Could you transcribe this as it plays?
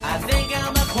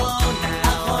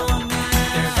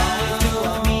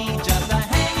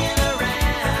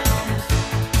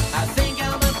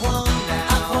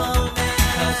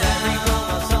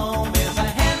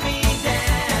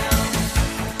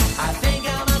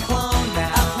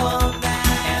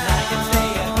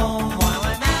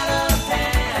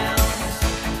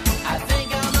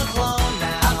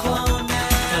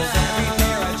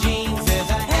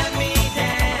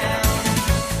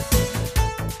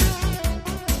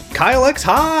Kyle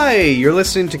XY! You're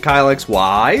listening to Kyle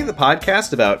XY, the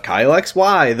podcast about Kyle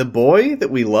XY, the boy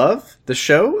that we love, the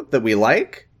show that we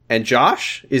like, and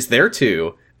Josh is there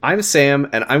too. I'm Sam,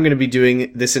 and I'm going to be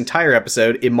doing this entire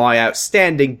episode in my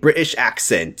outstanding British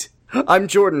accent. I'm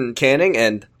Jordan Canning,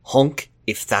 and honk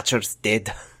if Thatcher's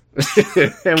dead.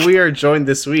 And we are joined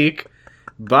this week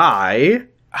by...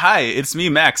 Hi, it's me,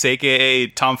 Max, aka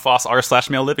Tom Foss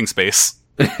r/male living space.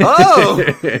 Oh!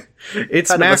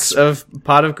 It's Max of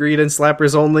Pot of Greed and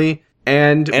Slappers Only,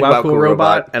 and Wow Cool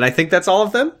Robot, and I think that's all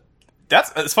of them?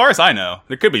 That's as far as I know.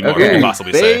 There could be more, Okay. we could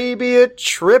possibly say. Baby, a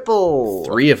triple.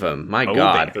 3 of them. My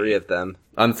God. baby. 3 of them.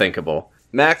 Unthinkable.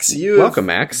 Max, you Welcome,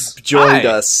 Max. have joined Hi.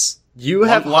 us. You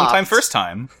have Long time, hopped- first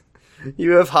time.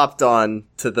 You have hopped on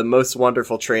to the most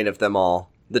wonderful train of them all.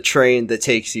 The train that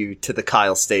takes you to the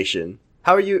Kyle station.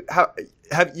 How are you? How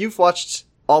have you've watched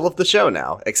all of the show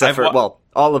now? Except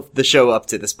all of the show up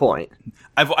to this point.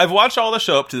 I've watched all the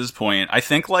show up to this point. I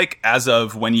think, like, as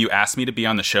of when you asked me to be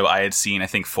on the show, I had seen, I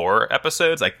think, 4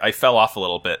 episodes. I fell off a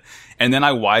little bit. And then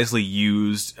I wisely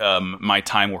used my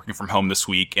time working from home this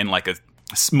week in, like, a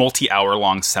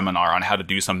multi-hour-long seminar on how to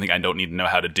do something I don't need to know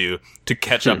how to do to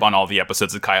catch up on all the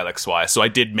episodes of Kyle XY. So I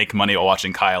did make money while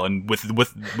watching Kyle, and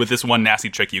with this one nasty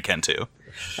trick, you can too.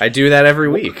 I do that every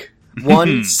week.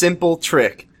 One simple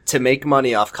trick to make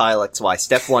money off Kyle XY.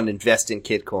 Step 1, invest in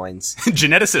kid coins.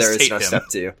 Geneticists There is hate no him. step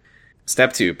 2.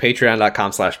 Step 2,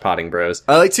 patreon.com/pottingbros.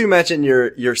 I like to imagine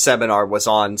your seminar was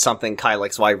on something Kyle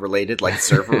XY related, like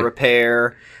server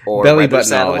repair or Belly weather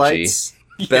buttonology. satellites.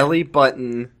 Belly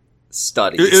button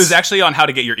studies. It was actually on how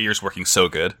to get your ears working so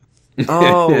good.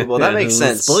 Oh, well, that makes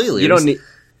sense. Spoilers. You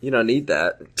don't need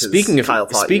that. 'cause Speaking Kyle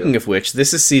taught you. of which,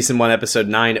 this is season 1, episode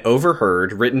 9,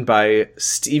 Overheard, written by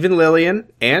Stephen Lillian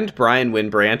and Brian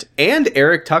Winbrandt and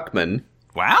Eric Tuckman.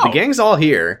 Wow. The gang's all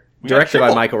here. We got Directed by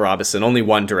triple. Michael Robinson. Only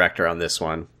one director on this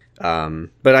one.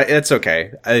 But it's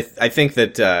okay. I think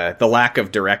that the lack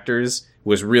of directors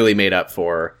was really made up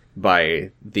for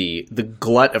by the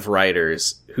glut of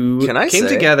writers who Can I came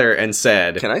say- together and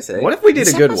said, Can I say- what if we did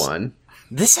This a good episode- one?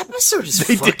 This episode is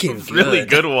They did fucking a really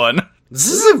good one. This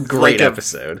is a Great like a-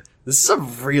 episode. This is a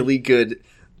really good.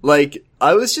 Like,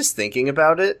 I was just thinking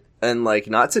about it, and like,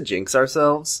 not to jinx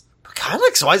ourselves, but Kyle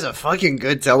XY is a fucking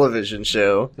good television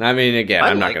show. I mean, again, I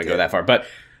I'm not liked going to go it. that far, but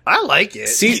I like it.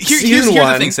 season Here's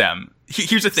one, the thing, Sam.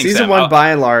 Here's the thing, season Sam. 1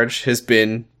 by and large has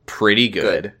been pretty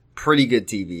good. Pretty good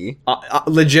TV.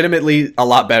 Legitimately a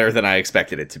lot better than I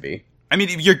expected it to be. I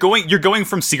mean, you're going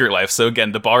from Secret Life, so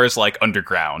again, the bar is like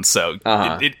underground, so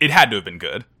it had to have been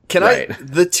good. Can Right.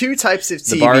 the 2 types of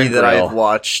The bar TV and that grill. I've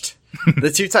watched,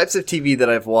 the 2 types of TV that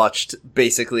I've watched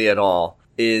basically at all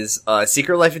is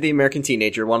Secret Life of the American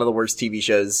Teenager, one of the worst TV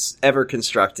shows ever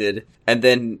constructed, and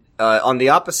then on the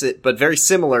opposite but very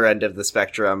similar end of the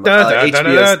spectrum,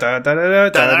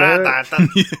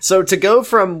 HBO's. So to go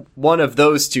from one of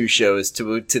those 2 shows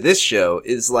to this show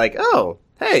is like, oh,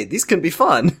 hey, these can be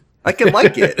fun. I can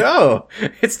like it. Oh,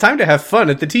 it's time to have fun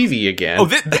at the TV again.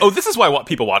 This is why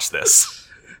people watch this.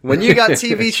 When you got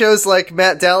TV shows like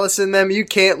Matt Dallas in them, you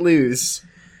can't lose.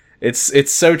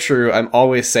 It's so true. I'm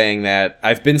always saying that.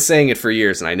 I've been saying it for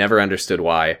years, and I never understood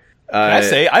why. Can I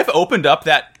say, I've opened up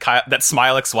that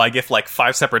Smile XY GIF like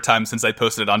 5 separate times since I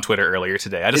posted it on Twitter earlier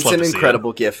today. I just It's love an to see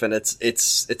incredible GIF, and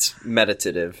it's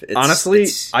meditative. It's, Honestly,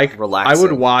 it's I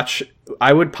relaxing.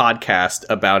 I would podcast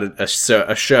about a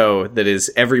show that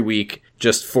is every week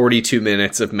just 42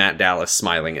 minutes of Matt Dallas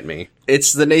smiling at me.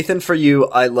 It's the Nathan for You,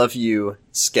 I Love You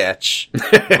sketch,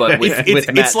 but with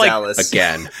Matt it's like- Dallas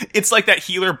Again. It's like that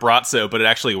healer Bratzo, but it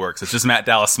actually works. It's just Matt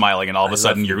Dallas smiling, and all of a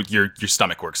sudden love your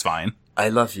stomach works fine. I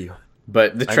love you.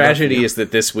 But the tragedy is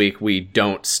that this week we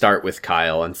don't start with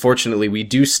Kyle. Unfortunately, we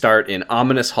do start in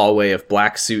ominous hallway of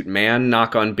black suit man,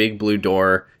 knock on big blue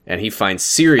door, and he finds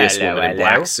serious woman in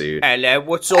black suit. Hello,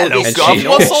 what's all Hello, this? Gov,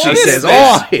 what's all she this says,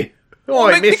 then?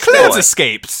 Oi, Make the mister." clouds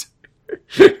escaped.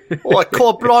 Oh, I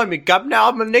can't blimey, Gov, now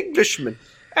I'm an Englishman.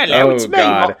 Hello, Oh, it's me.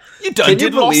 God. You done Can you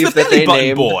did lost the believe that belly they button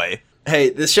named- boy. Hey,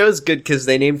 this show's good because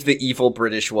they named the evil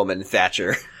British woman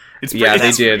Thatcher. It's Yeah, they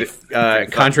it's- did.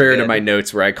 pretty Contrary to good. my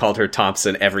notes where I called her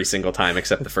Thompson every single time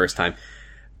except the first time.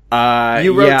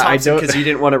 You wrote yeah, I Thompson don't. because you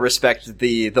didn't want to respect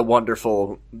the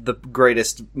wonderful, the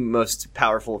greatest, most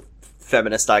powerful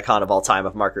feminist icon of all time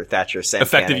of Margaret Thatcher. Sam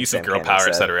Effective Canning, use of Sam girl Canning power, said.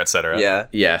 etc., etc. Yeah.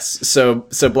 Yes. So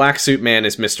Black Suit Man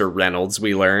is Mr. Reynolds,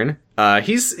 we learn.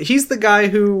 He's the guy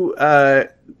who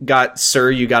got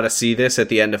Sir, You Gotta See This at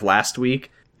the end of last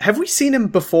week. Have we seen him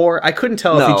before? I couldn't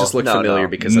tell if he No, just looked no, familiar no.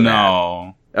 because of that.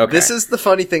 No. Okay. This is the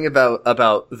funny thing about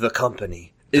the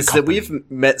company. is that we've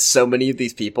met so many of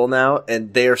these people now,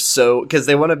 and they're because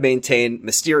they want to maintain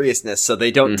mysteriousness, so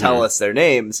they don't tell us their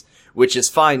names, which is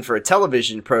fine for a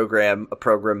television program,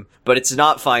 but it's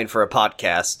not fine for a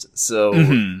podcast. So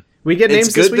we get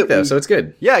names this week though, so it's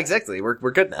good. Yeah, exactly.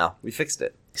 We're good now. We fixed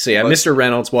it. So yeah, Mr.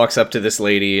 Reynolds walks up to this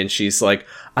lady and she's like,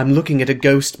 "I'm looking at a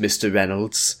ghost, Mr.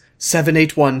 Reynolds.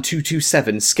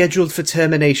 781227, scheduled for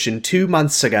termination 2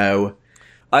 months ago."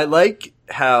 I like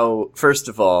how, first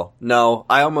of all, no,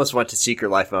 I almost went to Secret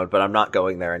Life mode, but I'm not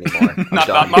going there anymore.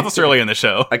 not this early in the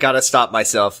show. I gotta stop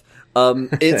myself.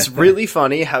 It's really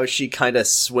funny how she kind of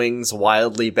swings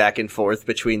wildly back and forth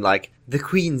between, like, the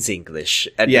Queen's English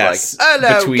and, yes, like,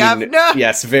 hello, governor!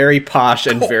 Yes, very posh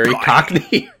and very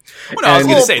cockney. Well, no, I was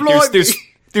going to say,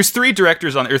 there's three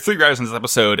directors or three writers on this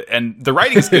episode, and the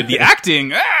writing is good. The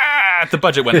acting, the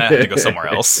budget went had to go somewhere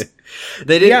else.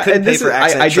 They didn't pay for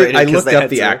accent training. I looked up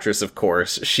the actress, of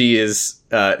course. She is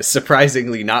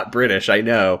surprisingly not British, I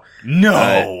know.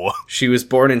 No! She was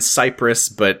born in Cyprus,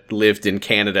 but lived in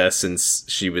Canada since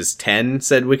she was 10,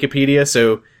 said Wikipedia,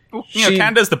 so...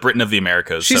 Canada's the Britain of the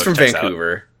Americas. She's from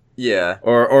Vancouver. Out. Yeah.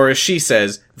 Or as she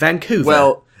says, Vancouver.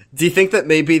 Well, do you think that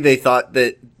maybe they thought,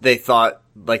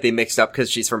 like, they mixed up because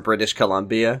she's from British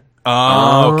Columbia?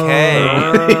 Oh,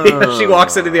 okay. She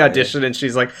walks into the audition and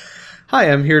she's like,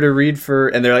 "Hi, I'm here to read for,"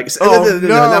 and they're like,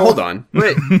 no, hold on.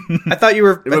 Wait. I thought you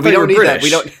were, we don't need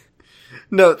British. that.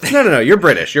 We don't, no, you're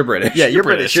British. You're British. Yeah, you're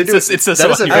British. It's a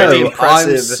very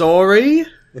impressive. I'm sorry.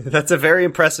 That's a very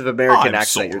impressive American I'm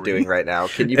accent you're sorry. doing right now.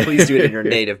 Can you please do it in your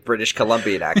native British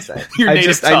Columbian accent?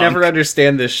 I never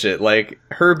understand this shit. Like,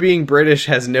 her being British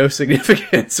has no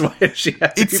significance. Why does she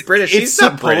have to be British? It's She's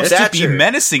not supposed British. to be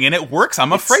menacing, and it works.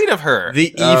 I'm afraid of her.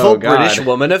 The evil God. British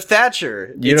woman of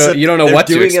Thatcher. You don't know what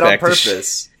to doing it on expect.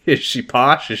 purpose. Is she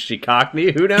posh? Is she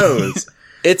cockney? Who knows?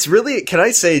 It's really, can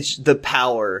I say the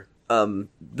power,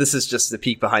 this is just the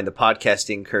peek behind the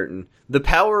podcasting curtain, the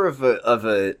power of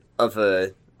a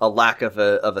lack of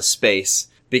a space,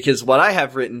 because what I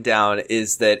have written down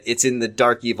is that it's in the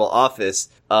dark evil office.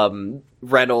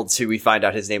 Reynolds, who we find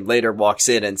out his name later, walks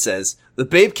in and says, "The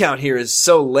babe count here is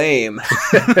so lame."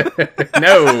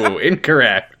 No,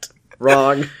 incorrect.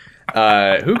 Wrong.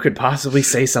 Who could possibly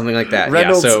say something like that?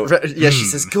 Reynolds, Yeah, she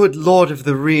says, "Good Lord of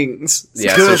the Rings."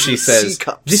 Yeah, so she says,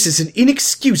 "This is an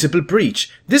inexcusable breach.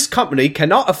 This company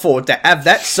cannot afford to have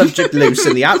that subject loose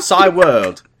in the outside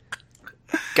world."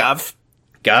 Gov.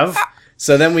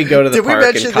 So then we go to the Did we park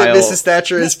mention and Kyle... that Mrs.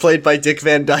 Thatcher is played by Dick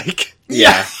Van Dyke?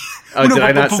 Yeah. Oh, did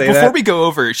I not say that? Before we go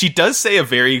over, she does say a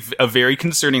very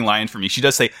concerning line for me. She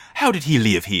does say, "How did he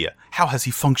live here? How has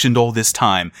he functioned all this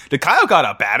time? Did Kyle got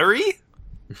a battery?"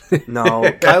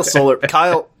 No,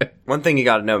 Kyle, one thing you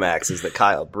gotta know, Max, is that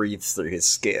Kyle breathes through his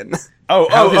skin.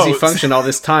 How has he functioned all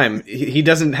this time? He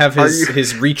doesn't have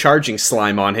his recharging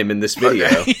slime on him in this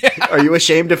video. Are you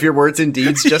ashamed of your words and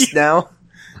deeds just now?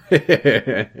 So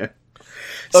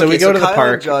we go to the Kyle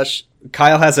park. and Josh,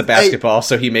 Kyle has a basketball,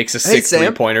 so he makes a sick Sam.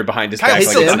 three-pointer behind his Kyle, back hey,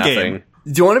 like it's Sam. nothing.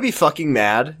 do you want to be fucking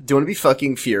mad? Do you want to be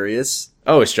fucking furious?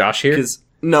 Oh, is Josh here?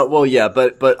 No, well, yeah,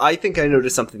 but I think I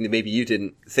noticed something that maybe you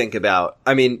didn't think about.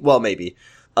 I mean, well, maybe.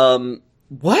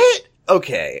 What?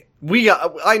 Okay.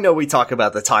 I know we talk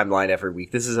about the timeline every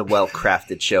week. This is a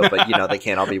well-crafted show, but, they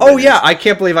can't all be Oh, winners. yeah, I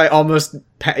can't believe I almost...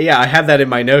 I have that in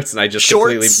my notes, and I just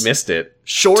completely missed it.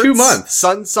 Shorts. 2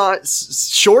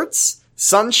 months. Shorts,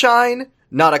 sunshine,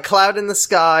 not a cloud in the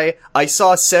sky. I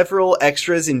saw several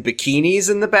extras in bikinis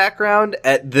in the background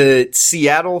at the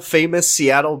famous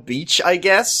Seattle beach, I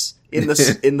guess, in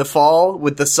the fall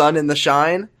with the sun and the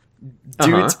shine.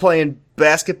 Dudes playing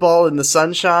basketball in the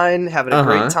sunshine, having a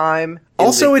great time.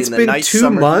 Also, it's been nice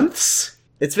 2 months?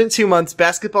 It's been 2 months.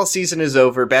 Basketball season is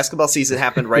over. Basketball season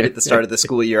happened right at the start of the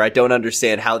school year. I don't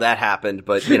understand how that happened,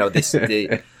 but,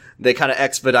 they kind of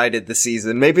expedited the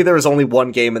season. Maybe there was only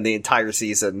one game in the entire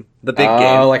season. The big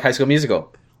game. Oh, like High School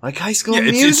Musical. Like High School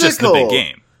Musical. It's just the big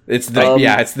game. It's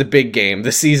the big game.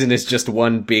 The season is just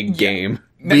one big game.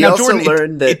 We now, also Jordan,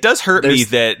 learned that it does hurt me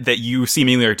that you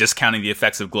seemingly are discounting the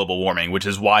effects of global warming, which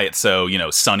is why it's so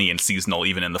sunny and seasonal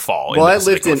even in the fall. Well, in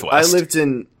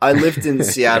the I lived in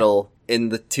Seattle in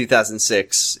the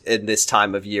 2006 in this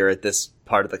time of year at this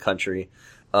part of the country.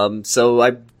 So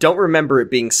I don't remember it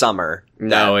being summer.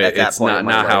 No, it's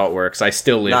not how it works. I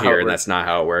still live here, and that's not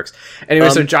how it works. Anyway,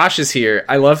 so Josh is here.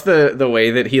 I love the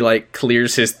way that he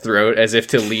clears his throat as if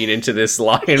to lean into this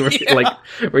line, where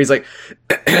he's like,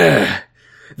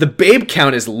 "The babe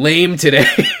count is lame today."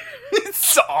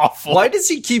 It's awful. Why does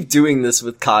he keep doing this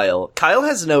with Kyle? Kyle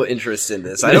has no interest in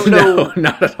this. I don't know. No,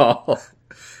 not at all.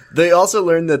 They also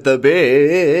learned that the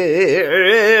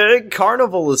big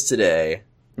carnival is today.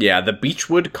 Yeah, the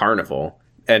Beechwood Carnival.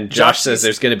 And Josh says sees-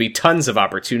 there's going to be tons of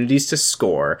opportunities to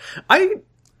score. I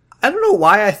don't know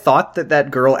why I thought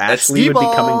that girl Ashley would be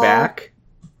skee-ball. coming back.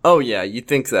 Oh yeah, you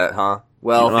think that, huh?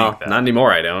 Well, Well, that. not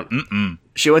anymore, I don't.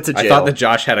 she went to jail. I thought that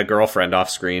Josh had a girlfriend off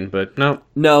screen, but no.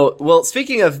 No, well,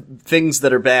 speaking of things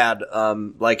that are bad,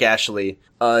 like Ashley,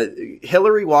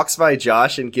 Hillary walks by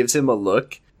Josh and gives him a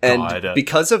look, and God.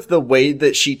 because of the way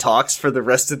that she talks for the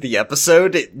rest of the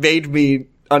episode, it made me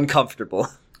uncomfortable.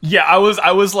 Yeah, I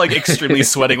was like extremely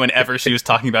sweating whenever she was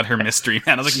talking about her mystery,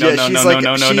 man. I was like,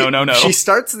 no. She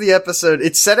starts the episode,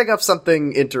 it's setting up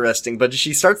something interesting, but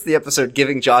she starts the episode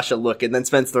giving Josh a look and then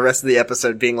spends the rest of the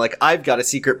episode being like, I've got a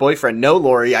secret boyfriend. No,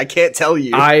 Lori, I can't tell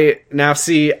you.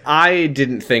 I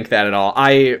didn't think that at all.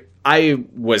 I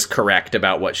was correct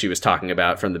about what she was talking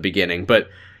about from the beginning, but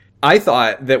I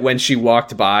thought that when she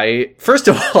walked by, first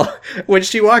of all, when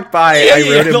she walked by, I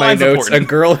wrote in the my line's notes, important. a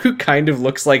girl who kind of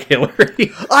looks like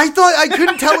Hillary. I thought, I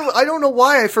couldn't tell, I don't know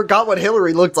why I forgot what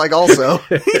Hillary looked like also.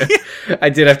 I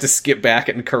did have to skip back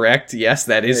and correct. Yes,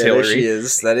 that is Yeah, there Hillary. she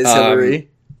is. That is Hillary.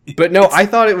 But no, I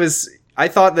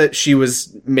thought that she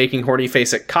was making horny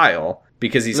face at Kyle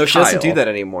because he's No, she Kyle. doesn't do that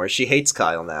anymore. She hates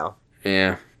Kyle now.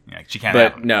 Yeah. Yeah, she can't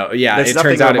have But him. no, yeah, There's it nothing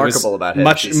turns out it was remarkable about him,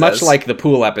 much she much says. like the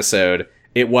pool episode.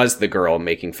 It was the girl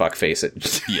making fuckface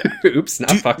at. Yeah. Oops, not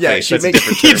fuckface. yeah, she that's a makes-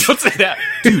 different You term. don't say that.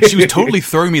 Dude, she was totally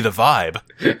throwing me the vibe.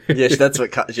 Yeah, that's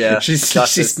what. Yeah, She's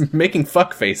Josh is- making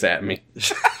fuckface at me.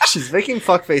 she's making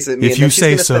fuckface at me, If and you then she's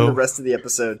say gonna spend so. the rest of the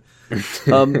episode.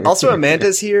 Also,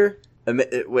 Amanda's here.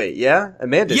 Wait, yeah,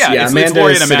 Amanda's Yeah, here. it's Amanda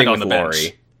Lori is and sitting Amanda on the with bench.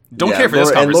 Lori. Don't Yeah, care for this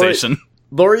Lori- and Lori- conversation.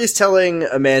 Lori is telling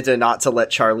Amanda not to let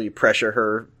Charlie pressure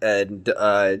her, and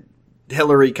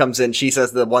Hillary comes in. She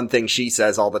says the one thing she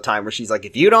says all the time, where she's like,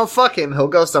 "If you don't fuck him, he'll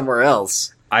go somewhere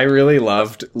else." I really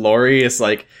loved Lori is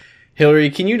like, Hillary,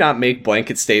 can you not make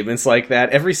blanket statements like that?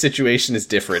 Every situation is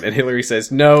different. And Hillary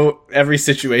says, no, every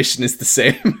situation is the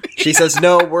same. She says,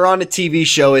 "No, we're on a TV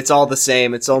show. It's all the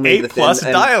same. It's only A the plus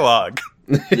thing." dialogue.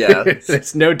 Yeah,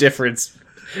 There's no difference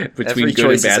between every good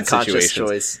and choice is a bad conscious situations.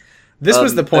 choice. This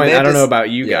was the point. I don't Amanda's- know about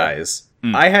you yeah. guys.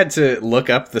 I had to look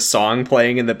up the song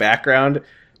playing in the background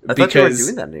I thought you weren't because,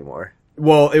 doing that anymore.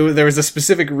 well, there was a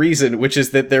specific reason, which is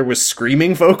that there was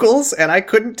screaming vocals, and I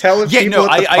couldn't tell if Yeah, people no,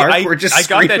 at the park I were just I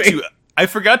got screaming. that too. I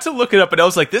forgot to look it up, and I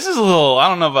was like, this is a little, I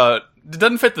don't know about, it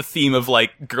doesn't fit the theme of,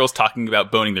 like, girls talking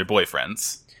about boning their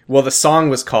boyfriends. Well, the song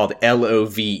was called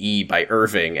Love by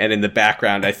Irving, and in the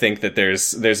background, I think that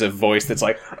there's a voice that's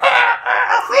like,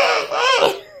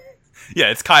 Yeah,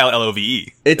 it's Kyle Love.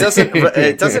 It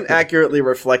doesn't accurately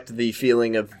reflect the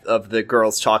feeling of the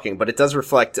girls talking, but it does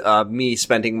reflect me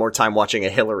spending more time watching a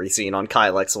Hillary scene on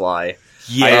Kyle XY.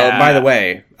 Yeah. by the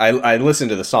way, I listened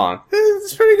to the song.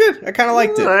 It's pretty good. I kind of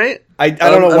liked it. All right. I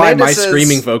don't know why Amanda my says-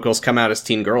 screaming vocals come out as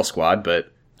Teen Girl Squad,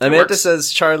 but Amanda works.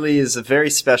 says Charlie is a very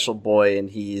special boy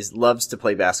and he loves to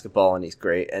play basketball and he's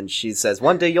great. And she says,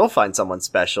 one day you'll find someone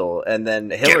special. And then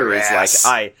Hillary's ass.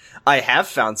 like, I have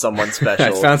found someone special.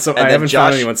 I found some. And I then haven't Josh-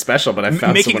 found anyone special, but I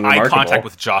found making someone eye remarkable. contact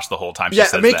with Josh the whole time she Yeah,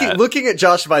 says that. looking at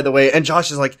Josh, by the way, and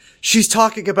Josh is like, she's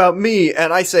talking about me.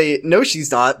 And I say, no, she's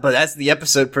not. But as the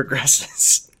episode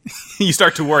progresses, You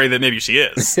start to worry that maybe she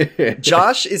is.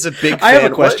 Josh is a big fan. I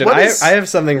have a question. What is- I have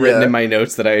something written Yeah. in my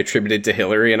notes that I attributed to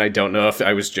Hillary, and I don't know if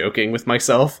I was joking with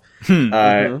myself.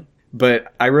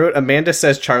 But I wrote, Amanda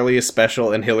says Charlie is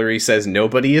special, and Hillary says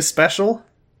nobody is special.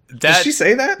 Did That, she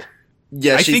say that?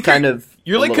 Yeah, I she's think kind of.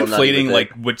 You're a like little nutty conflating with it.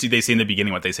 like what do they say in the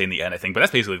beginning, what they say in the end, I think, but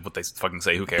that's basically what they fucking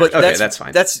say. Who cares? But Okay, that's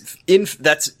fine. That's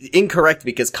incorrect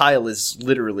because Kyle is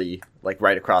literally like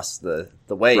right across the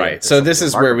way. Right. There's So this something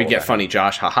is where we remarkable get about funny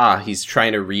Josh. Haha. He's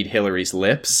trying to read Hillary's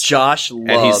lips. Josh he's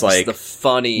loves like, the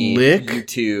funny Lick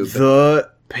YouTube. the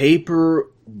paper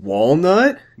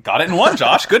walnut. Got it in one,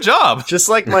 Josh. Good job.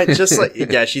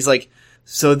 Yeah, she's like,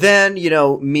 so then,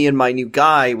 me and my new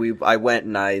guy, I went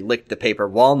and I licked the paper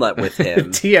walnut with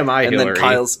him. TMI and Hillary.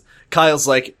 then Kyle's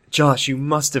like, Josh, you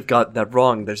must have gotten that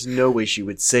wrong. There's no way she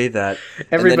would say that.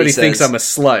 Everybody thinks I'm a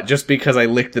slut just because I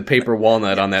licked the paper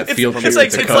walnut on that field trip It's to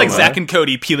like Tacoma. Zach and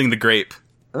Cody peeling the grape.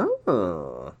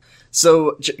 Oh.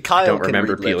 So Kyle I don't can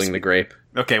remember read peeling lips. the grape.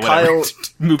 Okay, whatever. Kyle,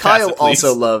 Move past Kyle it, please.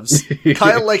 also loves.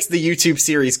 Kyle likes the YouTube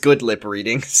series Good Lip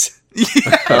Readings,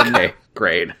 Okay,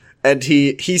 great. and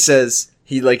he says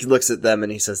he looks at them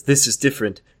and he says, "This is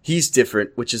different. He's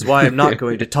different, which is why I'm not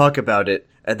going to talk about it."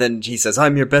 And then he says,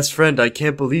 "I'm your best friend. I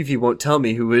can't believe you won't tell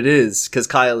me who it is." Because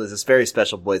Kyle is this very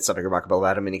special boy. It's something remarkable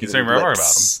about him, and he can He's very read remarkable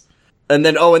lips. And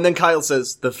then Kyle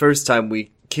says, "The first time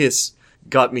we kiss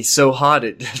got me so hot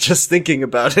at just thinking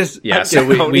about it." Yeah, I'm so getting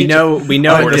we horny know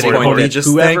I'm at this getting point horny that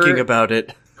just thinking about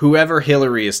it. whoever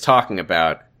Hillary is talking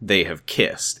about they have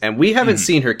kissed. And we haven't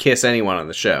seen her kiss anyone on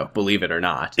the show, believe it or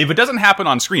not. If it doesn't happen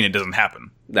on screen, it doesn't happen.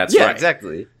 That's right.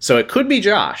 exactly. So it could be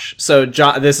Josh. So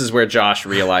this is where Josh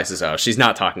realizes, oh, she's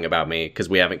not talking about me because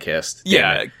we haven't kissed. Damn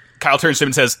Yeah. it. Kyle turns to him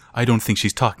and says, I don't think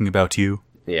she's talking about you.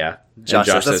 Yeah. Josh And Josh says,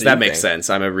 says, "That's what that you makes think." sense.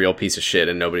 I'm a real piece of shit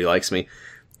and nobody likes me.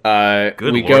 Good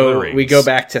Lord of the Rings. We go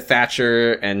back to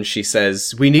Thatcher and she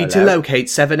says, we need to Hello? locate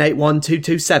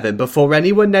 781227 before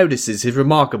anyone notices his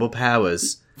remarkable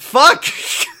powers. Fuck!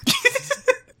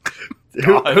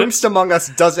 Whomst among us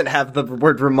doesn't have the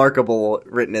word remarkable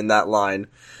written in that line?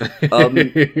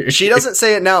 She doesn't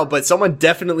say it now, but someone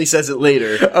definitely says it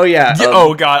later. Oh yeah.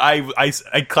 Oh god,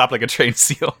 I clap like a trained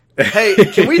seal. Hey,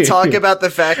 can we talk about the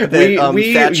fact that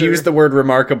we Thatcher... use the word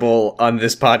remarkable on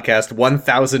this podcast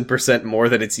 1,000% more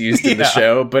than it's used in the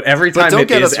show, but every time don't it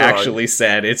get is us wrong. actually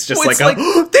said, it's just Well, it's like,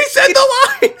 they said the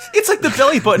line! It's like the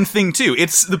belly button thing too.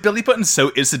 It's the belly button's so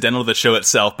incidental to the show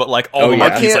itself, but like all Oh, the yeah.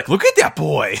 marketing's like, look at that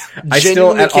boy. I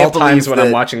still, genuinely at all can't times believe when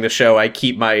I'm that- watching the show, I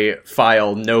keep my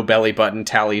file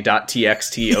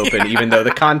nobellybuttontally.txt open, even though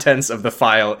the contents of the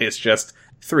file is just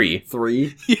 3.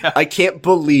 3? Yeah. I can't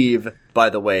believe, by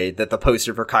the way, that the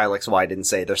poster for Kyle XY didn't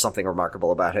say there's something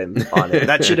remarkable about him on it.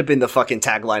 That should have been the fucking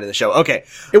tagline of the show. Okay.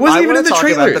 It wasn't I even wanna in the talk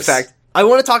about trailers. I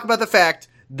want to talk about the fact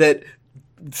that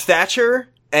Thatcher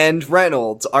and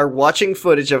Reynolds are watching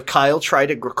footage of Kyle try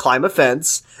to climb a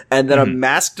fence, and then a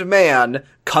masked man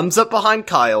comes up behind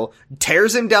Kyle,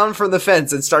 tears him down from the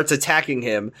fence, and starts attacking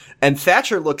him. And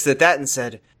Thatcher looks at that and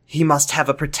said, "He must have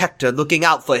a protector looking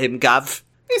out for him, Gov."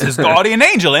 He's his guardian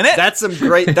angel in it. That's some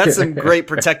great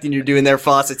protecting you're doing there,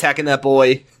 Foss, attacking that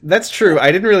boy. That's true. I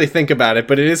didn't really think about it,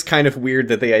 but it is kind of weird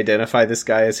that they identify this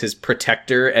guy as his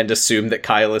protector and assume that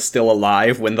Kyle is still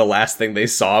alive when the last thing they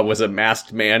saw was a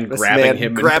masked man grabbing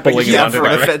him and pulling him onto the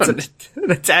from the ground. fence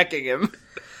and attacking him.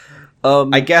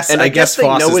 I guess and I guess they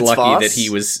Foss know is it's lucky Foss. that he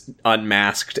was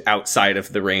unmasked outside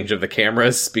of the range of the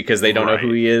cameras because they don't know who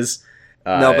Right. he is.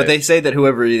 No, but they say that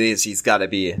whoever he is, he's got to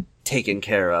be taken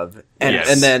care of. And Yes.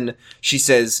 and then she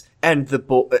says, and the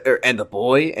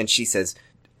boy, and she says,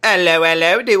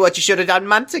 hello, do what you should have done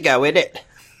months ago, innit?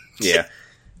 Yeah.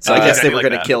 So I guess they exactly were like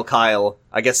going to that. kill Kyle.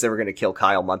 I guess they were going to kill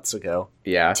Kyle months ago.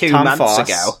 Yeah. 2 Tom months Foss,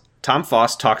 ago. Tom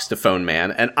Foss talks to Phone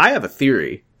Man, and I have a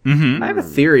theory. I have a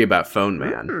theory about Phone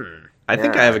Man. I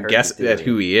think Yeah, I have I a heard guess the at theory.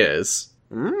 who he is.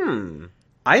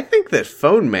 I think that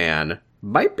Phone Man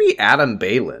might be Adam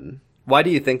Balin. Why do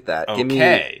you think that? Give me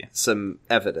Okay. some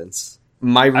evidence.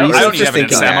 My I reason don't for need evidence,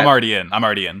 thinking Sam. that, I'm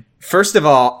already in. first of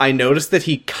all, I noticed that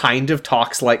he kind of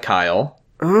talks like Kyle.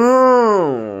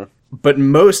 Oh. But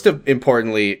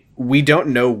importantly, we don't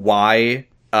know why.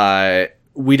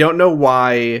 We don't know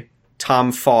why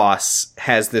Tom Foss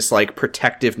has this like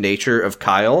protective nature of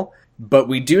Kyle. But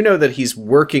we do know that he's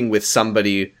working with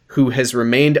somebody who has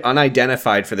remained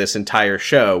unidentified for this entire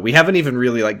show. We haven't even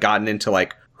really like gotten into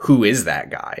like who is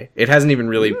that guy. It hasn't even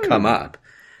really come up.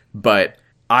 But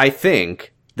I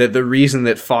think that the reason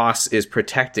that Foss is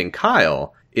protecting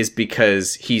Kyle is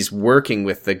because he's working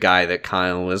with the guy that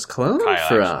Kyle was cloned Kyle,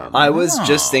 from. actually. I was Oh.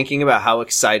 just thinking about how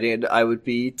excited I would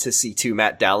be to see 2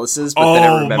 Matt Dallases, but then I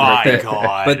Oh remembered my that,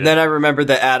 god. but then I remembered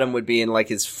that Adam would be in like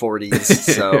his 40s,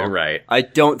 so Right. I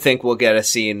don't think we'll get a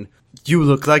scene. You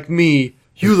look like me.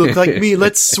 You look like me.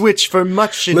 Let's switch for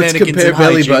much shenanigans and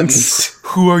hijinks.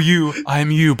 Who are you? I'm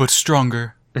you, but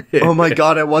stronger. Oh my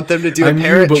god, I want them to do I'm a you,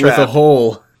 parrot but trap. with a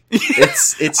hole.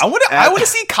 It's I want to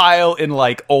see Kyle in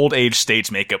like old age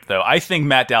stage makeup though. I think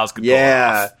Matt Dallas could pull it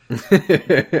yeah. off.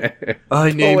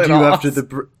 I named it you off.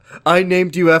 after I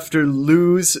named you after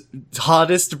Lou's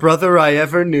hottest brother I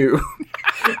ever knew.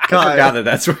 I forgot that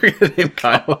that's where the name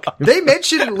Kyle. They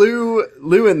mentioned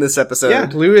Lou in this episode. Yeah,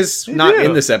 Lou is not do.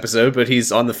 in this episode, but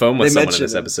he's on the phone with They someone in mention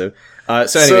this him. episode.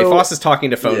 So anyway, So- Foss is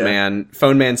talking to Phone Yeah. Man.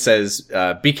 Phone Man says,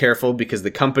 be careful because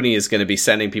the company is going to be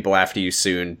sending people after you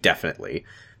soon, definitely.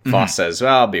 Foss says,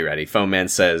 well, I'll be ready. Phone Man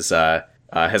says,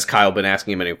 has Kyle been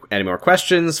asking him any more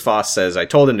questions? Foss says, I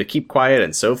told him to keep quiet,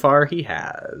 and so far he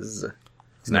has.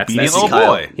 And that's obedient that's little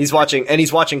Kyle. boy. He's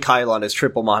watching Kyle on his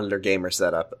triple monitor gamer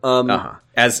setup. Uh-huh.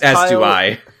 As do Kyle-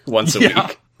 I, once a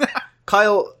week.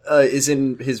 Kyle is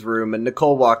in his room, and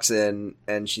Nicole walks in,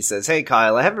 and she says, "Hey,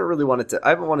 Kyle, I haven't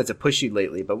wanted to push you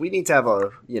lately, but we need to have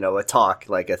a talk,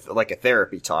 like a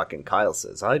therapy talk." And Kyle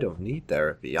says, "I don't need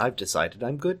therapy. I've decided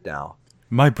I'm good now.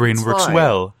 My brain works fine.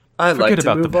 well. I like Forget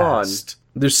to about the move on. past.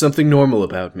 There's something normal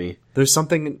about me. There's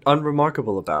something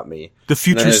unremarkable about me." The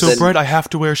future's so Then- bright I have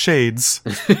to wear shades.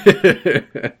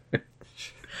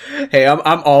 Hey, I'm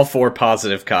all for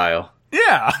positive Kyle.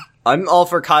 Yeah. I'm all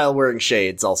for Kyle wearing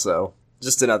shades. Also,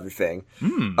 Just another thing.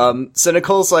 So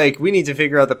Nicole's like, we need to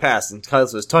figure out the past, and Kyle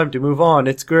says, time to move on.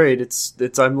 It's great. It's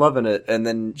I'm loving it. And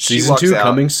then she Season walks 2 out.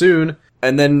 coming soon.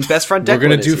 And then best friend Declan We're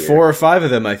gonna is do here. 4 or 5 of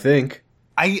them, I think.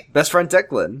 Best friend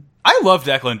Declan. I love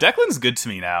Declan. Declan's good to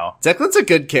me now. Declan's a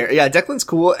good character. Yeah, Declan's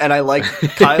cool, and I like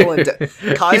Kyle and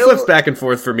Kyle. He flips back and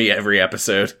forth for me every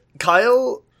episode.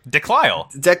 Kyle, Declyle.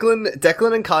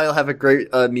 and Kyle have a great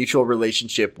mutual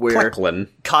relationship where Declan.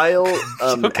 Kyle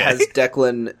Okay. has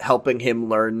Declan helping him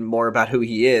learn more about who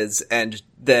he is, and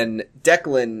then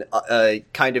Declan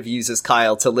kind of uses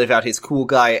Kyle to live out his cool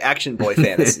guy action boy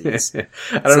fantasies.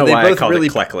 I don't know they why I both called really-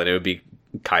 it Clecklin. It would be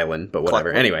Kylan, but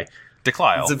whatever. Clecklin. Anyway.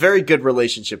 Declyle. It's a very good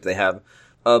relationship they have.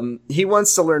 He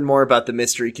wants to learn more about the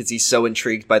mystery because he's so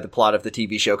intrigued by the plot of the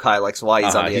TV show Kyle X Y.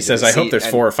 He's on the edge He of says, his I hope seat, there's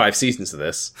and 4 or 5 seasons of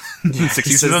this. 6 he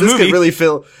seasons says, of the this movie.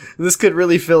 could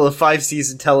really fill a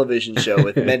 5-season television show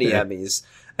with many Emmys.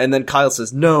 And then Kyle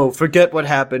says, no, forget what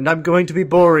happened. I'm going to be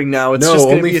boring now. It's No, just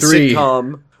going to only be a 3.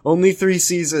 sitcom. Only 3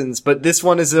 seasons, but this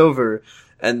one is over.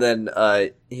 And then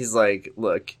he's like,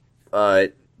 look,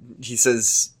 he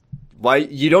says, why,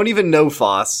 you don't even know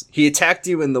Foss. He attacked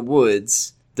you in the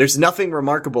woods. There's nothing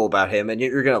remarkable about him, and yet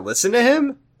you're gonna listen to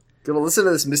him? Gonna listen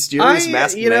to this mysterious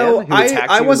masked man who attacked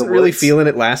you I in wasn't the really woods? feeling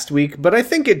it last week, but I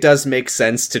think it does make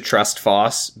sense to trust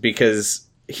Foss because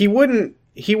he wouldn't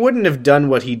have done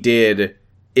what he did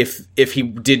if he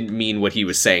didn't mean what he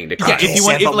was saying to Kyle. Yeah, if he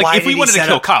Sam, but why if we did he wanted to set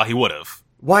kill up- Kyle, he would have.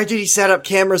 Why did he set up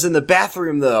cameras in the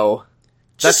bathroom, though?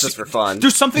 That's just for fun.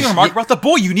 There's something remarkable about the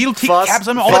boy. You need to take cabs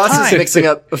on him all Foss the time. is mixing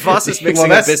up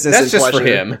business that's and just pleasure. for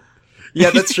him. Yeah,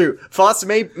 that's true. Foss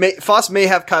may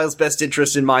have Kyle's best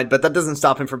interest in mind, but that doesn't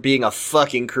stop him from being a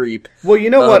fucking creep. Well, you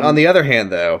know what? On the other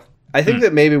hand, though, I think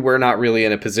that maybe we're not really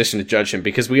in a position to judge him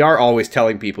because we are always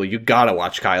telling people you gotta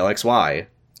watch Kyle XY.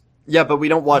 Yeah, but we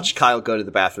don't watch Kyle go to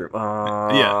the bathroom. Oh,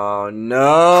 Yeah.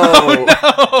 no.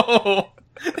 Oh,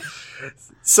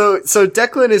 So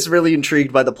Declan is really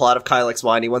intrigued by the plot of Kyle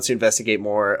XY and he wants to investigate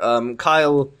more.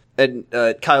 Kyle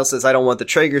says, I don't want the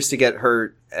Traegers to get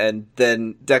hurt. And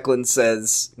then Declan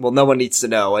says, well, no one needs to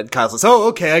know. And Kyle says, oh,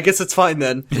 okay, I guess it's fine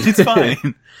then. it's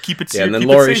fine. Keep it. Yeah, and then keep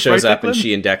it Laurie safe, shows right, up and Declan?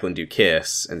 she and Declan do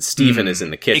kiss, and Steven is in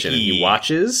the kitchen and icky. he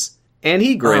watches and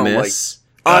he grimace.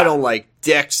 I don't like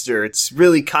Dexter. It's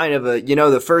really kind of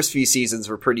the first few seasons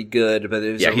were pretty good, but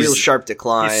it was a real sharp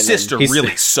decline. His sister He's-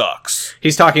 really sucks.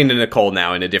 He's talking to Nicole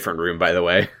now in a different room, by the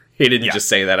way. He didn't Yeah. just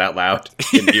say that out loud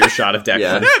in earshot of Declan.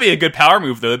 Yeah. That'd be a good power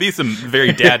move, though. It'd be some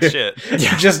very dad shit.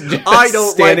 just I don't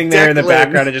standing like there in the Declan.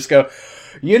 background and just go,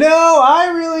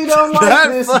 I really don't like That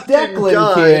this fucking Declan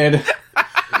guy." kid.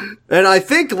 And I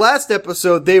think last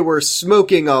episode they were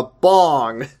smoking a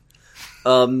bong.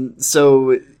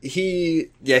 So he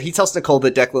tells Nicole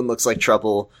that Declan looks like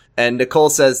trouble, and Nicole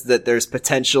says that there's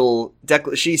potential.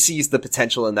 She sees the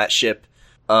potential in that ship.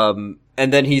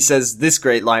 And then he says this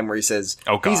great line where he says,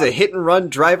 Oh, God. he's a hit and run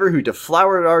driver who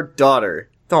deflowered our daughter.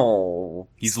 Oh,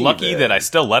 He's Steven. lucky that I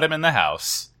still let him in the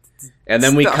house. And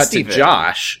then we cut Steven. to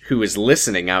Josh, who is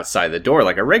listening outside the door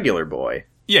like a regular boy.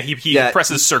 Yeah, he Yeah.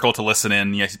 presses circle to listen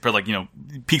in. Yeah, he's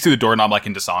peeks through the doorknob like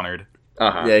in Dishonored.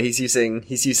 Uh-huh. Yeah, he's using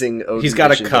Odin He's got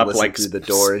a Vision to cup, listen like, through the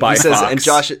door. Spy He says, Fox. and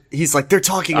Josh, he's like, they're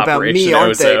talking about Operation me,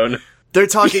 aren't they? Ozone. They're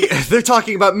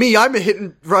talking about me. I'm a hit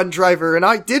and run driver, and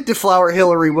I did deflower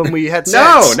Hillary when we had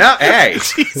sex. No, hey,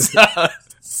 Jesus.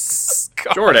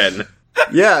 God. Jordan.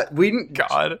 Yeah,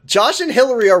 God. Josh and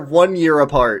Hillary are 1 year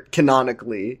apart,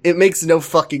 canonically. It makes no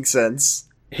fucking sense.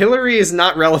 Hillary is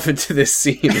not relevant to this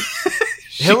scene.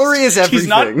 Hillary is everything. She's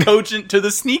not cogent to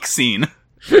the sneak scene.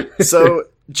 So,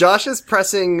 Josh is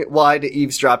pressing Y to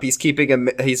eavesdrop. He's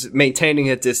maintaining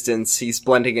a distance. He's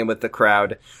blending in with the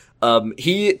crowd.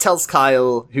 He tells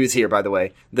Kyle, who's here by the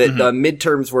way, that the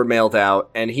midterms were mailed out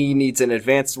and he needs an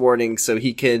advanced warning so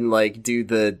he can do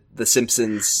the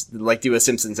Simpsons, do a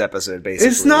Simpsons episode basically.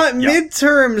 It's not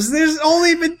midterms. There's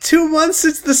only been 2 months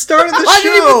since the start of the I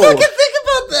didn't even show. fucking think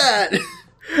about that.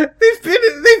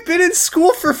 They've been in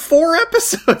school for 4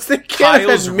 episodes. They can't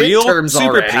Kyle's have real midterms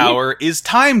already. superpower is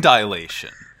time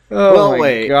dilation. Oh Well, my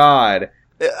wait. god.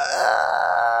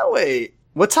 Wait.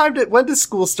 When did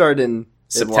school start in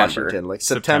September. Washington? Like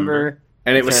September?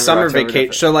 And it was September, summer October,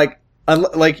 vacation.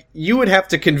 So you would have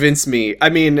to convince me. I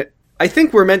mean, I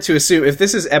think we're meant to assume if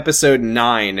this is episode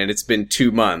 9 and it's been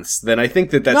 2 months, then I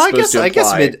think that's supposed to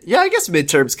apply. I guess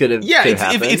midterms could have. Yeah, could it's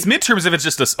happen. midterms if it's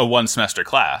just a one semester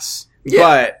class.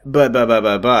 Yeah.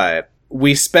 But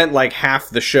we spent like half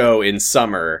the show in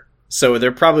summer, so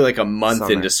they're probably like a month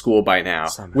Summer. into school by now.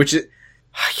 Which is,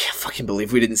 I can't fucking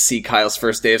believe we didn't see Kyle's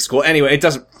first day of school. Anyway, it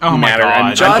doesn't Oh my matter. God.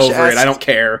 I'm Josh over it. asked- I don't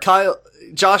care.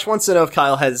 Josh wants to know if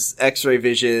Kyle has X-ray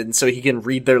vision so he can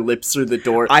read their lips through the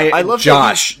door. I love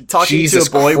Josh. that he's talking Jesus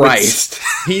to a boy Christ.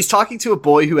 he's talking to a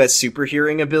boy who has super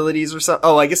hearing abilities or something.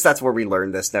 Oh, I guess that's where we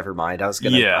learned this. Never mind. I was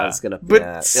gonna.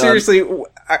 But seriously,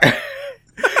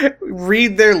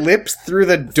 read their lips through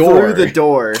the door. Through the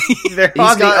door. They're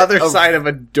on the other side of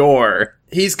a door.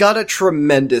 He's got a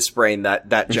tremendous brain,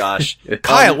 that Josh.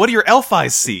 Kyle, what do your elf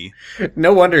eyes see?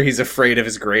 No wonder he's afraid of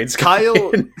his grades.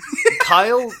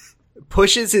 Kyle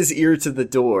pushes his ear to the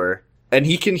door, and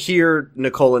he can hear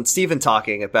Nicole and Steven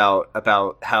talking about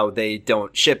how they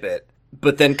don't ship it.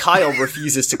 But then Kyle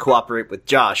refuses to cooperate with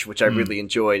Josh, which I really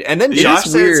enjoyed. And then Josh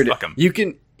says, weird.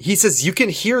 he says, you can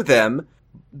hear them,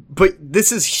 but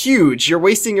this is huge. You're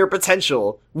wasting your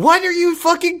potential. What are you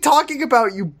fucking talking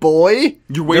about, you boy?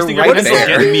 You're wasting They're your right potential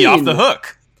there. getting me off the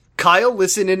hook. Kyle,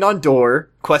 listen in on door,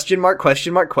 question mark,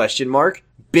 question mark, question mark.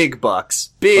 Big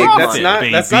bucks. Big Profit.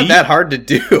 bucks. That's not that hard to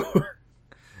do.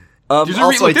 There's a,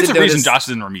 Also, I there's did a reason notice- Josh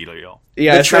is in remedial.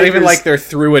 Yeah, The it's not even Traegers- like they're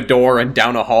through a door and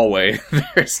down a hallway.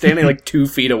 They're standing like 2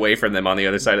 feet away from them on the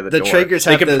other side of the door. Traegers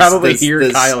They have could those- probably those- hear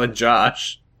those- Kyle and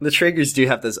Josh. The Traegers do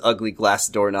have those ugly glass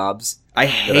doorknobs. I I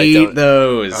hate don't-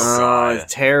 those. God.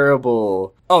 It's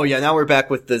terrible. Oh yeah, now we're back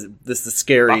with the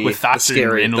scary, Back with Thatcher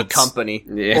and the Reynolds. company.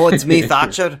 Yeah. Oh, it's me,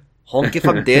 Thatcher. Honk if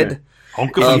I'm dead.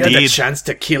 Hunk If of you had the indeed. chance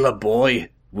to kill a boy,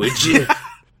 would you?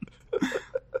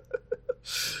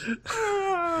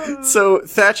 So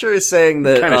Thatcher is saying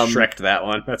that Kind of Shrek'd that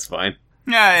one. That's fine.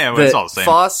 Yeah, well, it's all the same.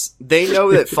 Foss, they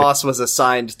know that Foss was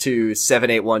assigned to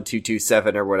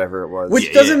 781227 or whatever it was. Which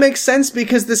Yeah, doesn't yeah. make sense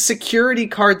because the security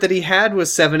card that he had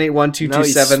was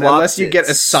 781227. No, he Unless you swapped get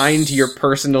it. assigned to your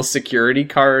personal security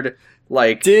card,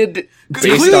 like Did based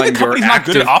Clearly on the company's your not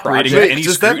good at active operating project. with any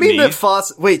does that scrutiny. mean that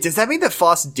Foss? Wait, does that mean that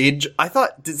Foss did? I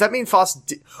thought. Does that mean Foss?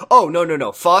 Oh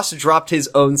no! Foss dropped his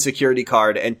own security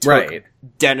card and took Right.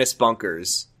 Dennis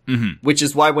Bunker's, which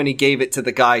is why when he gave it to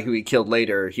the guy who he killed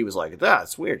later, he was like,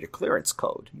 "That's weird. Your clearance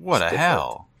code." What the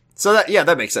hell? So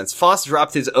that makes sense. Foss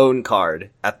dropped his own card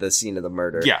at the scene of the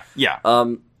murder. Yeah.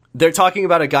 They're talking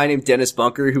about a guy named Dennis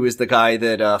Bunker, who is the guy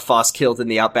that Foss killed in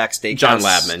the Outback Steakhouse John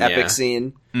Labman, epic yeah.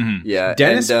 scene. Yeah,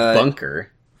 Dennis and,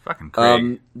 Bunker. Fucking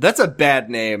Craig. that's a bad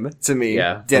name to me.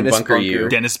 Yeah, Dennis from Bunker U.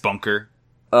 Dennis Bunker.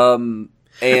 And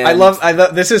I love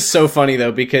this is so funny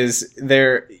though because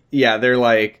they're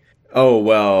like, oh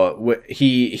well,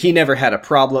 he never had a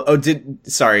problem. Oh,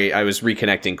 sorry, I was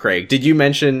reconnecting Craig. Did you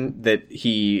mention that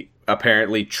he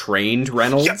apparently trained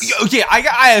Reynolds? Yeah, I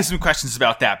have some questions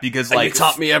about that because Like, like you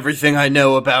taught me everything I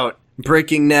know about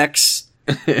breaking necks,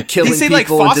 killing say, people, like,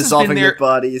 and Foss has been dissolving there- their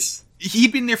bodies.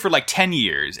 he'd been there for like 10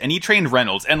 years and he trained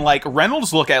Reynolds and like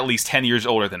Reynolds look at least 10 years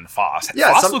older than Foss.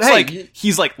 Yeah, Foss looks like you-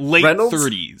 he's like late Reynolds-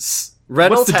 30s.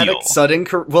 Reynolds What's the had deal? a sudden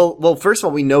well, first of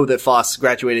all, we know that Foss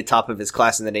graduated top of his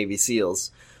class in the Navy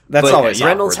SEAls. That's But always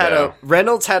Reynolds awkward, though.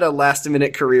 Reynolds had a last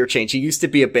minute career change. He used to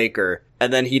be a baker,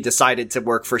 and then he decided to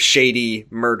work for shady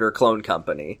murder clone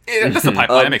company. Yeah, that's the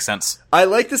pipeline. That makes sense. I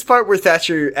like this part where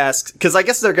Thatcher asks, because I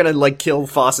guess they're gonna like kill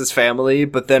Foss's family,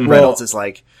 but then Reynolds is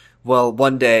like, well,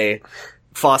 one day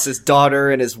Foss's daughter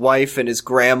and his wife and his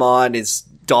grandma and his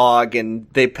dog, and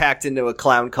they packed into a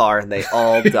clown car and they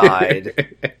all died.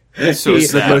 So He-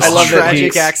 sad. I love that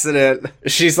Tragic he's- accident.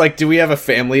 She's like, "Do we have a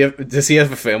family? Does he have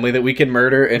a family that we can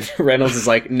murder?" And Reynolds is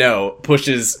like, "No."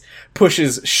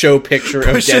 Pushes show picture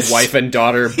of dead wife and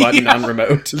daughter button on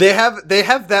remote. They have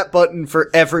that button for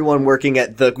everyone working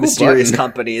at the mysterious button.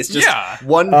 company. It's just Yeah.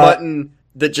 one button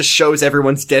that just shows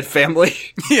everyone's dead family.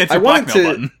 Yeah, it's I your blackmail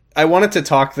button. wanted to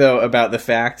talk though about the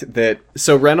fact that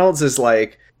so Reynolds is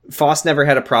like, Foss never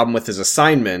had a problem with his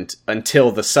assignment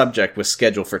until the subject was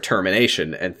scheduled for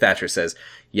termination, and Thatcher says,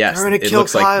 "Yes, They're gonna it kill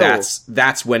looks Kyle." like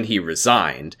that's when he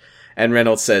resigned." And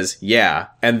Reynolds says, "Yeah."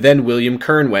 And then William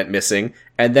Kern went missing,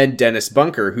 and then Dennis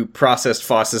Bunker, who processed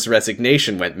Foss's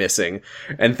resignation, went missing.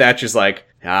 And Thatcher's like,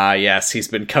 "Ah, yes, he's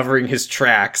been covering his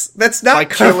tracks." That's not By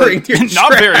covering your Not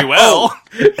tracks. very well.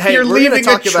 Hey, You're we're gonna leaving a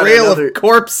talk about trail another- of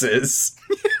corpses.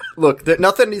 Look,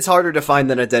 nothing is harder to find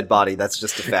than a dead body. That's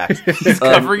just a fact.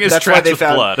 Covering his that's why tracks they with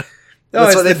found- blood. No, That's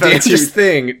it's why they the found damnedest two-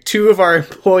 thing. 2 of our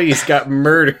employees got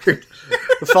murdered.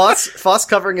 Foss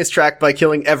covering his track by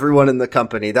killing everyone in the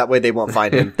company. That way they won't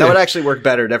find him. That would actually work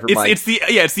better. Never mind. It's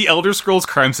the Elder Scrolls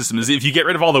crime system. Is if you get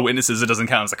rid of all the witnesses, it doesn't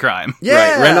count as a crime.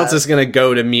 yeah. Right, Reynolds is gonna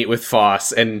go to meet with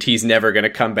Foss, and he's never gonna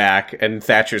come back, and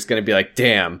Thatcher's gonna be like,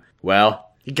 "Damn, well,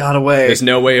 He got away. there's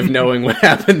no way of knowing what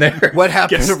happened there." What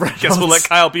happened to Reynolds? Guess we'll let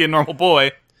Kyle be a normal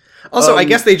boy. Also, I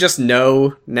guess they just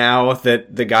know now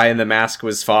that the guy in the mask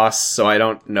was Foss, so I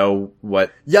don't know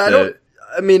what Yeah,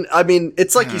 I mean,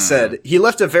 it's like you said. He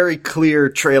left a very clear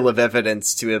trail of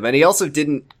evidence to him, and he also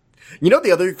didn't. You know,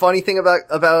 the other funny thing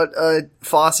about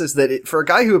Foss is that for a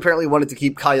guy who apparently wanted to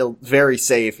keep Kyle very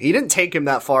safe, he didn't take him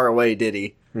that far away, did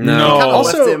he? No. He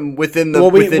Also, left him within the well,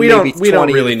 within we maybe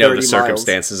don't really 20 know the 30 miles.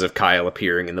 circumstances of Kyle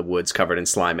appearing in the woods covered in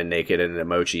slime and naked and an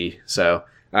emoji, so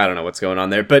I don't know what's going on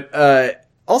there. But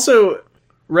also,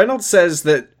 Reynolds says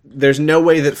that there's no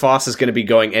way that Foss is going to be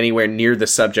going anywhere near the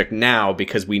subject now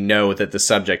because we know that the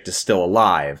subject is still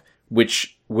alive,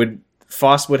 which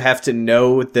Foss would have to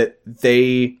know that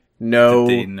they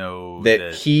know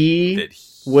that he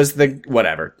was the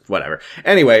whatever.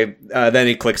 Anyway, then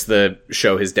he clicks the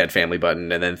show his dead family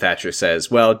button, and then Thatcher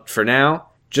says, "Well, for now,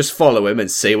 just follow him and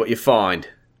see what you find.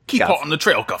 Keep hot on the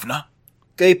trail, governor."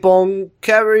 Keep on,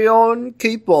 carry on,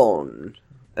 keep on.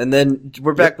 And then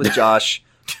we're back with Josh.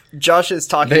 Josh is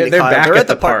talking to They're Kyle. back They're at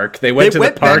the park. They went to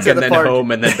the park and then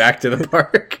home and then back to the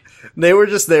park. They were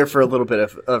just there for a little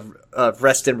bit of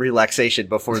rest and relaxation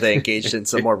before they engaged in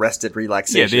some more rest and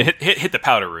relaxation. Yeah, they hit the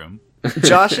powder room.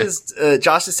 Josh is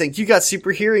saying, "You got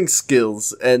super hearing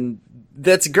skills, and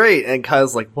that's great." And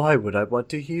Kyle's like, "Why would I want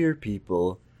to hear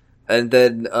people?" And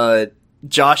then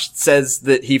Josh says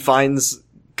that he finds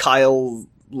Kyle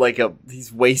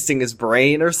he's wasting his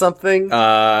brain or something.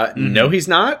 No, he's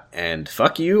not. And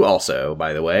fuck you also,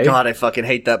 by the way. God, I fucking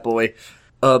hate that boy.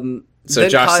 So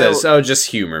Josh says, "Oh,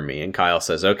 just humor me." And Kyle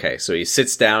says, "Okay." So he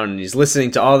sits down and he's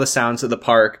listening to all the sounds of the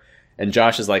park. And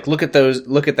Josh is like, look at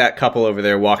that couple over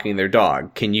there walking their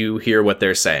dog. Can you hear what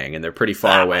they're saying? And they're pretty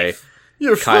far away.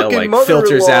 Your Kyle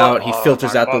filters out. He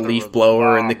filters out the leaf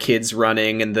blower and the kids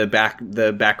running and the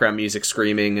background music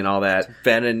screaming and all that.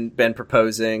 Ben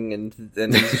proposing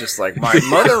and he's just like, my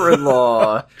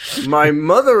mother-in-law.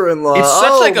 It's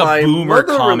such a boomer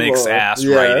comics ass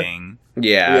writing.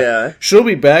 Yeah. She'll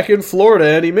be back in Florida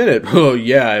any minute. Oh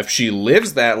yeah, if she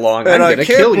lives that long, I'm gonna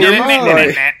kill your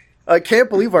mom. I can't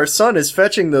believe our son is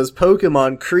fetching those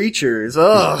Pokemon creatures.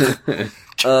 Ugh.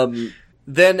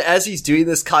 Then as he's doing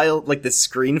this, Kyle, the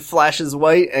screen flashes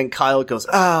white and Kyle goes,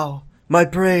 "Ow, my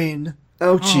brain.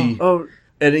 Ouchie." Oh.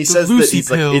 And he says that he's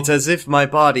like, "It's as if my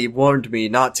body warned me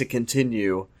not to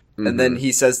continue." Mm-hmm. And then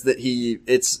he says that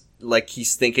it's like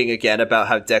he's thinking again about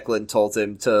how Declan told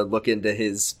him to look into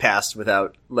his past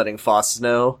without letting Foss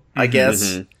know, I guess.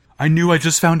 Mm-hmm. I knew I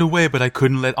just found a way, but I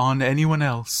couldn't let on to anyone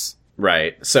else.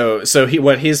 Right. So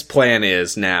what his plan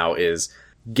is now is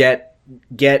get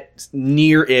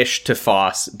near-ish to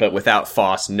Foss, but without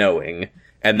Foss knowing,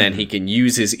 and then he can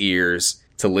use his ears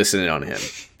to listen in on him.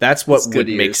 That's what would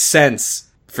make sense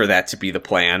for that to be the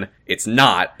plan. It's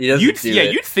not. You'd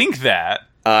think that.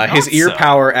 His ear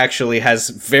power actually has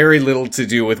very little to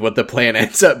do with what the plan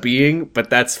ends up being,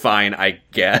 but that's fine, I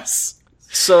guess.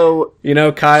 So,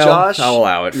 Kyle, Josh, I'll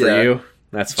allow it for you.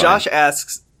 That's fine. Josh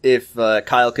asks if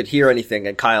Kyle could hear anything,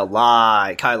 and Kyle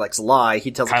likes to lie. He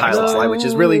tells Kyle likes to lie, which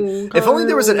is really... If only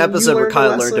there was an episode where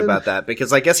Kyle learned about that,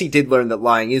 because I guess he did learn that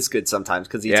lying is good sometimes,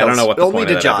 because he tells... I don't know what the only point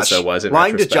to of that Josh. episode was in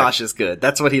Lying retrospect. to Josh is good.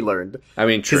 That's what he learned. I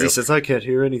mean, true. Because he says, "I can't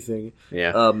hear anything."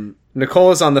 Yeah.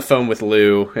 Nicole is on the phone with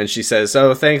Lou, and she says,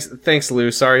 "Oh, thanks, Lou.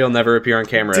 Sorry you'll never appear on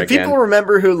camera again." Do people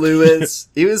remember who Lou is?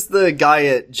 He was the guy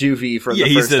at Juvie from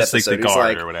the first episode. He's the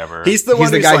guard or whatever. He's the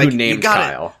guy who named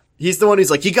Kyle. He's the one who's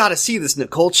like, "You gotta see this,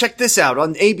 Nicole. Check this out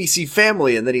on ABC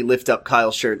Family." And then he lift up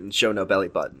Kyle's shirt and show no belly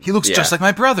button. He looks just like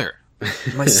my brother.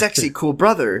 My sexy, cool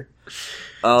brother.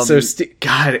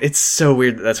 God, it's so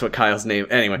weird that's what Kyle's name...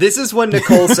 Anyway. This is when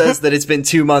Nicole says that it's been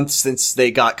 2 months since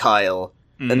they got Kyle.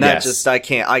 And that I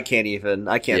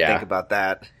can't think about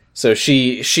that. So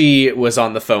she was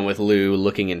on the phone with Lou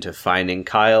looking into finding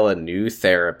Kyle a new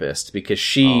therapist because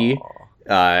she...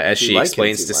 as she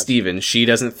explains to Steven, she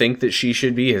doesn't think that she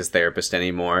should be his therapist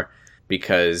anymore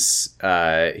because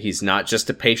he's not just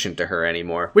a patient to her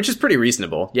anymore, which is pretty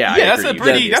reasonable. Yeah, that's a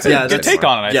good take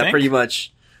on it, I think. Yeah, pretty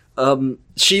much.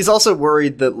 She's also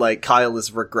worried that, Kyle is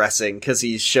regressing because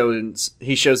he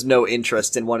shows no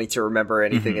interest in wanting to remember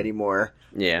anything anymore.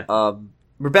 Yeah.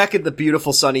 We're back at the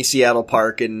beautiful sunny Seattle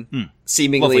park and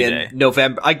seemingly in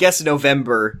November. I guess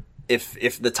November,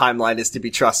 if the timeline is to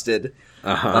be trusted.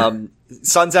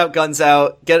 Sun's out, guns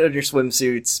out, get in your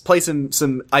swimsuits, play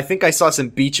some, I think I saw some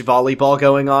beach volleyball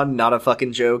going on, not a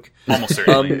fucking joke. Almost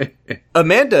certainly.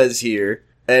 Amanda is here,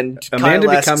 and Amanda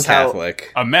Kyle becomes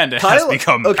Catholic. Amanda has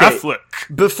become Catholic.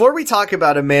 Before we talk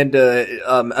about Amanda,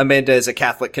 Amanda is a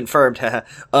Catholic confirmed.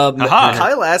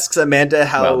 Kyle asks Amanda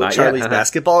how Charlie's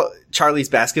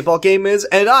basketball game is,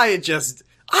 and I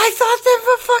thought that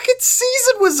the fucking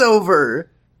season was over.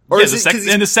 Or Yeah, is it 'cause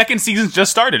and the second season's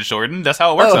just started, Jordan. That's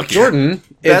how it works Oh, up here. Jordan,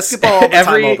 basketball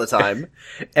all the time.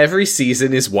 Every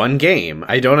season is one game.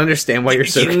 I don't understand why you're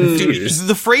so confused.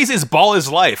 The phrase is "ball is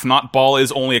life," not "ball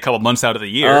is only a couple months out of the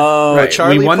year." Oh, Right,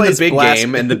 Charlie we won the plays big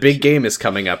game, and the big game is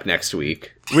coming up next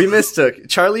week. We mistook.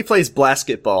 Charlie plays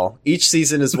basketball. Each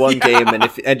season is one game,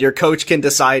 and your coach can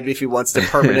decide if he wants to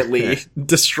permanently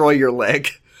destroy your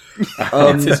leg.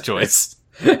 It's his choice.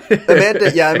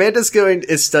 Amanda's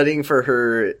is studying for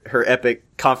her epic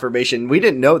confirmation. We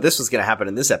didn't know this was going to happen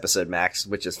in this episode, Max,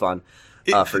 which is fun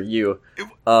for you.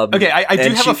 Okay, I do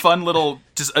have a fun little,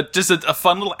 just a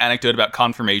fun little anecdote about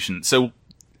confirmation. So,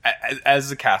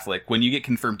 as a Catholic, when you get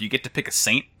confirmed, you get to pick a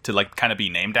saint to like kind of be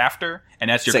named after, and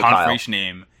that's your Saint confirmation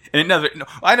name. And another, no,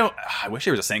 I don't. I wish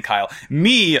there was a Saint Kyle.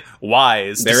 Me,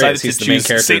 wise, There decided is. He's to the main choose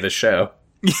character of the show.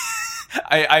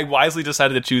 I wisely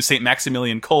decided to choose Saint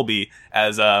Maximilian Kolbe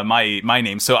as my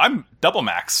name, so I'm double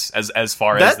max as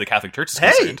far as the Catholic Church is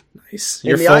concerned. Nice. In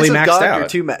You're the fully eyes of maxed God, out. You're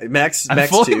too max. I'm max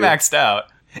fully two. maxed out.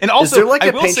 And also, there like I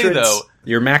a will say patron's- though,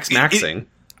 You're maxing.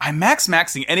 I'm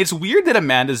maxing, and it's weird that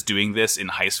Amanda's doing this in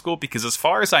high school because, as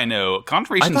far as I know,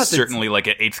 confirmation is certainly like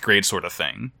an 8th grade sort of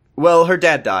thing. Well, her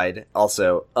dad died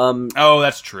also. Oh,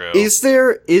 that's true. Is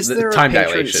there a time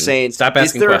patron dilation. saint? Stop is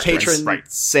asking there questions. a patron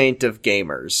Right. saint of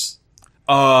gamers?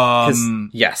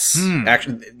 Yes.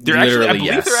 Actually, There actually, literally, I believe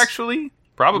yes. there actually,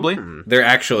 probably. There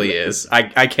actually is.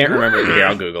 I can't remember. Here,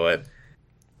 I'll Google it.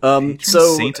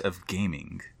 So Saint of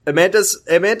gaming. Amanda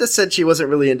said she wasn't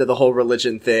really into the whole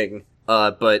religion thing,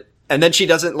 and then she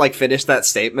doesn't like finish that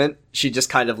statement. She just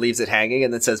kind of leaves it hanging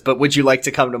and then says, "But would you like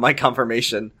to come to my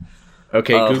confirmation?"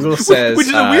 Okay, Google says... Which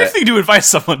is a weird thing to invite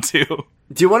someone to. Do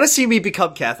you want to see me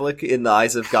become Catholic in the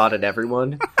eyes of God and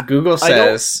everyone? Google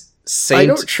says I Saint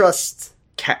don't trust.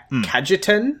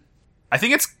 Cajetan? I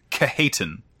think it's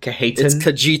Cahaton. Cahaton? It's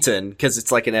Khajiitan because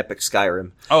it's like an epic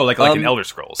Skyrim. Oh, like an Elder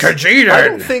Scrolls.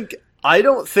 I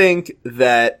don't think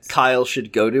that Kyle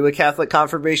should go to a Catholic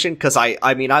confirmation because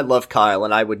I mean I love Kyle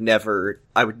and I would never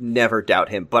doubt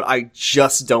him, but I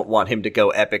just don't want him to go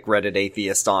epic Reddit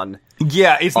atheist on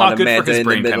Yeah, it's not good Amanda for his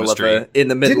brain chemistry. in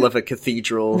the middle of a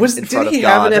cathedral in front Did of he God.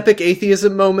 have an epic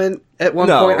atheism moment at one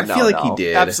point? I feel like he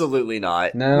did. Absolutely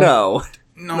not. No?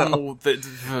 No,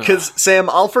 Because Sam,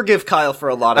 I'll forgive Kyle for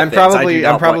a lot of I'm things. I do probably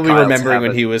not want Kyle to remembering have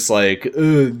when it. he was like,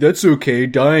 "That's okay.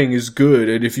 Dying is good,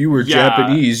 and if you were Yeah.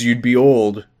 Japanese, you'd be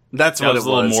old." That's that what was it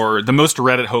a little was. more the most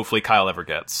Reddit hopefully Kyle ever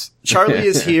gets. Charlie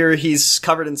is here. He's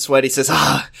covered in sweat. He says,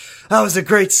 that was a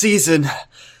great season.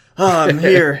 I'm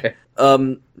here.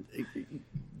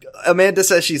 Amanda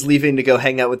says she's leaving to go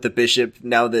hang out with the bishop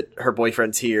now that her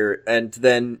boyfriend's here. And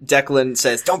then Declan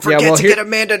says, don't forget to get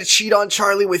Amanda to cheat on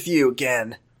Charlie with you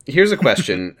again. Here's a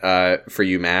question for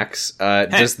you, Max.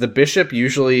 Does the bishop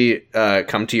usually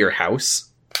come to your house?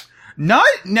 Not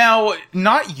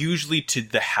usually to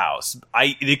the house.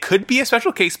 It could be a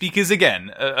special case because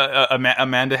again,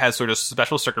 Amanda has sort of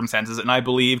special circumstances, and I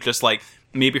believe just like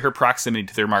maybe her proximity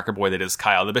to the remarkable boy that is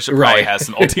Kyle, the bishop probably has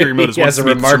some ulterior motives. He has a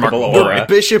remarkable aura. The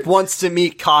bishop wants to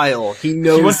meet Kyle. He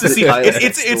knows He wants to see. Kyle's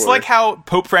next It's door. like how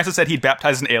Pope Francis said he'd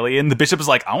baptize an alien. The bishop is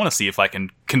like, I want to see if I can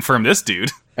confirm this dude.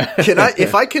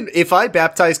 If I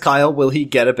baptize Kyle, will he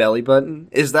get a belly button?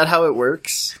 Is that how it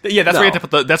works? Yeah, that's No. where you have to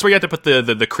put that's where you have to put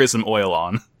the chrism oil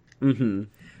on.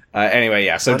 Anyway,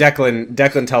 yeah. So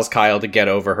Declan tells Kyle to get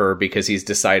over her because he's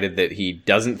decided that he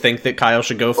doesn't think that Kyle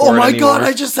should go for it Oh my anymore. god,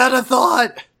 I just had a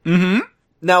thought! Mm-hmm.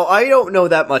 Now, I don't know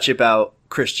that much about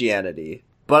Christianity,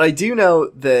 but I do know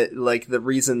that, like, the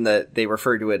reason that they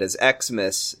refer to it as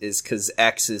Xmas is because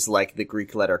X is like the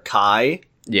Greek letter Chi.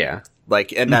 Yeah.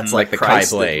 Like, and that's like the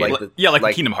Christ. Kai blade. Like the, Yeah,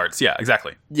 like Kingdom Hearts. Yeah,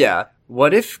 exactly. Yeah.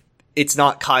 What if it's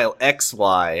not Kyle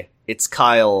XY, it's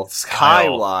Kyle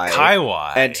Kai-Y.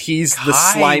 Kai-Y. And he's the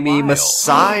Kai slimy Lyle.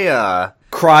 Messiah.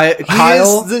 Kyle, He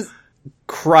is the...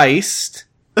 Christ,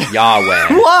 Yahweh.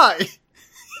 Why?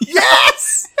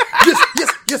 Yes!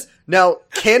 yes. Now,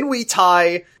 can we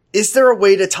tie... Is there a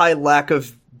way to tie lack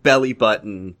of belly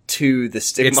button to the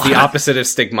stigmata? It's the opposite of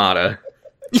stigmata.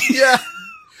 Yeah.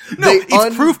 No,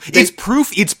 it's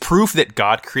proof that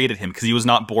God created him because he was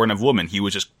not born of woman. He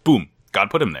was just boom. God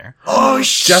put him there. Oh,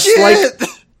 Just shit! like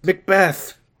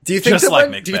Macbeth. Do you think Just that like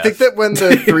when, do you Macbeth. think that when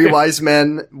the three wise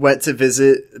men went to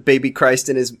visit baby Christ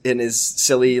in his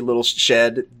silly little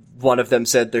shed, one of them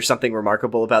said, "There's something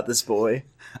remarkable about this boy"?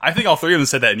 I think all three of them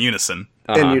said that in unison.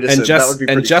 In unison. And just That would be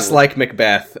pretty cool. like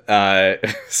Macbeth,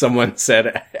 someone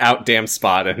said "out damn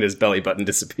spot" and his belly button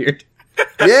disappeared.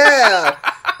 Yeah.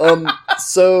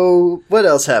 So what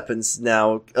else happens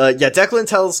now? Declan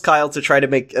tells Kyle to try to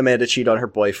make Amanda cheat on her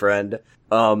boyfriend.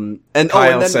 Kyle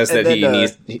says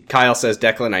Kyle says,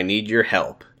 "Declan, I need your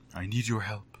help." I need your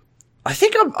help. I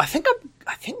think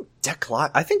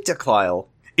Declyle.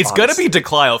 It's gonna be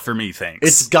Declyle for me, thanks.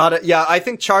 It's gotta, yeah, I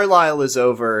think Charlisle is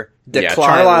over. Declyle Yeah,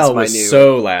 Charlisle is my was new.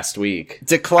 so last week.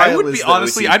 Declyle I would is be the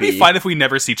honestly, I'd be OCP. fine if we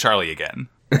never see Charlie again.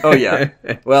 Oh yeah.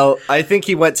 Well, I think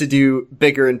he went to do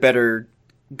bigger and better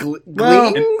Well,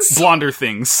 gleanings? Blonder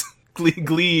things.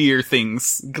 Glee or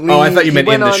things. Oh, I thought you He meant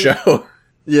went in the on- show.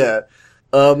 Yeah.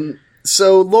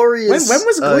 So Lori When is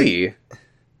was Glee?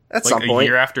 at Like some a point.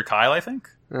 year after Kyle, I think.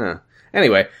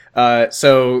 Anyway,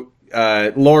 so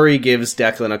Lori gives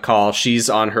Declan a call. She's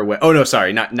on her way. Oh no,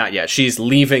 sorry, not yet. She's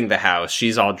leaving the house.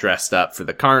 She's all dressed up for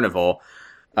the carnival.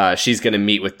 She's gonna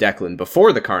meet with Declan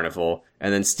before the carnival,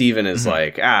 and then Steven is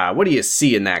like, what do you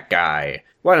see in that guy?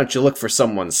 Why don't you look for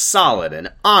someone solid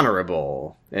and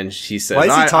honorable? And she says, Why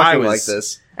is he I talking was- like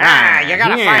this? You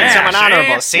gotta find someone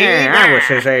honorable, see? I was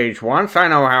his age once. I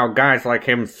know how guys like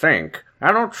him think.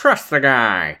 I don't trust the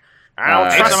guy. I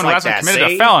don't Hey, someone who hasn't committed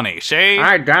a felony, Shay.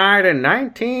 I died in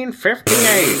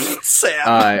 1958.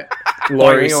 Sam.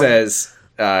 Lori Boing. says,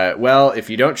 well, if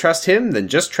you don't trust him, then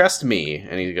just trust me.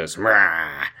 And he goes,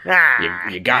 "Rah,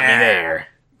 you got me there.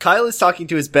 Kyle is talking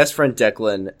to his best friend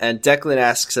Declan, and Declan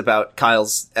asks about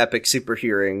Kyle's epic super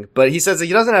hearing, but he says that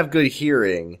he doesn't have good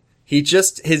hearing.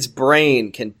 His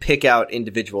brain can pick out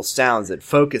individual sounds and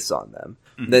focus on them.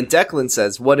 Then Declan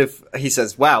says, he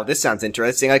says, wow, this sounds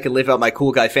interesting. I could live out my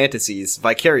cool guy fantasies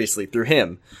vicariously through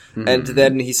him. And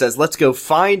then he says, let's go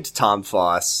find Tom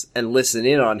Foss and listen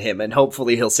in on him, and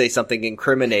hopefully he'll say something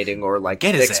incriminating or like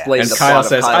Get his explain And the Kyle plot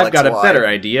says, of Kyle I've got a XY. better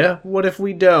idea. What if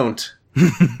we don't?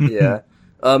 Yeah.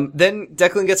 Then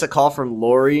Declan gets a call from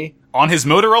Lori. On his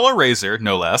Motorola Razr,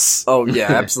 no less. Oh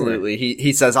yeah, absolutely.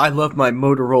 He says, I love my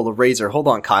Motorola Razr. Hold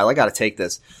on, Kyle, I gotta take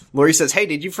this. Lori says, hey,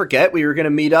 did you forget we were gonna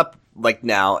meet up like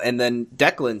now? And then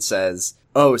Declan says,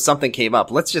 oh, something came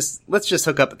up. Let's just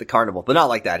hook up at the carnival. But not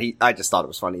like that. I just thought it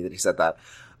was funny that he said that.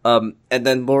 And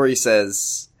then Lori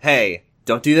says, hey,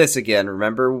 don't do this again.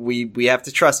 Remember, we have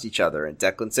to trust each other. And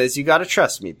Declan says, you gotta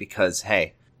trust me because,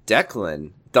 hey,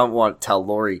 Declan don't want to tell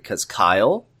Lori because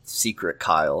Kyle, secret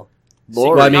Kyle.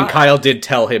 Lori, Well, I mean, Kyle did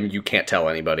tell him you can't tell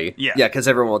anybody. Yeah. yeah, because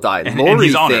everyone will die. And Lori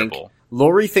he's think honorable.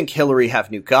 Lori think Hillary have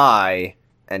new guy,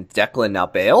 and Declan now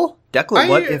bail. Declan,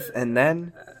 what if? And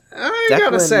then I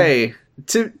gotta Declan- say,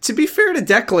 to be fair to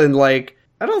Declan, like,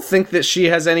 I don't think that she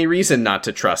has any reason not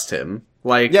to trust him.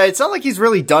 Like, yeah, it's not like he's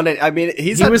really done it. I mean,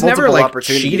 he had was never multiple like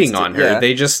opportunities cheating to- on her. Yeah,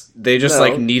 They just No.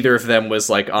 like neither of them was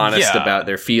like honest Yeah. about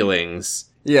their feelings.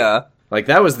 yeah. Like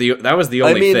that was the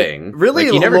only mean, thing. really,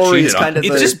 like, he never Lori's cheated on kind of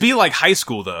It'd the- just be like high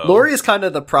school, though. Lori is kind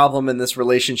of the problem in this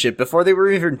relationship. Before they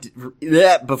were even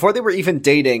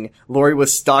dating, Lori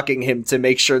was stalking him to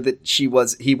make sure that he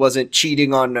wasn't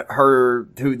cheating on her,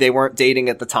 who they weren't dating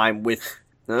at the time with.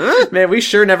 Man, we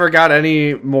sure never got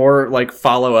any more like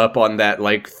follow up on that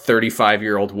like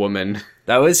 35-year-old woman.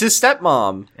 That was his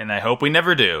stepmom, And I hope we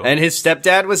never do. and his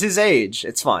stepdad was his age.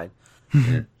 It's fine.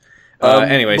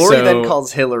 Anyway, Lori so then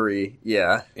calls Hillary.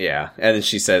 Yeah. yeah, and then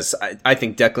she says, I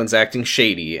think Declan's acting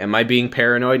shady. Am I being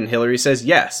paranoid? And Hillary says,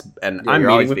 yes. And Yeah, I'm you're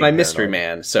meeting always with being my mystery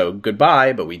paranoid. man. So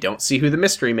goodbye, but we don't see who the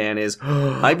mystery man is.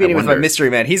 I'm meeting with my mystery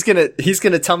man. He's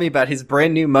gonna tell me about his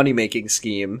brand new money making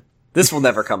scheme. This will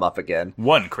never come up again.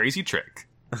 One crazy trick.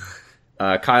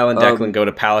 Kyle and Declan go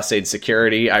to Palisade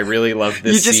Security. I really love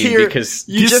this You just scene hear- because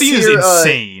You This just scene is hear,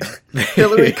 insane.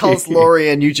 Hillary calls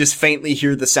Lori, and you just faintly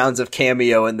hear the sounds of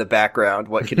Cameo in the background.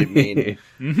 What could it mean?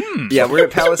 Yeah, we're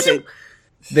at Palisade.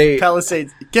 Palisade.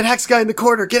 Get Hex guy in the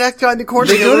corner. Get Hex guy in the corner.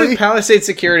 They go Hillary. to Palisade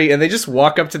Security and they just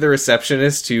walk up to the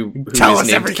receptionist who Tell is us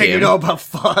named everything Kim. you know about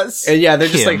Foss. And yeah, they're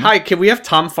just Kim. like, hi, can we have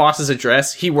Tom Foss's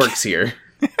address? He works here.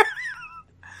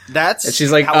 That's And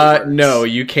she's like, how it works. no,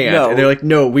 you can't. No. And they're like,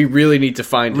 no, we really need to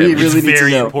find We him. really It's need to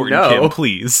very know. important, No. Kim,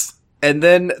 please. And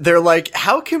then they're like,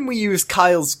 how can we use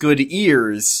Kyle's good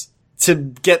ears to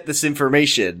get this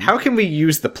information? How can we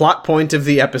use the plot point of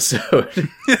the episode?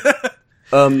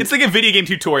 It's like a video game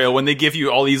tutorial when they give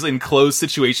you all these enclosed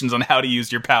situations on how to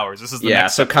use your powers. This is the yeah,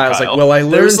 next so step for Kyle's Kyle. like, well, I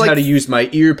learned There's, like- how to use my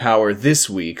ear power this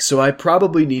week, so I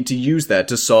probably need to use that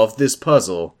to solve this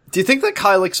puzzle. Do you think that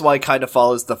Kyle XY kind of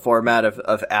follows the format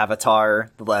of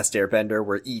Avatar, The Last Airbender,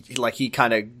 where he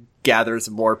kind of gathers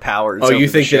more powers? Oh, over you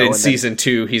the think show that in and then- season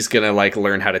 2 he's gonna, like,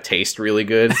 learn how to taste really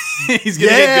good? he's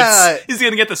gonna Yeah! he's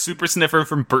gonna get the super sniffer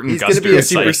from Burton He's Guster. going to be a It's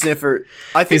super like- sniffer.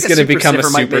 I think He's gonna become a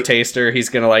sniffer might super make- taster. He's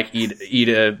gonna, like, eat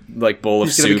a, like, bowl of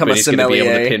He's gonna soup, become and a he's gonna be able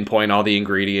to sommelier. pinpoint all the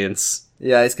ingredients.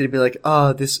 Yeah, he's going to be like,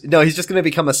 oh, this... No, he's just going to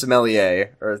become a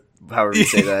sommelier, or however you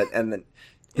say that, and then...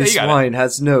 Yeah, This you got it. wine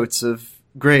has notes of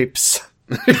grapes.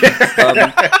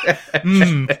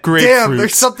 Grapefruit. Damn,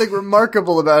 there's something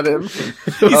remarkable about him. He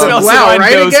smells wow, the wine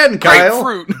right goes, again, Kyle.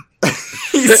 Grapefruit.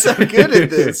 He's so good at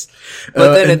this.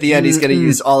 But then at the end, he's going to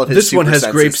use all of his This one has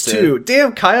super grapes senses too.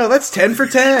 Damn, Kyle, that's 10 for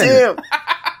 10. Damn.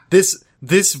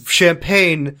 This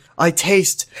champagne, I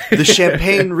taste the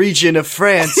Champagne region of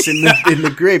France in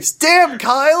the grapes. Damn,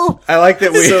 Kyle! I like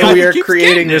that we are keeps creating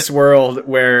getting this world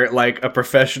where, like, a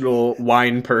professional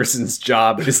wine person's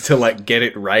job is to, like, get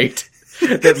it right.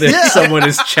 That someone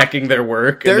is checking their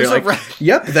work and There's they're like,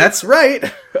 yep, that's right.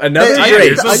 Another grape.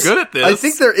 You're so good at this. I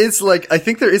think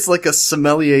there is like a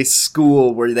sommelier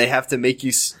school where they have to make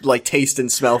you like taste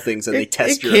and smell things and they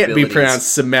test your It can't be abilities.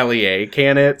 pronounced sommelier,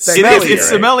 can it? It's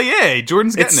sommelier.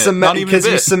 Jordan's getting it. Not even a because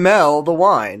you bit. smell the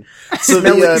wine. So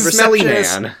Smelly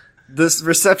receptionist, man. this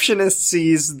receptionist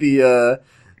sees the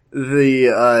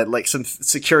like some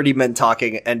security men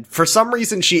talking, and for some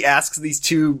reason she asks these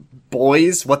two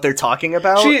boys what they're talking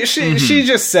about. She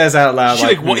just says out loud, She,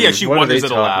 like, like, yeah, she what are they wonders it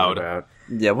talking aloud. about?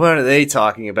 Yeah, what are they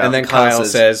talking about? And then Kyle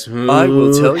says, I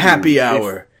will tell you happy if-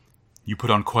 hour. You put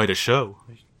on quite a show.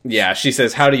 Yeah, she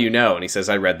says, how do you know? And he says,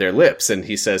 I read their lips. And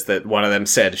he says that one of them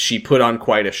said, she put on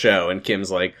quite a show. And Kim's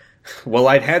like, well,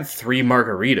 I'd had 3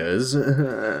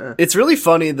 margaritas. It's really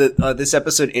funny that this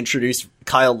episode introduced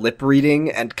Kyle lip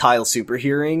reading and Kyle super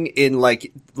hearing in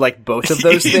like both of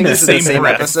those In things the in the same same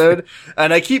breath. episode,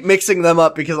 and I keep mixing them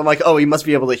up because I'm like, oh, he must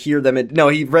be able to hear them. And no,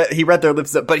 he read their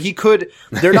lips, but he could.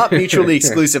 They're not mutually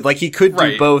exclusive. Like he could do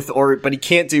Right. both, but he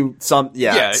can't do some.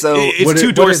 Yeah, Yeah, so it's what two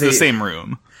are doors to the they- same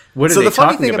room. What are So they the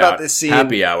funny talking thing about this scene-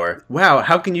 Happy hour. Wow,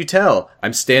 how can you tell?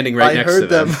 I'm standing right I next heard to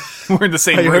them. We're in the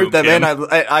same I room. heard them, Kim.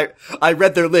 and I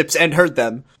read their lips and heard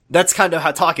them. That's kind of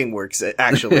how talking works,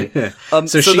 actually. So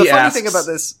the she funny asks- thing about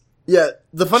this,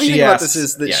 the funny She thing about asks- this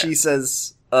is that yeah. she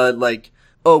says, like,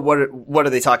 oh, what are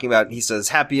they talking about? And he says,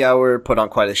 happy hour, put on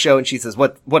quite a show. And she says,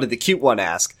 what did the cute one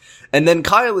ask? And then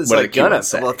Kyle is What did like, the cute gonna. one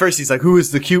say? Well, at first he's like, who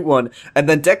is the cute one? And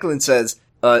then Declan says,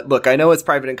 look, I know it's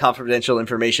private and confidential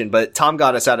information, but Tom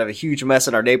got us out of a huge mess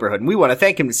in our neighborhood, and we want to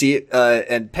thank him to see it,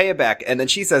 and pay it back. And then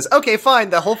she says, okay,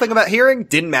 fine, the whole thing about hearing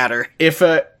didn't matter. If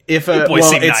a boys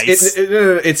seem nice.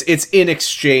 it's in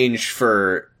exchange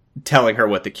for telling her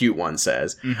what the cute one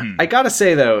says. I gotta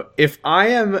say though, if I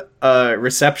am a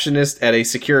receptionist at a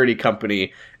security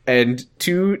company and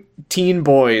 2 teen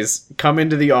boys come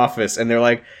into the office and they're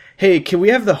like, hey, can we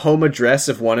have the home address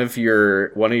of one of your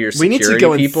security We need to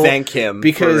go and people? thank him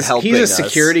because for helping he's a us."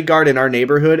 security guard in our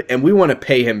neighborhood and we want to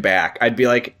pay him back. I'd be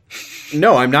like,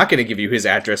 no, I'm not going to give you his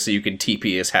address so you can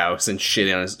TP his house and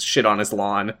shit on his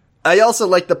lawn. I also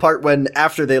like the part when,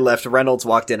 after they left, Reynolds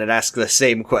walked in and asked the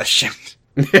same question.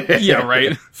 Yeah,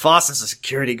 right. Foss is a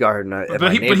security guard,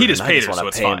 But he just paid her, so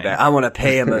it's fine. I want to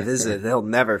pay him a visit. They'll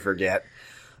never forget.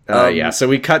 Yeah, so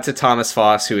we cut to Thomas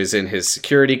Foss, who is in his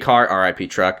security car, RIP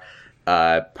truck,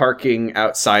 parking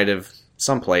outside of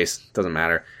someplace, doesn't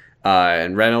matter.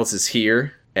 And Reynolds is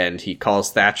here, and he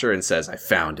calls Thatcher and says, I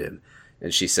found him.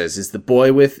 And she says, is the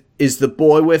boy with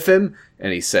him?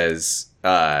 And he says,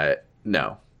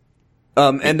 no.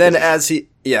 And then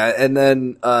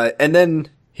and then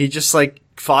he just like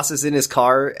Foss is in his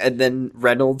car, and then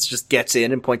Reynolds just gets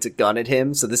in and points a gun at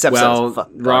him. So this episode's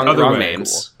Wrong Other way.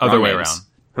 names. Other Wrong way names.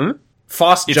 around.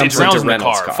 Foss It's jumps Reynolds into in the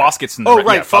Reynolds' car. car. Foss gets in the Oh,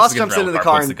 right. yeah, Foss gets jumps in into the Reynolds'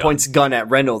 car points and the points gun at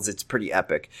Reynolds. It's pretty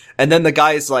epic. And then the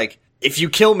guy is like, if you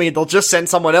kill me, they'll just send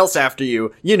someone else after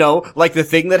you. You know, like the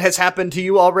thing that has happened to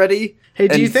you already. Hey,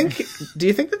 do And- you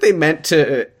think that they meant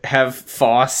to have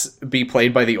Foss be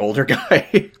played by the older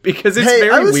guy? Because it's very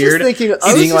I was weird. just thinking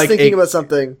seeing about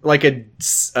something. like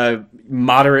a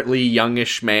moderately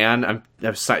youngish man. I'm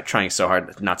trying so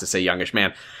hard not to say youngish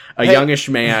man. Youngish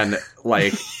man,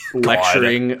 like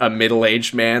lecturing a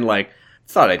middle-aged man, like,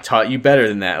 thought I taught you better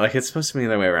than that. Like, it's supposed to be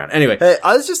the other way around. Anyway, Hey,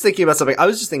 I was just thinking about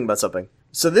something.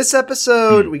 So this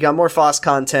episode, we got more Foss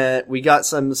content. We got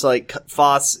some, like,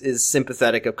 Foss is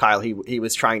sympathetic of Kyle. He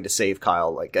was trying to save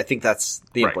Kyle. Like, I think that's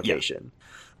the Right, yeah. implication.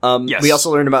 Yes. We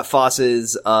also learned about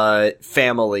Foss's,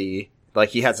 family. Like,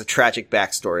 he has a tragic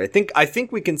backstory. I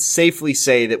think we can safely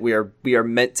say that we are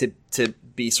meant to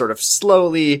be sort of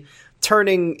slowly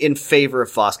turning in favor of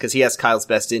Foss because he has Kyle's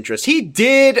best interest. He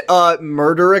did,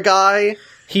 murder a guy.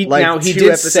 he like, did 2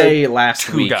 episodes- say last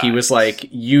 2 week, he guys. was like,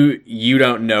 you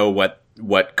don't know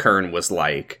what Kern was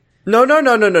like. No,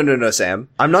 Sam.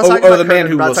 I'm not Oh, talking oh, about the man Kurt,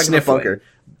 who I'm not was talking about sniffling. Bunker.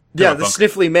 Yeah, the Bunker.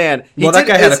 sniffly man. Well, that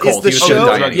guy had a cold. The He was show,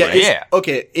 gonna die anyway. Yeah.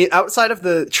 Okay, outside of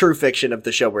the true fiction of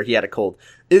the show where he had a cold,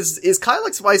 is Kyle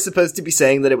XY supposed to be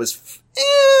saying that it was,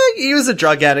 he was a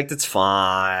drug addict, it's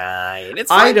fine. It's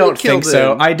fine. I don't we killed think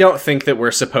so. him. I don't think that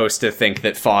we're supposed to think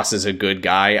that Foss is a good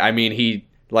guy. I mean,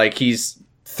 he's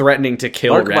threatening to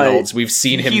kill Mark my- Reynolds. We've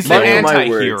seen him He's kill the Mark my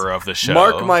anti-hero words. of the show.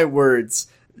 Mark my words.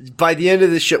 by the end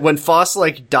of the show, when Foss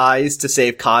like dies to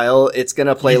save Kyle, it's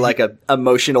gonna play like a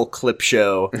emotional clip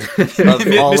show of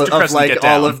all Mr. of Preston, like get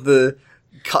all down. of the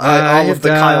Kyle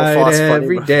Foss funny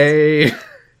every day.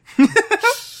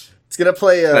 It's gonna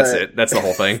play. That's it. That's the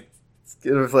whole thing. It's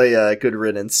gonna play Good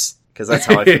Riddance because that's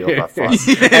how I feel about Foss.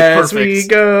 As we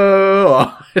go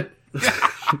on.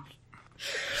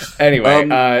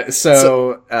 Anyway,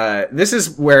 so this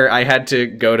is where I had to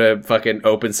go to fucking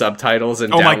open subtitles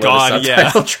and Oh my download God, a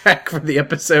subtitle track for the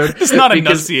episode. Does not because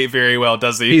enunciate very well,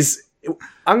 does he?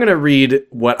 I'm gonna read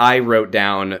what I wrote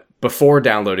down before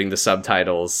downloading the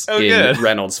subtitles in good.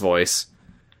 Reynolds' voice.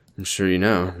 I'm sure you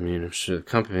know. I mean, I'm sure the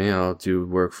company I'll do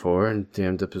work for and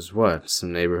damned up as what?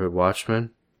 Some neighborhood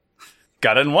watchman?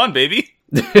 Got it in one, baby.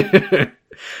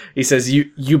 He says,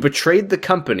 you betrayed the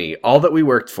company, all that we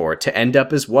worked for, to end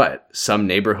up as what? Some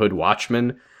neighborhood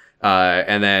watchman?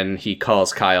 And then he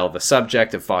calls Kyle the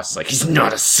subject, and Foss is like, he's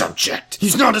not a subject!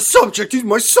 He's not a subject. He's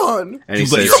my son. And he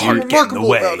You let says, your heart get in the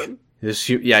way. about him.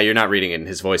 yeah, you're not reading it in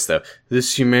his voice, though.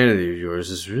 This humanity of yours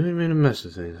has really made a mess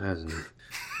of things, hasn't it?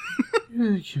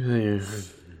 Yeah,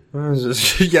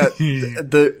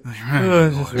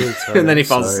 And then he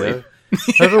falls asleep.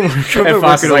 I've been And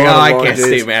Foss is like, I can't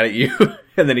stay mad at you.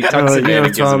 And then he tucks him in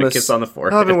and gives him a Thomas, kiss on the I've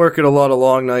forehead. been working a lot of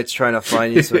long nights trying to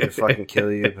find you so I can fucking kill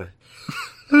you.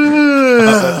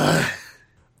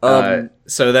 But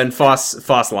So then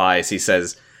Foss lies. He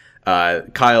says,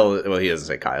 Kyle, well, he doesn't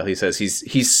say Kyle. He says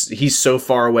he's so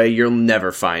far away, you'll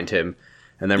never find him.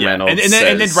 And then Reynolds and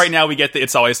then says, right now we get the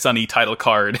It's Always Sunny title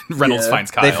card. Reynolds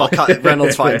finds Kyle.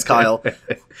 Reynolds finds Kyle.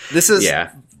 This is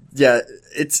yeah.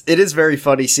 It is very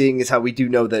funny seeing is how we do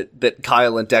know that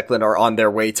Kyle and Declan are on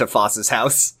their way to Foss's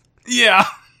house. Yeah.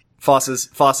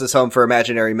 Foss's home for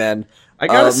imaginary men. I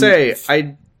gotta say,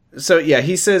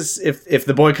 he says if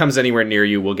the boy comes anywhere near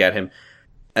you, we'll get him.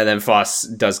 And then Foss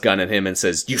does gun at him and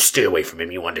says, you stay away from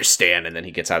him, you understand. And then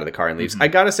he gets out of the car and leaves. I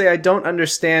gotta say, I don't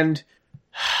understand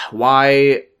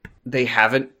why they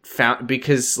haven't found,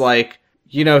 because like,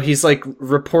 you know, he's like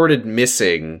reported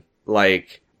missing.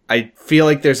 Like, I feel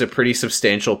like there's a pretty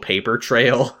substantial paper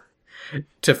trail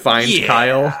to find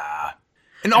Kyle.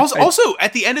 And also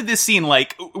at the end of this scene,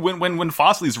 like when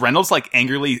Foss leaves, Reynolds like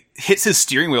angrily hits his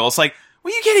steering wheel. It's like,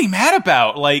 what are you getting mad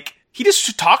about? Like, he just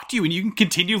should talk to you and you can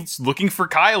continue looking for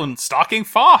Kyle and stalking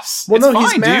Foss. Well, it's no, fine,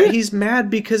 he's mad. dude. He's mad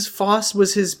because Foss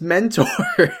was his mentor.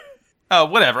 Oh,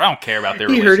 whatever. I don't care about their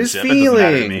He hurt his relationship. It doesn't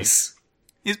matter to me. feelings.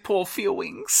 His poor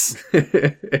feelings.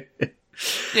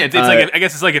 Yeah, it's like I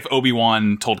guess it's like if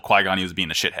Obi-Wan told Qui-Gon he was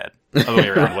being a shithead. Other way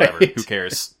around, whatever. Who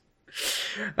cares?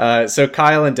 So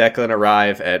Kyle and Declan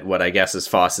arrive at what I guess is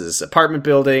Foss's apartment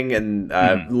building, and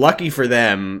lucky for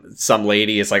them, some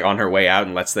lady is like on her way out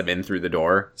and lets them in through the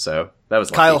door. So that was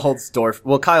lucky. Kyle holds the door.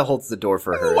 Well, Kyle holds the door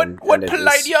for her. What and it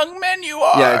polite is- young men you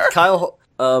are! Yeah, Kyle.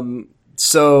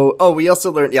 We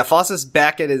also learned. Yeah, Foss is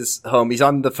back at his home. He's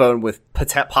on the phone with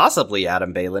possibly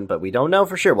Adam Balin, but we don't know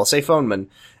for sure. We'll say phoneman.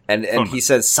 And he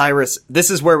says Cyrus. This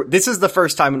is the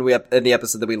first time in the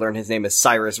episode that we learn his name is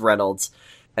Cyrus Reynolds.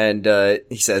 And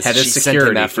he says Head of she sent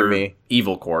security him after for me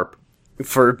Evil Corp,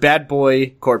 for Bad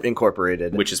Boy Corp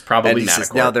Incorporated, which is probably and he says,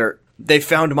 Matacorp. now they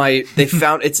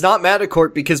found it's not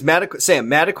Matacorp because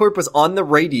Matacorp was on the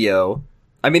radio.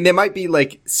 I mean, they might be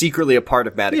like secretly a part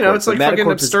of Matacorp. You know, it's like but fucking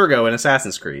Matacorp is- Abstergo in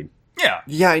Assassin's Creed. Yeah.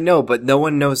 Yeah, I know, but no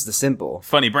one knows the symbol.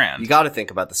 Funny brand. You got to think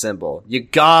about the symbol. You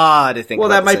got to think. Well,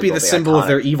 about that might be the symbol of iconic-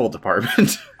 their evil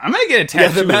department. I'm gonna get a Yeah,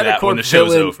 tattoo the of that when Matacorp the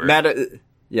show's villain. over.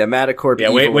 Matacorp. Yeah,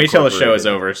 Evil wait till the show is Incorporated.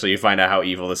 over so you find out how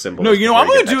evil the symbol No, is. you know, before I'm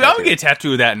gonna get that I'm gonna get a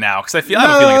tattoo of that now because I have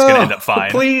a feeling it's gonna end up fine.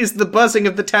 Please, the buzzing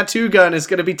of the tattoo gun is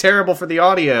going to be terrible for the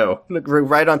audio. Look,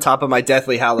 right on top of my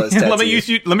Deathly Hallows tattoo.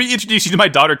 Let me introduce you to my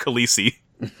daughter Khaleesi.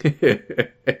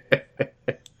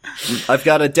 I've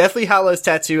got a Deathly Hallows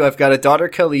tattoo. I've got a daughter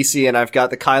Khaleesi, and I've got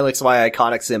the Kyle XY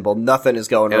iconic symbol. Nothing is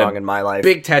going And a wrong in my life.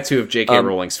 Big tattoo of J.K.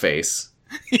 Rowling's face.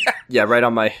 Yeah, right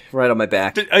on my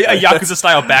back. A Yakuza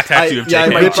style back tattoo of yeah,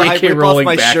 JK. I rip J.K. off Rowling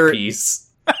my back shirt. piece.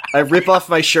 I rip off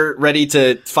my shirt, ready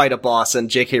to fight a boss, and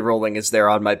J.K. Rowling is there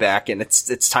on my back, and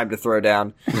it's time to throw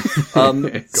down.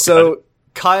 So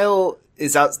Kyle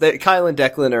is out. Kyle and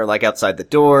Declan are like outside the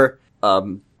door.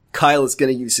 Kyle is going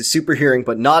to use his super hearing,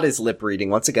 but not his lip reading.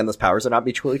 Once again, those powers are not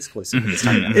mutually exclusive. This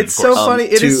time. It's so funny.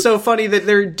 It to- is so funny that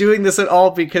they're doing this at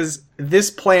all because this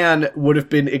plan would have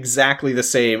been exactly the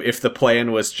same if the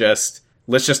plan was just,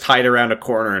 let's just hide around a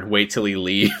corner and wait till he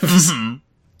leaves.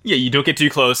 Yeah, you don't get too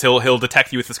close. He'll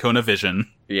detect you with his cone of vision.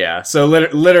 Yeah, so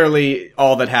literally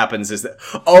all that happens is that,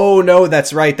 oh no,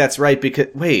 that's right, because,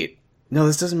 wait, no,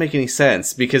 this doesn't make any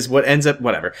sense, because what ends up,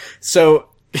 whatever. So,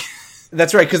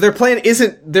 That's right, because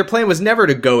their plan was never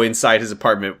to go inside his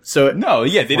apartment. So No,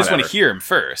 yeah, they just want Whatever. to hear him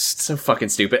first. so fucking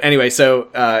stupid. Anyway, so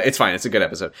it's fine. It's a good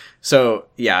episode. So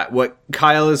yeah, what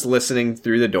Kyle is listening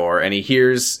through the door, and he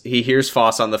hears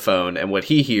Foss on the phone, and what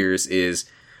he hears is,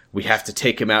 "We have to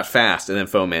take him out fast." And then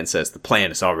Phone Man says, "The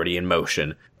plan is already in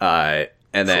motion." And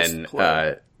then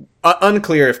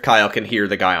unclear if Kyle can hear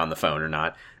the guy on the phone or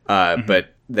not.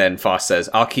 But then Foss says,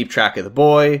 "I'll keep track of the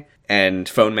boy." And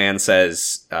Phone Man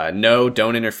says, "No,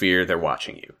 don't interfere. They're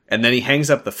watching you." And then he hangs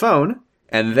up the phone,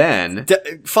 and then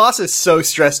Foss is so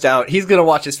stressed out. He's gonna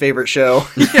watch his favorite show.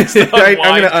 I'm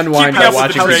going to unwind Keeping by up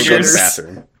with watching the people go to the triggers.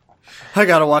 bathroom. I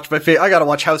gotta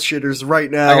watch House Shitters right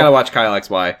now. I gotta watch Kyle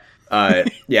XY.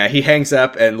 Yeah, he hangs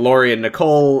up, and Lori and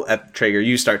Nicole at Traeger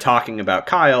U start talking about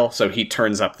Kyle, so he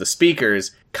turns up the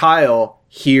speakers. Kyle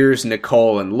hears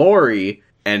Nicole and Lori,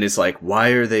 and is like, "Why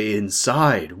are they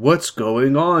inside? What's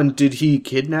going on? Did he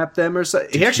kidnap them or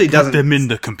something?" He actually doesn't. Put them in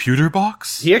the computer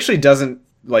box? He actually doesn't,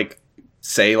 like,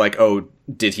 say, like, "Oh,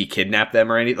 did he kidnap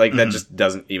them?" or anything. Like, that just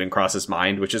doesn't even cross his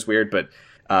mind, which is weird, but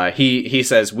he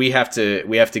says, we have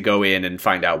to go in and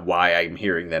find out why I'm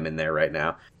hearing them in there right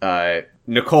now.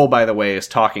 Nicole, by the way, is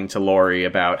talking to Lori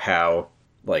about how,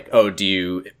 like, "Oh, do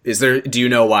you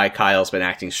know why Kyle's been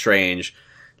acting strange?"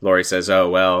 Lori says, "Oh,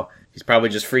 well, he's probably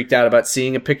just freaked out about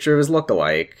seeing a picture of his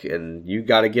lookalike, and you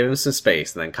gotta give him some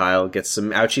space." And then Kyle gets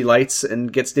some ouchie lights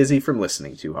and gets dizzy from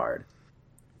listening too hard.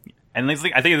 And I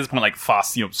think at this point, like,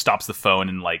 Foss, stops the phone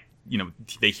and, like,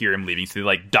 they hear him leaving, so they,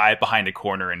 like, dive behind a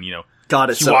corner and, God,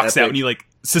 it's he so walks epic. out and he, like,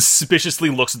 suspiciously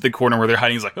looks at the corner where they're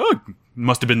hiding. He's like, "Oh,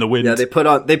 must have been the wind." Yeah, they put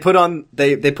on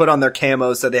their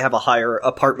camos, so they have a higher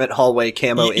apartment hallway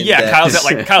camo index. Yeah, Kyle's at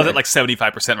like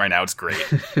 75% right now. It's great.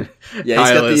 Yeah,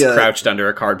 Kyle is crouched under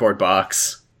a cardboard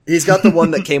box. He's got the one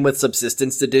that came with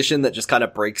subsistence edition that just kind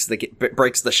of breaks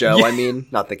the show. Yeah. I mean,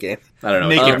 not the game. I don't know.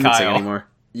 Naked I can't sing Kyle. anymore.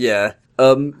 Yeah.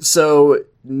 So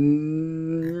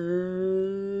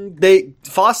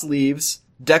Foss leaves.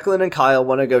 Declan and Kyle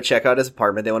want to go check out his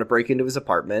apartment. They want to break into his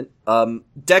apartment.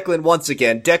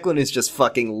 Declan is just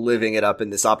fucking living it up in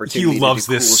this opportunity. He loves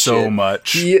to do this cool so shit.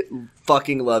 much. He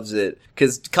fucking loves it.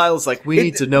 Cause Kyle's like, we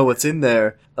need to know what's in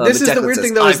there. This and is the Declan weird says,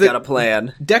 thing, though, is I've that- got a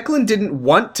plan. Declan didn't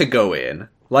want to go in.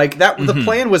 Like, that, the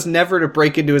plan was never to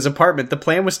break into his apartment. The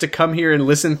plan was to come here and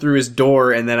listen through his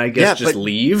door and then I guess just but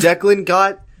leave. Declan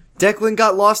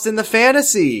got lost in the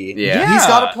fantasy. Yeah. He's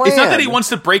got a plan. It's not that he wants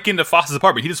to break into Foss's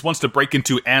apartment. He just wants to break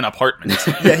into an apartment.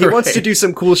 Yeah, he wants to Right. do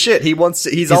some cool shit.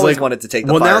 He's always wanted to take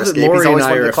the well, fire now that escape. He's Lori and always I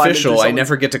wanted are to climb into official, I someone's-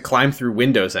 never get to climb through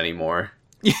windows anymore.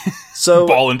 So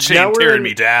Ball and now chain we're tearing in-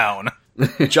 me down.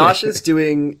 Josh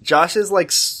is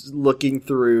like looking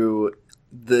through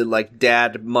the like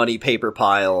dad money paper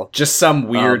pile. Just some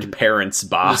weird parents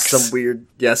box. Some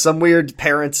weird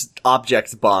parents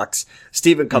object box.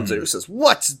 Steven comes in and says,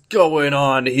 "What's going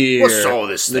on here? What's all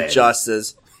this And then thing?"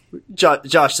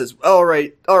 Josh says, all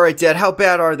right, Dad, how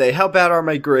bad are they? How bad are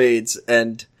my grades?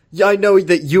 And yeah, I know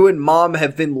that you and Mom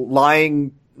have been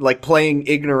lying, like playing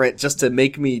ignorant just to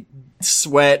make me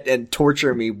sweat and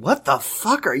torture me. What the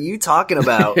fuck are you talking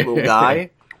about, little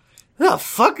guy? The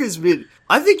fuck has been...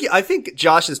 I think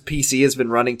Josh's PC has been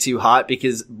running too hot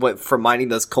from mining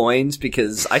those coins,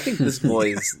 because I think this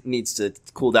boy needs to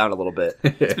cool down a little bit.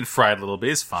 It's been fried a little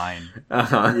bit. It's fine.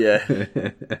 Uh-huh. Yeah.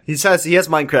 He has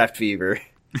Minecraft fever.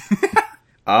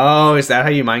 Oh, is that how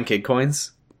you mine kid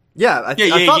coins? Yeah, I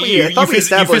Yeah, thought we you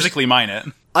established... physically mine it.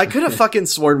 I could have fucking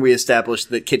sworn we established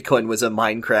that Kidcoin was a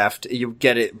Minecraft. You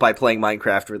get it by playing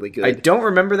Minecraft really good. I don't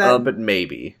remember that, but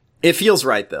maybe. It feels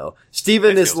right though.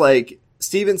 Steven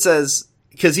says,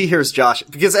 because he hears Josh,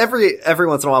 because every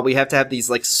once in a while we have to have these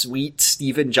like sweet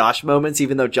Steven Josh moments,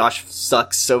 even though Josh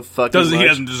sucks so fucking much. He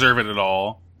doesn't deserve it at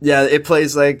all. Yeah, it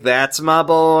plays like, "That's my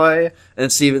boy,"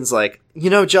 and Steven's like,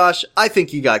 Josh, I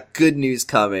think you got good news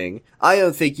coming. I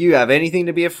don't think you have anything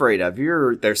to be afraid of.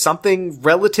 There's something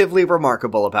relatively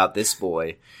remarkable about this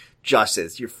boy. Josh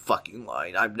says, "You're fucking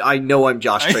lying. I know I'm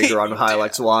Josh Traeger on High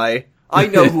XY. I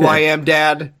know who I am,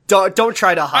 Dad. Don't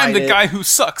try to hide I'm the it. guy who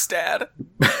sucks, Dad.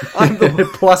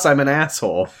 Plus, I'm an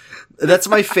asshole. That's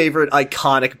my favorite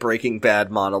iconic Breaking Bad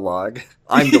monologue.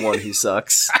 I'm the one who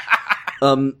sucks.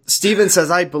 Steven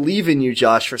says, "I believe in you,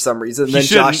 Josh," for some reason. Then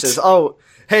Josh says, "Oh,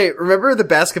 hey, remember the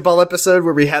basketball episode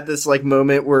where we had this like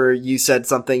moment where you said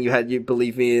something, you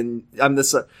believe me, and I'm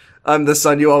the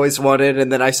son you always wanted,"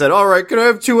 and then I said, "All right, can I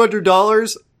have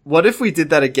 $200? What if we did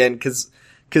that again?" Cause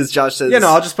Josh says, Yeah, no,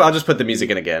 I'll just put the music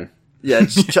in again. yeah,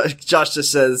 Josh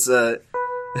just says,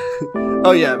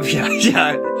 "Oh yeah.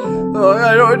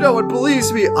 Oh, no one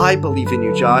believes me. I believe in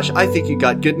you, Josh. I think you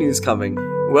got good news coming."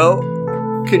 Well,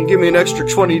 can you give me an extra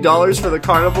 $20 for the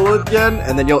carnival again?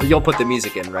 And then you'll put the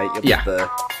music in, right? You'll Yeah. put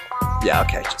yeah,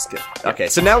 okay, just good. Okay,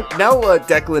 so now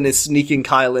Declan is sneaking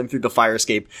Kyle in through the fire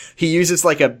escape. He uses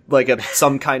like a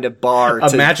some kind of bar, A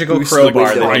to magical boost the crowbar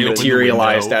window that open.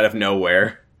 materialized Window. out of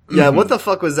nowhere. Yeah, what the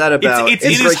fuck was that about? It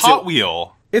is breaks Hot it-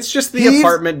 Wheel. It's just the He's-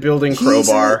 apartment building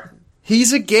crowbar.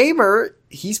 He's a gamer.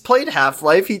 He's played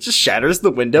Half-Life. He just shatters the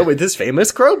window with his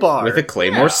famous crowbar. With a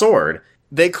claymore sword.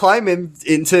 They climb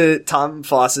into Tom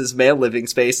Foss's male living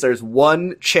space. There's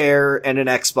one chair and an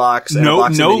Xbox. And a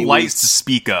box of No mini lights Wiis. to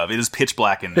speak of. It is pitch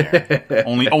black in there.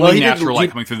 Only he didn't- natural he- light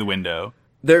coming through the window.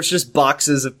 There's just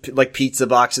boxes of like pizza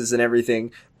boxes and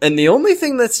everything. And the only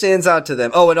thing that stands out to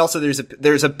them. Oh, and also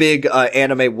there's a big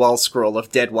anime wall scroll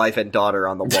of dead wife and daughter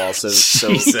on the wall. So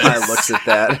Jesus. Kyle looks at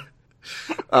that.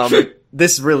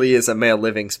 This really is a male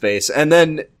living space. And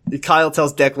then Kyle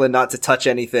tells Declan not to touch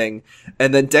anything.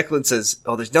 And then Declan says,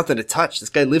 "Oh, there's nothing to touch. This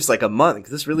guy lives like a monk.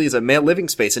 This really is a male living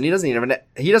space, and he doesn't have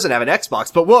an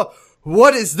Xbox. But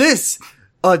what is this?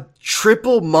 A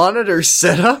triple monitor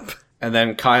setup?" And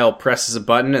then Kyle presses a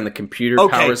button and the computer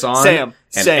Okay, powers on. Sam,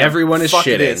 and Sam, everyone is fuck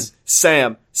shitting. this.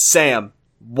 Sam,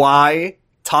 why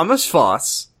Thomas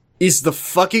Foss is the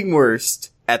fucking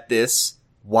worst at this?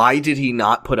 Why did he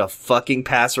not put a fucking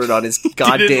password on his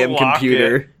goddamn lock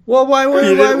computer? it. Well, why would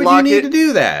He didn't you lock need it. to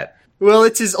do that? Well,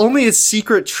 it's only his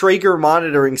secret Traeger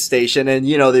monitoring station, and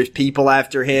there's people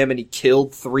after him, and he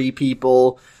killed 3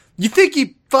 people. You think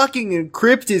he fucking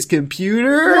encrypted his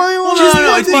computer? Well, Just no,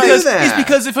 why it's did he do because- that? It's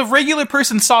because if a regular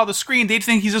person saw the screen, they'd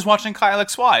think he's just watching Kyle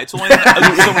XY. It's only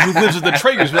someone who lives with the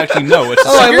Traegers would actually know. It's a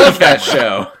Oh, I security love that camera.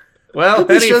 show. Well,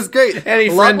 This show's great. Any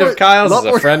A lot friend more- of Kyle's lot is a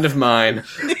more- friend of mine.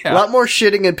 A lot more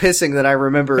shitting and pissing than I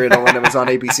remember it when it was on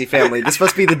ABC Family. This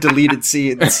must be the deleted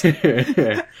scenes.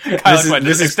 Kyle XY,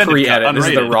 This is extended pre-edit. cut, This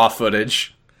is the unrated. raw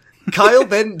footage. Kyle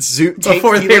then takes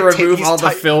Before he, they like, remove he's all the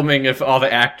ty- filming of all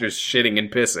the actors shitting and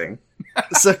pissing.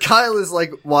 So Kyle is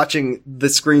like watching the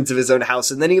screens of his own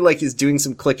house, and then he like is doing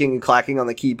some clicking and clacking on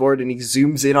the keyboard, and he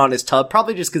zooms in on his tub,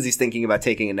 probably just because he's thinking about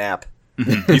taking a nap.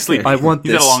 He's sleeping. I want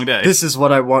He's this. had a long day. This is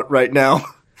what I want right now.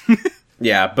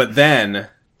 Yeah, but then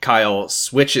Kyle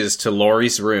switches to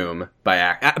Laurie's room by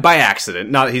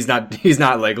accident. He's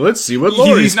not like, let's see what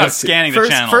Laurie's He's not up to." scanning the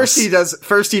channels.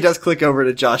 First he does click over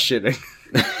to Josh shitting.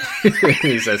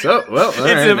 He says, "Oh well, all It's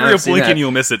right, a now real I've seen blink that." and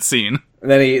you'll miss it scene.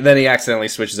 Then he accidentally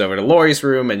switches over to Laurie's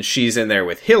room, and she's in there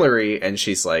with Hillary, and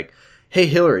she's like, "Hey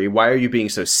Hillary, why are you being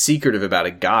so secretive about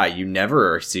a guy? You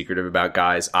never are secretive about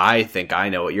guys. I think I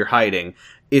know what you're hiding.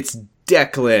 It's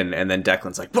Declan." And then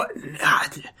Declan's like, "What?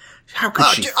 How could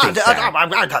she think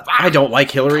that? I don't like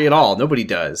Hillary at all. Nobody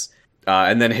does."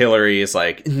 And then Hillary is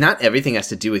like, "Not everything has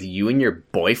to do with you and your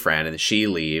boyfriend," and she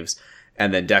leaves.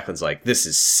 And then Declan's like, "This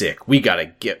is sick. We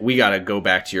gotta go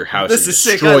back to your house. This and is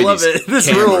sick. destroy I love these it. This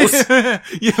cameras." rules.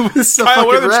 Yeah, is so Kyle,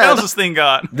 what fucking other rad. channels this thing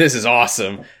got? This is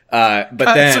awesome. But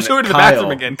then So show her to the Kyle,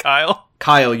 bathroom again, Kyle.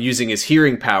 Kyle, using his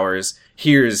hearing powers,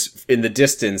 hears in the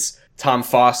distance Tom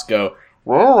Foss go,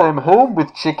 "Well, I'm home with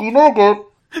Chicky Nugget."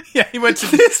 Yeah, he went to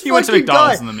This fucking McDonald's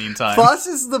guy. in the meantime. Foss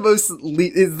is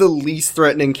the least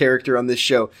threatening character on this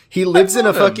show. He lives in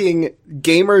a fucking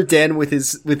gamer den with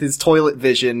his toilet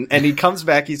vision, and he comes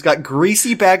back. He's got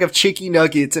greasy bag of chicky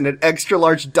nuggets and an extra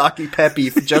large Docky Peppy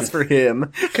just for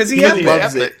him. Because he He loves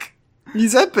loves it.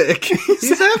 He's epic.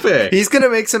 He's epic. He's gonna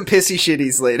make some pissy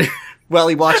shitties later. Well,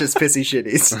 he watches pissy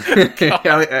shitties.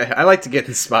 I like to get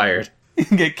inspired.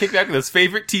 Get kicked out of his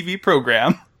favorite TV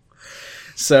program.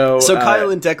 So Kyle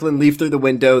and Declan leave through the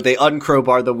window. They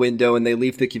uncrowbar the window and they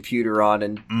leave the computer on.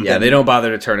 And yeah, they don't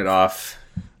bother to turn it off.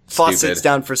 Foss Stupid. sits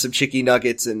down for some chicky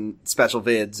nuggets and special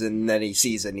vids, and then he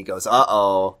sees it and he goes,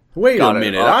 "Uh-oh. Wait Got a it.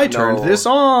 minute, Oh, I turned no. this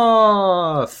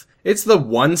off. It's the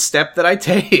one step that I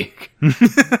take.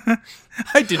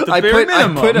 I did the bare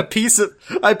minimum.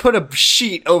 I put a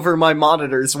sheet over my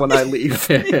monitors when I leave."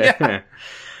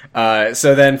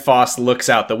 So then Foss looks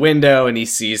out the window and he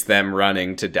sees them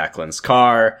running to Declan's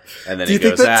car, and then Do you he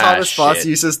think goes, that Thomas Foss shit."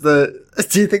 uses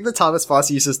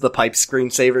the pipe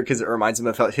screensaver because it reminds him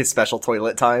of his special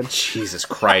toilet time? Jesus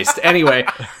Christ. Anyway,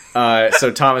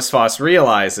 so Thomas Foss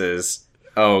realizes,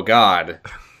 oh god,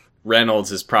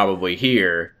 Reynolds is probably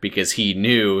here because he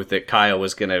knew that Kyle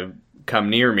was gonna come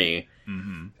near me.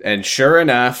 Mm-hmm. And sure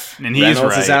enough, And he's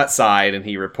Reynolds is right. outside and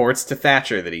he reports to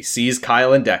Thatcher that he sees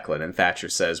Kyle and Declan, and Thatcher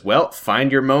says, well,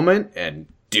 find your moment and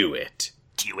do it.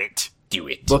 Do it. Do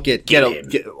it. Look at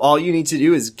all you need to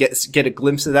do is get a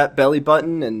glimpse of that belly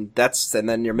button, and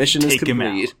then your mission is Take him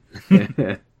complete.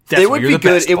 That's It why would you're be the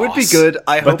good. best, It would be boss. good.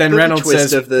 I hope But then that Reynolds the twist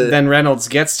says, of the then Reynolds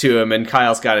gets to him and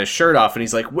Kyle's got his shirt off and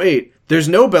he's like, wait, there's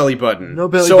no belly button. No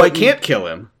belly so button. I can't kill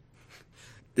him.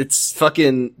 It's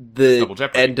fucking the Double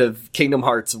Jeopardy. end of Kingdom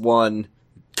Hearts 1.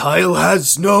 Kyle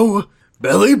has no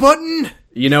belly button.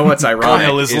 You know what's ironic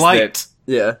Kyle is is light. that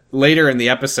Yeah. later in the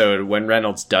episode, when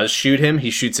Reynolds does shoot him, he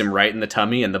shoots him right in the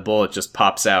tummy, and the bullet just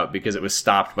pops out because it was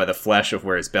stopped by the flesh of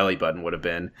where his belly button would have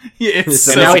been. Yeah, it's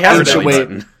So And so now he has a inch belly away.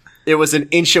 button. It was an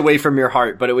inch away from your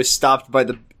heart, but it was stopped by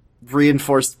the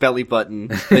reinforced belly button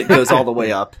that goes all the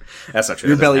way up. That's not true.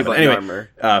 Your That doesn't belly happen. button Anyway,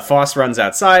 armor. Foss runs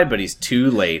outside, but he's too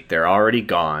late. They're already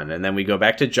gone. And then we go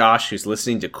back to Josh, who's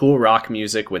listening to cool rock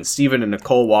music when Steven and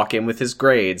Nicole walk in with his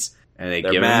grades. And they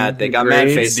They're give mad. him They the got mad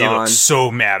grades, face They on. look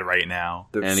so mad right now.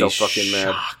 They're and so he's fucking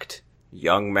mad. shocked.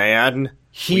 Young man.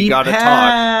 He We gotta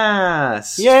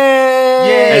passed. Yay!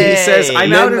 And he says, "I'm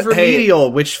And out then- of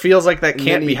remedial," which feels like that then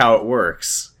can't he- be how it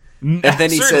works. And then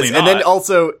he Certainly says, and then not.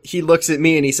 also he looks at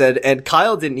me and he said, and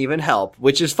Kyle didn't even help,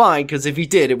 which is fine because if he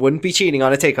did, it wouldn't be cheating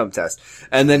on a take-home test.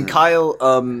 And then Kyle,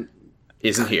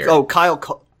 Isn't here. Kyle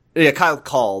called. Because Kyle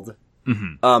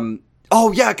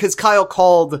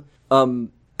called,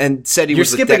 and said he You're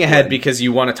was with skipping ahead Declan. because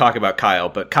you want to talk about Kyle,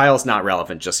 but Kyle's not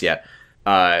relevant just yet.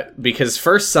 Because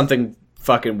first something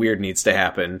fucking weird needs to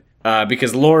happen.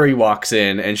 Because Lori walks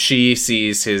in and she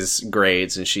sees his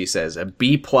grades and she says, a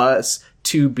B+,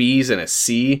 2 B's, and a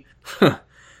C?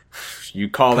 You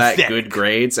call that Pathetic. good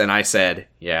grades? And I said,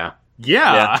 yeah.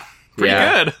 Yeah. Pretty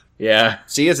Yeah. good. Yeah.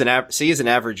 C is an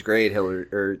average grade,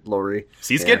 Lori.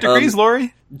 C's get degrees,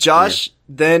 Lori. Josh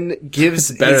then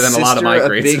gives Better his than a lot of my sister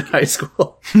grades in big- high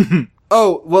school.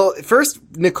 Oh, well, first,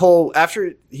 Nicole,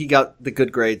 after he got the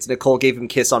good grades, Nicole gave him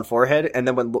kiss on forehead, and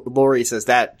then when Lori says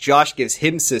that, Josh gives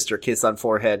him sister kiss on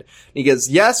forehead. And he goes,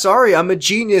 yeah, sorry, I'm a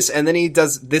genius, and then he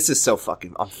does, this is so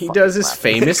fucking, He does his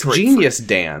famous genius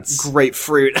dance.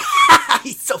 grapefruit.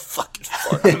 He's so fucking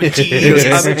funny. I'm a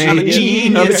genius. I'm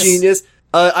a genius.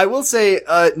 I will say,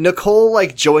 Nicole,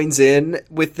 joins in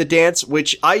with the dance,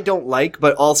 which I don't like,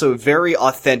 but also very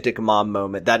authentic mom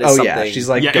moment. That is Oh, something. yeah. She's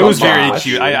like, Yeah, it "Go, was very Josh.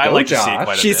 cute. I Go, like to see it Josh."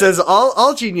 quite a She bit. says,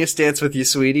 I'll genius dance with you,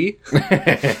 sweetie.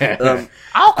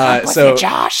 I'll come with you,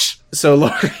 Josh. So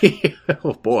Lori,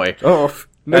 oh boy. Oh,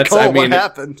 Nicole, what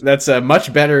happened? That's a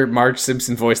much better Marge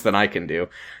Simpson voice than I can do.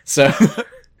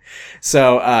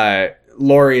 So,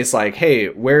 Lori is like, hey,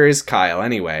 where is Kyle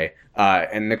anyway?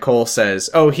 And Nicole says,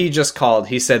 oh, he just called.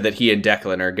 He said that he and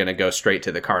Declan are going to go straight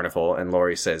to the carnival. And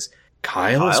Lori says,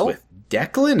 Kyle's Kyle? with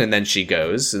Declan? And then she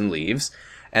goes and leaves.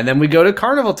 And then we go to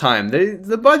carnival time.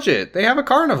 The budget. They have a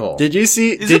carnival. Did you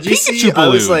see? It's Did a you Pikachu see? I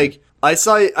was balloon. like, I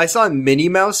saw a Minnie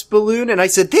Mouse balloon, and I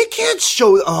said they can't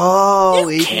show. Oh,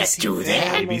 You ABC can't do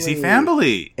that. Family. ABC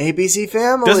Family. ABC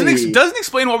Family. Doesn't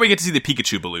explain why we get to see the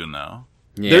Pikachu balloon though.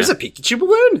 Yeah. There's a Pikachu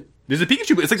balloon. There's a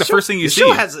Pikachu. It's like the first thing you This see.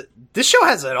 show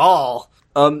has it all.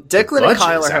 Declan and budget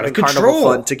Kyle is are out of having carnival control.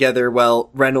 fun together while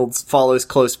Reynolds follows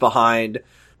close behind.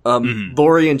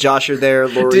 Lori and Josh are there.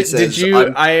 Lori says, Did you?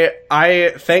 I'm-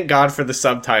 I thank God for the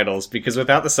subtitles, because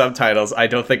without the subtitles, I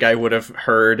don't think I would have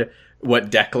heard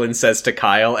what Declan says to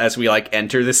Kyle as we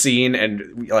enter the scene,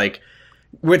 and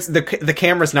with the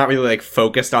camera's not really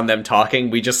focused on them talking.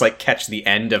 We just catch the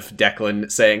end of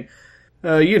Declan saying,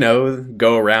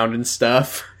 go around and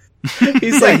stuff.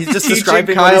 He's he's just teaching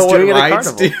describing Kyle what he's doing at a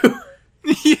rides carnival.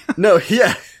 do. No,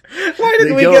 yeah. Why didn't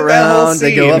They we go get that whole around,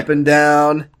 they go scene? up and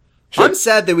down. I'm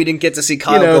sad that we didn't get to see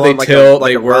Kyle go they on tilt, a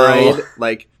they whirl.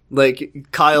 ride. Like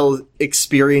Kyle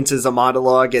experiences a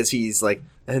monologue as he's like,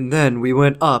 and then we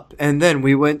went up, and then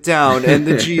we went down, and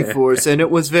the G-force, and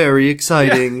it was very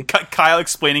exciting. Kyle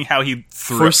explaining how he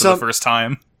threw For up for the first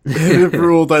time. And it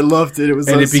ruled. I loved it. It was.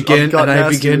 And I I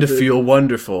began to feel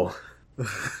wonderful.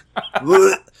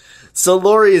 So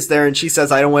Lori is there, and she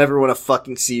says, "I don't ever want to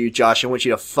fucking see you, Josh. I want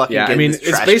you to fucking Yeah, get I mean, in this it's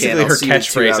trash basically can. I'll her see you in 2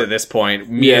 catchphrase hours." at this point.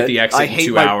 Meet Yeah, at the I exit in hate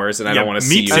 2 my- hours, and I Yeah, don't want to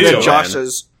me see you too. And then until Josh then.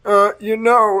 says,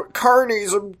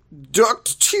 Carney's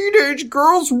abduct teenage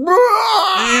girls. And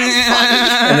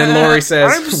then Lori I'm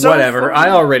says, so whatever, funny." I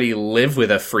already live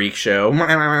with a freak show.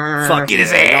 Fuck get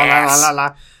his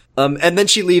ass. And then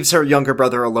she leaves her younger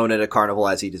brother alone at a carnival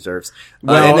as he deserves.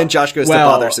 Well- and then Josh goes to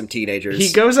well, bother some teenagers.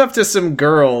 He goes up to some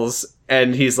girls,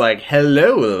 and he's like,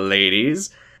 hello, ladies.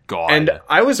 God. And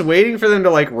I was waiting for them to,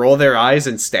 roll their eyes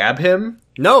and stab him.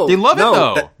 No, They love it,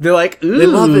 though. They're like, ooh, They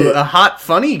love it. a hot,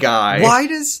 funny guy.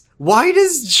 Why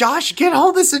does Josh get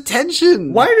all this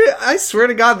attention? I swear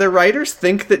to God, the writers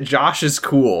think that Josh is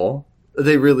cool.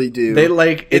 They really do. They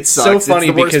it's so sucks. funny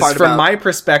It's the worst because part from about- my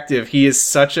perspective, he is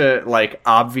such a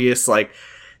obvious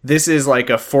this is a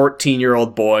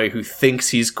 14-year-old boy who thinks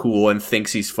he's cool and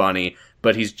thinks he's funny,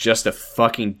 but he's just a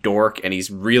fucking dork and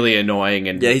he's really annoying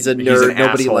and Yeah, he's a nerd. an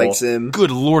Nobody asshole. likes him. Good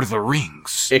Lord of the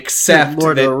Rings. Except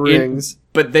Lord that of the Rings.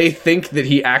 but they think that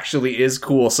he actually is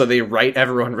cool, so they write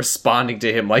everyone responding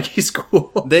to him like he's cool.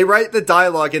 They write the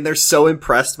dialogue, and they're so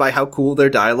impressed by how cool their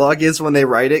dialogue is when they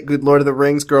write it. Good Lord of the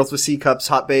Rings, girls with C cups,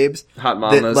 hot babes, Hot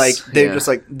mamas. They're just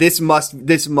like, this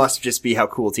must just be how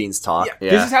cool teens talk. Yeah.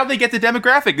 This is how they get the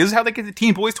demographic. This is how they get the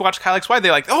teen boys to watch Kyle X Y.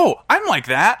 They're like, oh, I'm like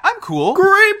that. I'm cool.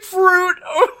 Grapefruit.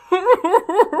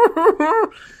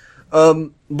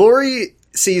 Lori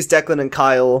sees Declan and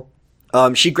Kyle.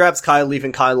 She grabs Kyle,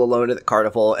 leaving Kyle alone at the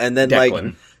carnival, and then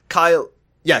Declan. Kyle.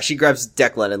 Yeah, she grabs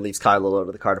Declan and leaves Kyle alone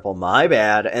at the carnival. My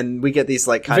bad. And we get these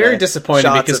kind of very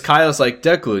disappointed because Kyle's like,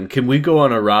 Declan, can we go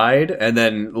on a ride? And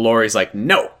then Lori's like,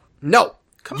 no.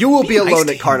 You will be alone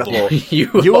nice at carnival. You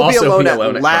will be alone at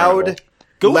Carnival. loud.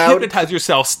 Go loud- hypnotize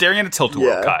yourself staring at a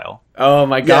tilt-a-whirl, Kyle. Oh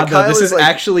my god, Kyle though, this is is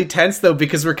actually tense though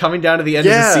because we're coming down to the end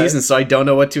of the season, so I don't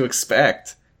know what to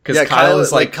expect. Because Kyle is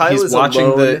Kyle he's is watching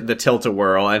alone. the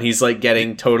tilt-a-whirl and he's like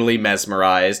getting totally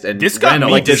mesmerized. And This got me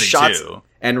Reynolds, dizzy shots- too.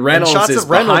 and Reynolds shots is of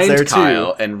Reynolds behind there, too.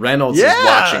 Kyle, and Reynolds is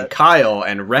watching Kyle,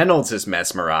 and Reynolds is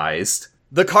mesmerized.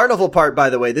 The carnival part, by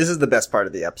the way, this is the best part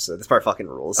of the episode. This part fucking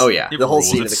rules. Oh yeah, The whole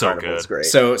rules. scene of It's the so carnival good. is great.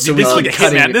 so This is we like a keep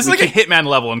cutting. hitman. This is we like a keep- hitman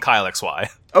level in Kyle XY.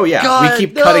 Oh yeah, God, we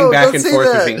keep no, cutting back don't and say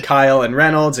forth that. between Kyle and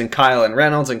Reynolds, and Kyle and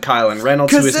Reynolds, and Kyle and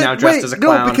Reynolds, who is now dressed as a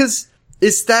clown. No, because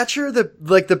is Thatcher the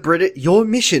British? Your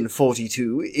mission,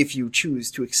 42, if you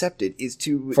choose to accept it, is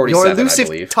to 47, your elusive I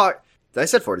believe. I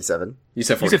said 47. You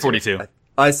said You 42. said 42.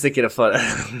 I was thinking of fun.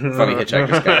 Funny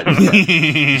Hitchhiker's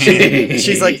Guide.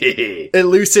 She's like,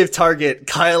 elusive target,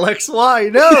 Kyle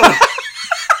XY. No,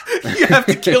 You have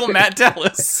to kill Matt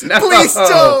Dallas. please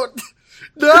don't.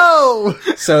 No.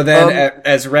 So then,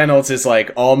 as Reynolds is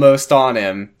like almost on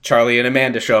him, Charlie and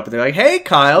Amanda show up and they're like, "Hey,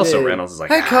 Kyle!" So Hey. Reynolds is like,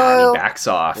 Hey, "Ah," Kyle. and he backs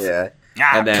off. Yeah.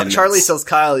 And then Charlie tells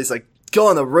Kyle, he's like, go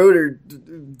on the rotor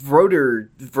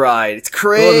ride. It's "Go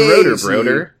crazy. on the rotor,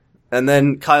 broder." And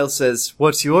then Kyle says,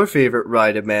 what's your favorite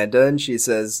ride, Amanda? And she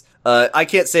says, I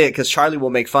can't say it because Charlie will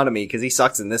make fun of me because he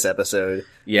sucks in this episode.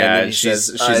 Yeah, And then and he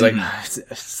she's says, like,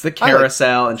 "It's the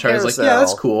carousel," and Charlie's like, "Yeah, carousel.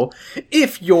 that's cool.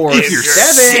 If you're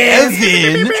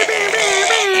seven.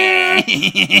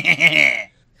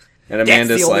 And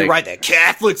Amanda's like, ride that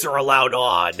Catholics are allowed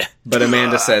on. but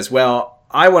Amanda says, "Well,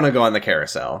 I want to go on the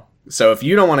carousel. So if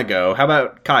you don't want to go, how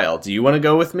about Kyle? Do you want to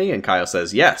go with me?" And Kyle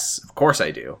says, "Yes, of course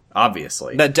I do.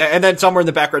 Obviously." And then somewhere in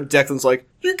the background, Declan's like,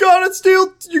 you gotta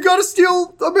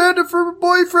steal Amanda from her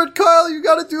boyfriend, Kyle. You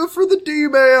gotta do it for the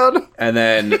D-man. And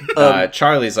then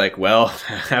Charlie's like, "Well,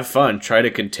 have fun. Try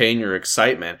to contain your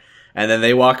excitement." And then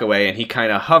they walk away, and he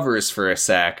kind of hovers for a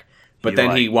sec, but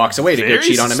then he walks away to go very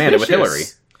cheat on Amanda with Hillary.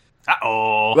 suspicious.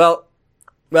 Uh-oh.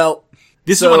 Well,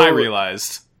 This so- is when I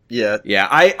realized. yeah. Yeah,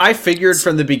 I figured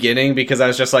from the beginning because I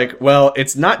was just like, well,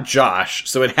 it's not Josh,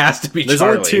 so it has to be There's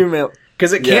Charlie. only two male.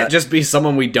 Because it Yeah. can't just be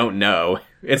someone we don't know.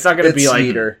 It's not going to be It's like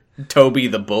Skeeter. Toby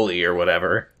the bully or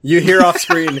whatever. You hear off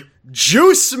screen,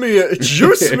 juice me,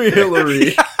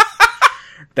 Hillary.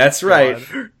 That's right.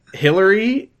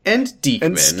 Hillary and Deekman.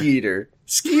 And Skeeter.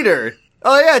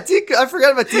 Oh yeah, I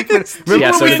forgot about Deekman. Remember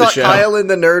Yeah, so when we did the thought show. Kyle and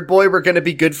the Nerd Boy were going to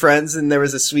be good friends, and there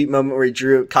was a sweet moment where he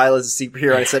drew Kyle as a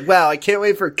superhero, and I said, wow, I can't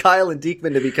wait for Kyle and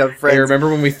Deekman to become friends. Hey, remember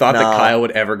when we thought Nah. that Kyle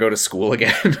would ever go to school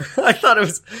again? I thought it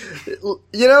was,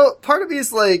 part of me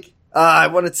is like, I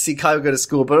wanted to see Kyle go to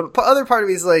school, but other part of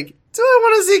me is like, do I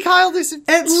want to see Kyle do some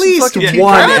At some least fucking one team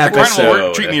Brian practice? will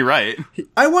episode. treat me right.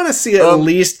 I want to see at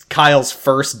least Kyle's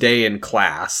first day in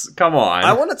class. Come on.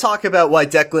 I want to talk about why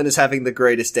Declan is having the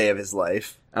greatest day of his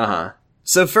life. Uh-huh.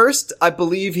 So first, I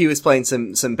believe he was playing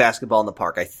some basketball in the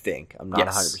park, I think. I'm not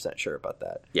Yes. 100% sure about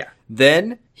that. Yeah.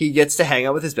 Then he gets to hang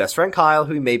out with his best friend Kyle,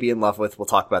 who he may be in love with. We'll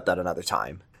talk about that another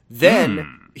time.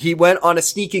 Then he went on a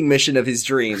sneaking mission of his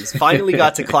dreams, finally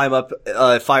got to climb up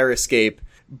a fire escape,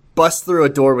 bust through a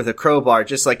door with a crowbar,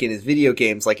 just like in his video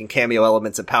games, like in Cameo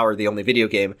Elements and Power, the only video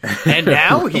game. And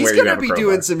now he's Where you going to have a be crowbar.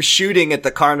 doing some shooting at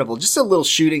the carnival, just a little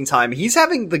shooting time. He's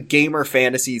having the gamer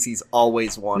fantasies he's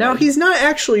always wanted. Now, he's not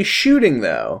actually shooting,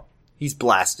 though. He's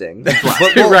blasting.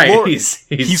 Right. Lord-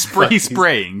 He's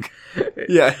spraying.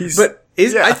 yeah, he's... But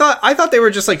Yeah. I thought they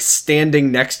were just like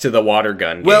standing next to the water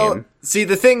gun Well, game. see,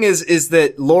 the thing is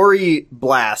that Lori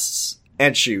blasts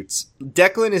and shoots.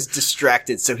 Declan is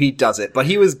distracted, so he does it, but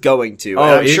he was going to. and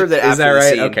I'm sure that is after that the right?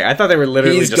 scene, Okay, I thought they were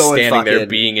literally he's just going standing there fucking-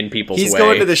 being in people's he's way.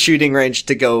 going to the shooting range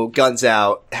to go guns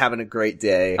out, having a great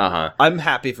day. Uh-huh. I'm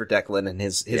happy for Declan and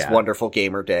his Yeah. wonderful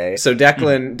gamer day. So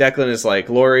Declan is like,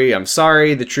 Lori, I'm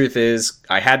sorry. The truth is,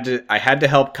 I had to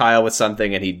help Kyle with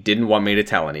something, and he didn't want me to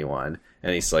tell anyone.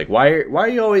 And he's like, why are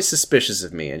you always suspicious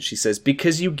of me? And she says,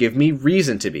 because you give me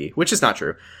reason to be, which is not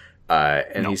true.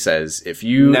 And he says, if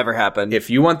you Never happened. If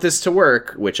you want this to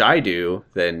work, which I do,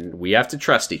 then we have to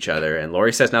trust each other. And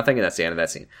Lori says nothing, and that's the end of that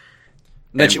scene.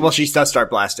 Then she does start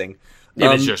blasting.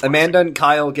 Yeah, it's just Amanda and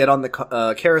Kyle get on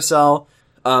the carousel.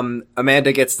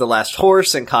 Amanda gets the last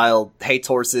horse, and Kyle hates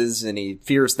horses, and he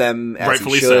fears them as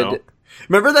Rightfully he should. so.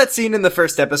 Remember that scene in the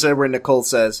first episode where Nicole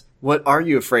says, "What are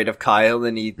you afraid of, Kyle?"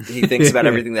 And he thinks about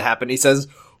everything that happened. He says,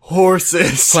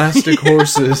 "Horses." Plastic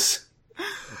horses.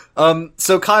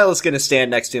 So Kyle is going to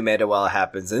stand next to Amanda while it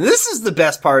happens, and this is the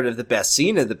best part of the best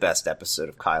scene of the best episode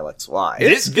of Kyle XY.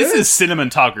 This is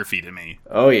cinematography to me.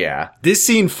 Oh, yeah. This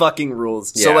scene fucking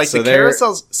rules. Yeah, So like so the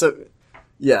carousels,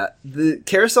 the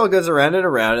carousel goes around and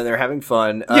around, and they're having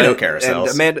fun. Carousels. And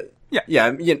Amanda,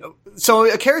 Yeah. So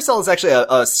a carousel is actually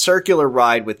a circular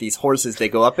ride with these horses. They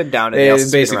go up and down, and They they also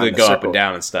spin basically around go in a up and circle.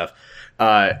 down and stuff.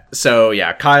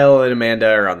 Kyle and Amanda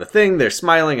are on the thing. They're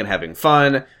smiling and having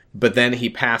fun. But then he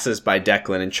passes by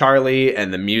Declan and Charlie,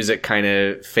 and the music kind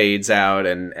of fades out,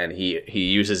 and he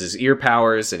uses his ear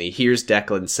powers, and he hears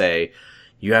Declan say,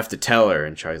 "You have to tell her."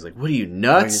 And Charlie's like, "What are you,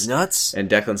 nuts?" Are you nuts? And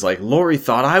Declan's like, "Lori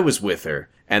thought I was with her."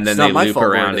 And then It's not they my loop fault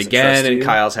Lori around doesn't again, trust and you.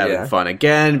 Kyle's having Yeah. fun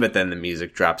again, but then the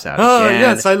music drops out Oh again.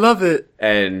 yes, I love it.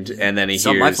 And then he It's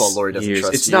hears... not my fault Lori doesn't he hears,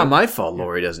 trust It's you." not my fault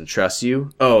Lori doesn't trust you.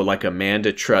 Oh, like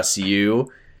Amanda trusts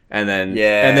you. And then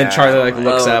Yeah. and then Charlie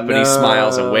looks Oh, up and he no.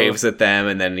 smiles and waves at them,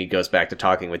 and then he goes back to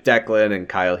talking with Declan, and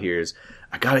Kyle hears,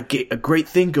 "I got a great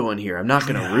thing going here. I'm not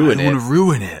going to ruin I it." don't want to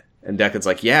ruin it. And Declan's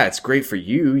like, "Yeah, it's great for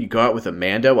you. You go out with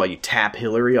Amanda while you tap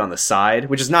Hillary on the side,"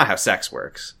 which is not how sex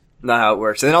works. Not how it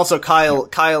works. And then also Kyle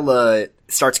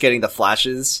starts getting the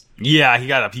flashes. Yeah, he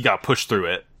got pushed through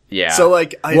it. Yeah. So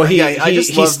like, he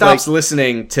just love, stops like,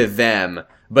 listening to them,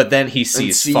 but then he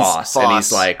sees Foss, and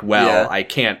he's like, "Well, Yeah.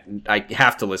 I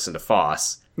have to listen to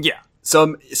Foss." Yeah.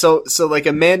 So like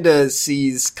Amanda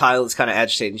sees Kyle is kind of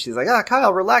agitated, and she's like,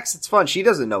 Kyle, relax, it's fun. She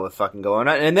doesn't know what's fucking going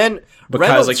on. And then But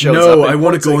Reynolds Kyle's like, shows "No, up I and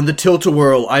want to points go like, in the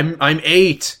tilt-a-whirl. I'm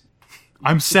 8.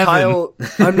 I'm 7. Kyle,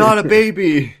 I'm not a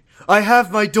baby. I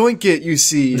have my doinkit, you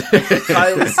see.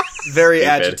 Kyle is very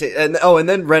Stupid. agitated. And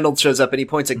then Reynolds shows up and he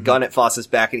points a gun at Foss's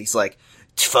back and he's like,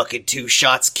 "Fucking 2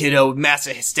 shots, kiddo.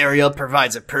 Massive hysteria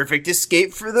provides a perfect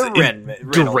escape for the Reynolds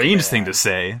Deranged man." thing to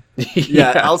say.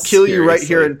 Yeah, I'll kill you right here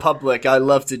seriously. in public. I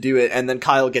love to do it. And then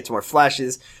Kyle gets more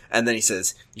flashes, and then he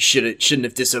says, "You shouldn't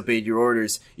have disobeyed your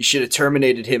orders. You should have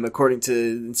terminated him according to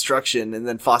instruction." And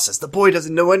then Foss says, "The boy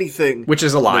doesn't know anything." Which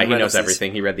is a lie. And then He Reynolds knows says,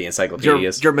 everything. He read the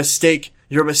encyclopedias.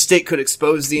 Your mistake could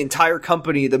expose the entire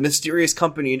company, the mysterious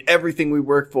company, and everything we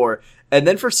work for. And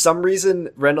then for some reason,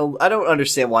 Reynolds, I don't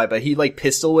understand why, but he like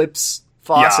pistol whips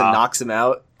Foss Yeah. and knocks him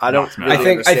out. I don't Knocks him out.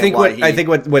 really understand why he... I think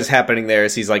what's happening there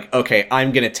is he's like, "Okay,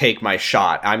 I'm going to take my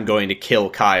shot. I'm going to kill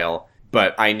Kyle,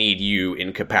 but I need you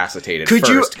incapacitated Could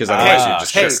you- first, because otherwise you're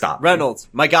just hey, going to stop me." Reynolds,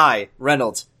 my guy,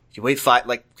 Reynolds. Could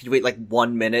you wait like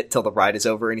 1 minute till the ride is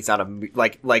over and he's not I'm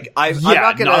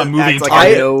not gonna not a moving act like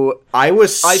target. I know. I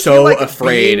was I so feel like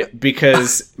afraid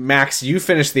because Max, you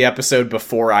finished the episode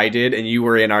before I did, and you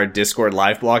were in our Discord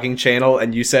live blogging channel,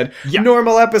 and you said, Yeah.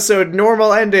 "Normal episode,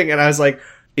 normal ending," and I was like,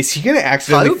 "Is he gonna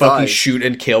accidentally Kyle fucking dies. shoot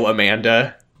and kill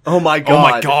Amanda?" Oh my god! Oh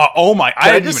my god. Oh my. I I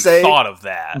hadn't just even say- thought of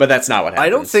that. But that's not what happens. I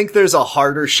don't think there's a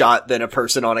harder shot than a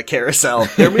person on a carousel.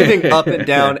 They're moving up and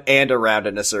down and around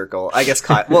in a circle. I guess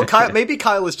maybe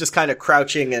Kyle is just kind of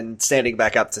crouching and standing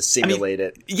back up to simulate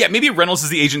it. Yeah, maybe Reynolds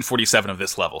is the Agent 47 of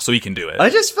this level, so he can do it.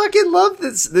 I just fucking love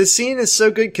this. This scene is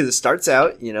so good because it starts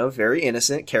out, very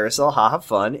innocent, carousel, haha,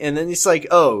 fun, and then it's like,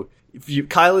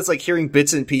 Kyle is like hearing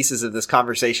bits and pieces of this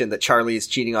conversation that Charlie is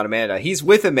cheating on Amanda. He's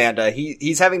with Amanda.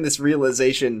 He's having this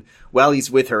realization while he's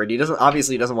with her, and he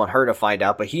doesn't want her to find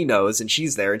out, but he knows, and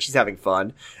she's there, and she's having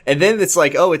fun. And then it's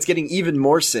like, it's getting even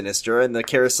more sinister, and the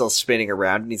carousel's spinning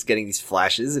around, and he's getting these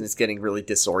flashes, and it's getting really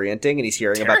disorienting, and he's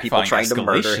hearing about people trying Terrifying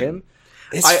to murder escalation. him.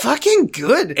 It's fucking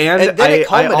good. And then it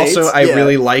culminates. I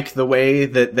really like the way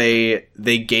that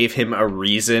they gave him a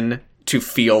reason to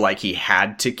feel like he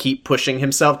had to keep pushing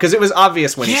himself, because it was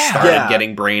obvious when he started Yeah.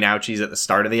 getting brain ouchies at the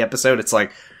start of the episode. It's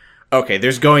like, okay,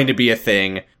 there's going to be a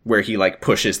thing where he like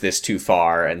pushes this too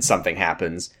far and something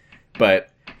happens. But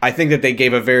I think that they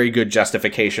gave a very good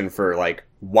justification for like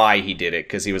why he did it,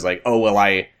 because he was like, "Oh well,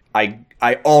 I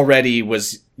already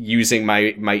was using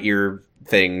my ear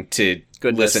thing to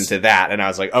Goodness. listen to that," and I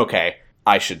was like, "Okay,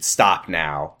 I should stop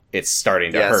now. It's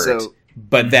starting to Yeah, hurt." so-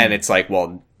 But then it's like,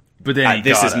 well, but then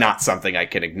this is gotta. not something I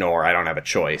can ignore. I don't have a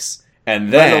choice.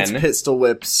 And then Reynolds pistol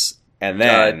whips.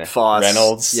 Reynolds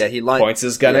Foss. Yeah, he points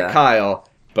his gun at Kyle,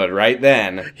 but right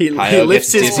then He Kyle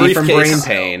lifts gets his dizzy from brain briefcase.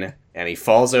 pain, and he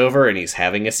falls over and he's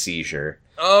having a seizure.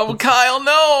 Oh, Kyle,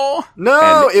 no!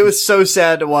 No, And- it was so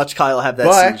sad to watch Kyle have that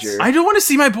But- seizure. I don't want to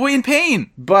see my boy in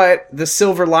pain. But the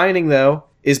silver lining, though,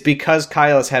 is because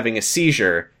Kyle is having a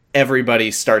seizure, everybody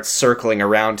starts circling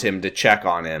around him to check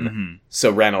on him.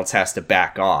 So Reynolds has to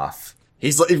back off.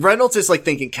 Reynolds is like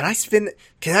thinking, can I,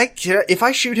 if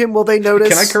I shoot him, will they notice?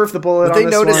 Can I curve the bullet Would on they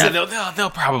this notice one? Yeah, they'll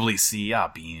probably see.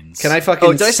 Beans. Can I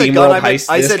fucking did I say steamroll gun? I meant- heist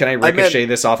I this? said- Can I I meant- ricochet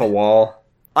this off a wall?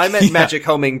 I meant magic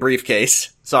homing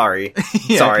briefcase. Sorry.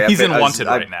 Yeah, Sorry. he's in Wanted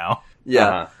right now.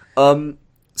 Yeah.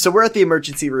 So we're at the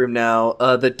emergency room now.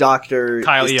 The doctor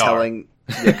Kyle is ER. telling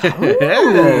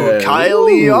Ooh, Kyle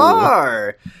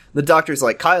ER. The doctor's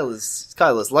like, Kyle is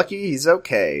lucky. He's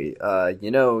okay.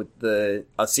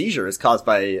 A seizure is caused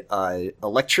by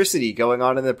electricity going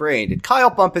on in the brain. Did Kyle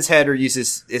bump his head or use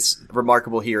his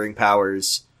remarkable hearing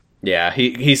powers? Yeah,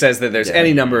 he says that there's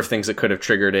any number of things that could have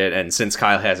triggered it, and since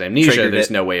Kyle has amnesia, Triggered there's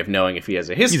it. no way of knowing if he has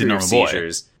a history of normal boy.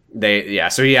 seizures.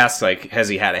 So he asks, like, has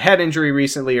he had a head injury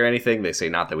recently or anything? They say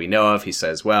not that we know of. He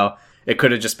says, well, it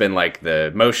could have just been, like,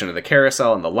 the motion of the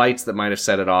carousel and the lights that might have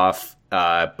set it off.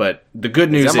 But the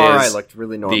good news His MRI is looked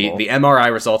really normal. the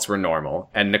MRI results were normal,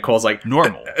 and Nicole's like,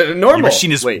 Normal. normal. Your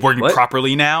machine is Wait, working what?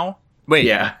 properly now? Wait,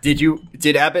 Yeah.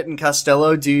 Did Abbott and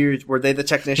Costello were they the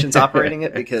technicians operating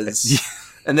it? Because,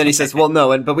 and then he says, well,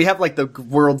 no, but we have like the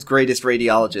world's greatest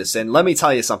radiologists, and let me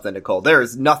tell you something, Nicole, there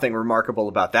is nothing remarkable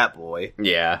about that boy.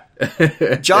 Yeah.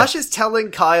 Josh is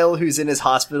telling Kyle, who's in his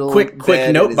hospital Quick bed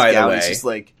in note, his by the gown, way. he's just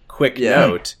like, Quick Yeah.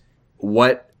 note.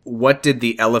 What did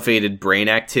the elevated brain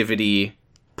activity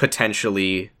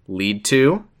potentially lead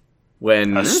to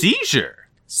when A seizure.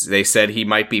 they said he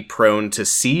might be prone to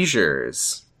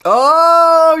seizures?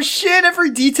 oh shit, every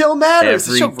detail matters.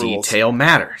 The Every show rules. detail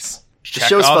matters. The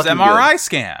show's Chekhov's fucking MRI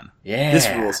scan. Yeah. This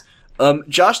rules.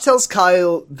 Josh tells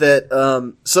Kyle that,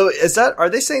 are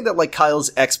they saying that, like,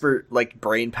 Kyle's expert, like,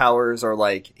 brain powers are,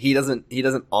 like, he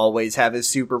doesn't always have his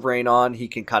super brain on, he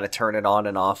can kind of turn it on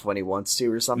and off when he wants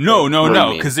to or something? No, What do you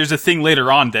mean? because there's a thing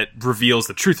later on that reveals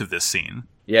the truth of this scene.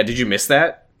 Yeah, did you miss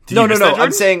that? Did No, you miss that,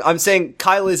 Jordan? I'm saying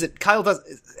Kyle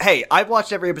hey, I've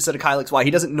watched every episode of Kyle XY,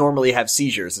 he doesn't normally have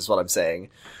seizures, is what I'm saying.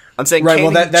 I'm saying, Right, can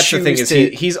well he that's the thing choose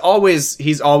is to- he's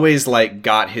always like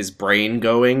got his brain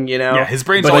going, you know? Yeah, his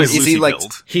brain's But always is he, Lucy like-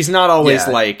 built. he's not always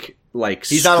Yeah. like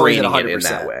He's not always at straining it in 100%.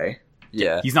 that way.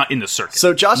 yeah. He's not in the circuit.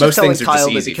 So Josh Most is telling things are just Kyle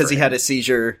that easy because for he him. had a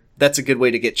seizure, that's a good way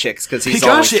to get chicks, because he's Hey,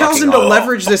 always Josh Tells fucking him to off.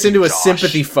 leverage this into a Josh.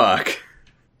 sympathy fuck.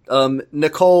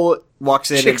 Nicole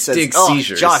walks in and Chicks says, dig "Oh,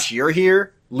 seizures." Josh, you're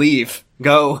here. Leave.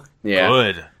 Go." Yeah.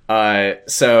 Good.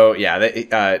 So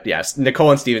yeah, yes.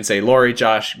 Nicole and Steven say, Lori,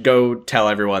 Josh, go tell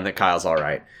everyone that Kyle's all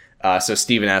right. So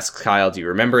Steven asks Kyle, do you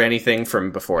remember anything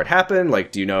from before it happened?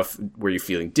 Like, do you know were you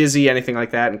feeling dizzy, anything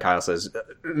like that? And Kyle says,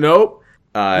 nope.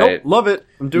 Nope, love it.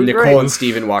 I'm doing Nicole great. and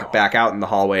Steven walk back out in the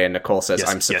hallway, and Nicole says, Yes,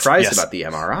 I'm yes, surprised yes. about the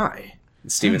MRI.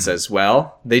 And Steven says,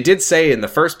 well, they did say in the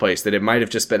first place that it might have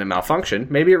just been a malfunction.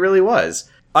 Maybe it really was.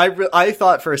 I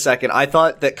thought for a second, I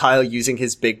thought that Kyle using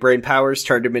his big brain powers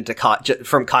turned him into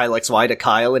from Kyle XY to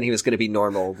Kyle, and he was going to be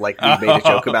normal, like we made a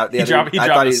joke about the he other. dropped I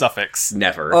the thought suffix.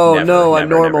 Never. Oh never, no, never, I'm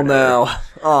normal never, never. now.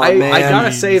 Oh I man,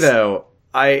 gotta say though,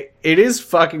 it is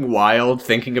fucking wild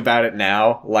thinking about it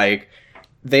now. Like,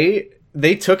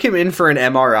 they took him in for an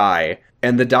MRI,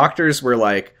 and the doctors were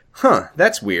like, huh,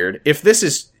 that's weird. If this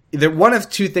is, one of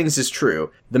two things is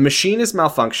true. The machine is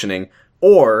malfunctioning,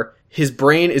 or his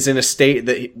brain is in a state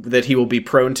that he will be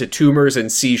prone to tumors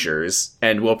and seizures,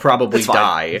 and will probably That's fine.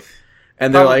 die.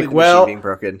 And they're Probably like, the well, machine being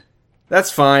broken.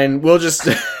 that's fine. We'll just,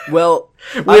 Well,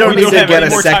 we don't need to have get any a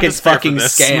more time second to spare for fucking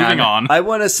this. scan. Moving on. I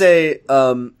want to say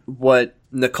what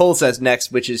Nicole says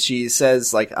next, which is she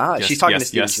says like, Yes, she's talking yes, to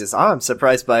Steven. yes. She says, I'm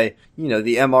surprised by,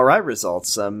 the MRI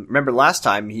results. Remember last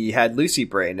time he had Lucy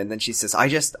brain, and then she says,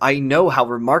 I know how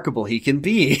remarkable he can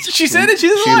be. She said it. She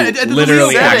said She it.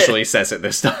 literally said it. actually says it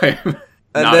this time.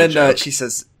 And Not a then joke. she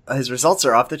says, his results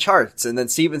are off the charts. And then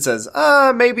Steven says,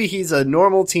 maybe he's a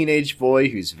normal teenage boy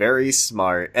who's very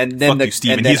smart. And then Fuck you,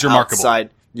 Steven. and then He's remarkable. outside-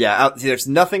 there's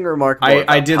nothing remarkable. I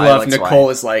about did Kyle love XY. Nicole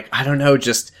is like, I don't know,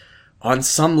 just on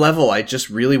some level, I just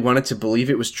really wanted to believe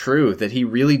it was true, that he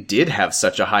really did have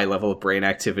such a high level of brain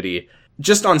activity.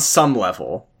 Just on some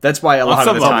level. That's why a lot of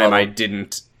some the time level. I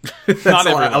didn't. That's Not a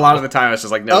every lot level. of the time I was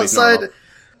just like, no, he's normal.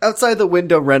 Outside the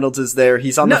window, Reynolds is there.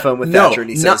 He's on the phone with Thatcher, and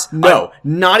he says,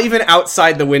 not even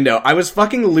outside the window. I was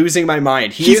fucking losing my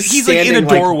mind. He's like in a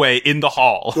doorway in the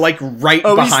hall. like right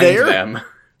Oh, he's behind there? them.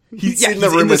 He's Yeah, in the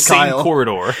he's room in the with same Kyle.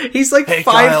 corridor. He's like Hey,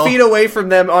 5 Kyle. feet away from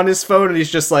them on his phone, and he's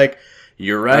just like,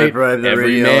 you're right. bribed the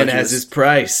Every man radiologist. has his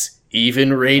price. Even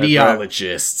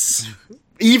radiologists.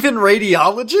 Even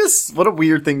radiologists? What a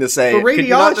weird thing to say. But Could you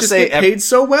not radiologists just say get paid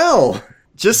so well.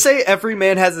 Just say every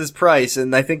man has his price,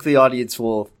 and I think the audience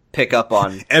will pick up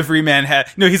on. Every man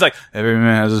he's like, every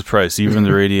man has his price, even the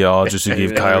radiologist who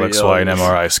gave Kyle XY an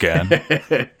MRI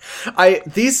scan.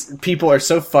 These people are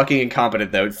so fucking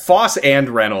incompetent, though. Foss and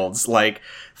Reynolds, like,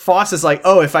 Foss is like,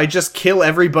 oh, if I just kill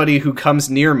everybody who comes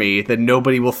near me, then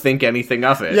nobody will think anything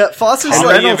of it. Yeah, Foss is And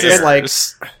like, Reynolds is like,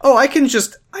 oh, I can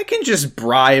just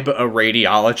bribe a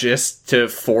radiologist to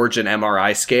forge an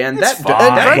MRI scan. That fine.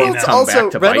 won't Reynolds come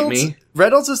back to bite me.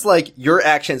 Reynolds is like, your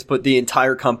actions put the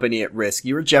entire company at risk.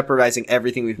 You are jeopardizing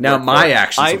everything we've Now worked my for.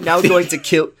 actions I am will now be- going to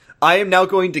kill. I am now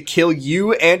going to kill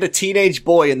you and a teenage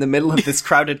boy in the middle of this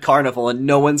crowded carnival, and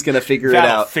no one's going to figure it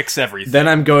That'll out. fix everything. Then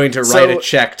I'm going to write So- a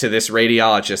check to this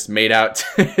radiologist made out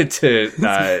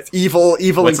to Evil what's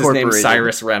his name, Incorporated.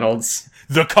 Cyrus Reynolds.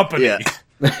 the company. Yeah.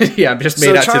 Yeah, I'm just So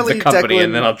made out to Charlie, the company, Declan-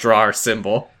 and then I'll draw our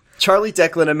symbol. Charlie,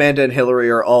 Declan, Amanda, and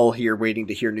Hillary are all here waiting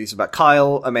to hear news about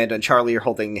Kyle. Amanda and Charlie are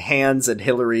holding hands, and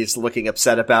Hillary's looking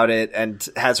upset about it, and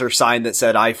has her sign that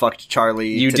said, "I fucked Charlie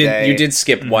You today." did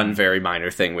skip one very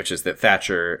minor thing, which is that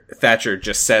Thatcher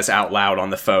just says out loud on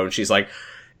the phone, she's like,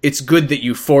 "It's good that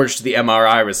you forged the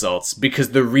MRI results,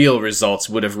 because the real results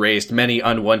would have raised many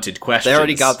unwanted questions." They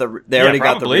already got the got the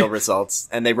probably. real results,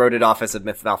 and they wrote it off as a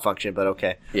malfunction. But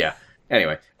okay, Yeah.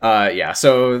 Anyway, yeah.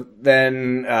 So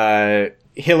then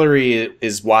Hillary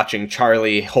is watching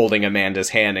Charlie holding Amanda's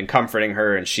hand and comforting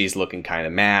her, and she's looking kind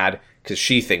of mad because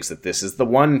she thinks that this is the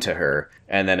one to her.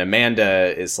 And then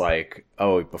Amanda is like,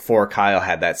 "Oh, before Kyle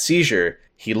had that seizure,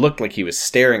 he looked like he was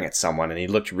staring at someone, and he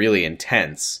looked really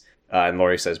intense." And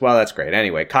Lori says, "Well, that's great.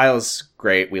 Anyway, Kyle's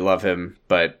great. We love him,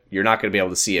 but you're not going to be able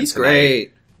to see him he's tonight."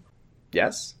 great.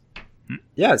 Yes?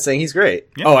 Yeah, it's saying he's great.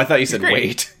 Yeah, Oh, I thought you said great.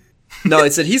 wait. No,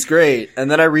 it said he's great, and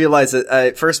then I realized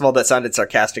that, first of all, that sounded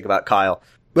sarcastic about Kyle.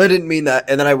 But I didn't mean that,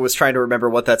 and then I was trying to remember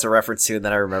what that's a reference to, and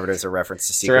then I remembered it was a reference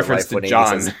to It's a Secret reference Life to when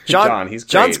John. Amy says, John, he's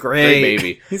great. John's great.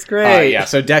 baby. He's great. Yeah,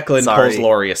 so Declan Sorry. pulls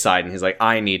Lori aside and he's like,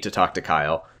 "I need to talk to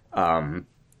Kyle."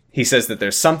 He says that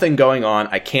there's something going on.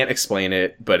 I can't explain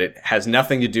it, but it has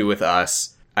nothing to do with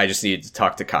us. I just need to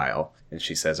talk to Kyle. And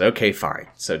she says, "Okay, fine."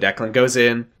 So Declan goes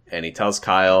in and he tells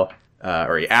Kyle,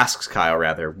 or he asks Kyle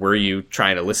rather, "Were you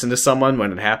trying to listen to someone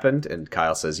when it happened?" And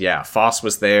Kyle says, "Yeah, Foss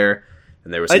was there,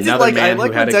 and there was another man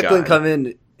who had when a Declan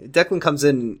gun." Declan comes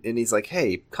in and he's like,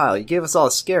 "Hey, Kyle, you gave us all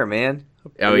a scare, man."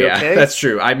 Oh Are you yeah, okay? that's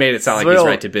true. I made it sound like he's Thrill.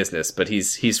 right to business, but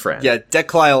he's friend. Yeah,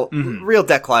 real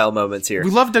Declyle moments here. We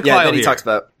love Yeah, Declyle then he here. talks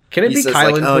about, Can it he be says,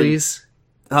 Kylan, like, oh, please?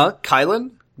 huh?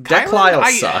 Kylan? Declyle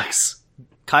I- sucks.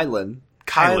 Kylan.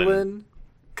 Kylan.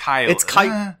 It's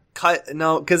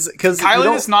no, because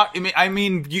Kylan is not. I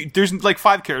mean, there's like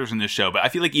 5 characters in this show, but I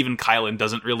feel like even Kylan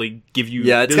doesn't really give you.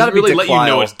 Yeah, it's doesn't gotta be really let you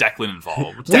know Declyle. it's Declan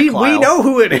involved. We Declyle. know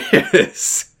who it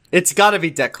is. It's got to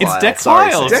be Declyle. It's Sorry,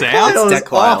 Declyle, Sam. Sam. Declyle is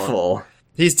Declyle. awful.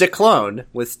 He's Declone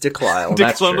with Declyle.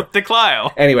 That's Declan true. with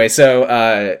Declyle. Anyway, so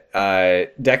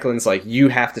Declan's like, "You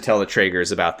have to tell the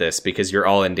Traegers about this because you're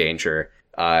all in danger."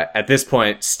 At this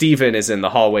point, Steven is in the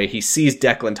hallway. He sees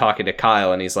Declan talking to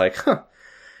Kyle, and he's like, "Huh,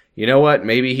 you know what?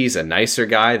 Maybe he's a nicer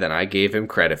guy than I gave him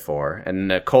credit for." And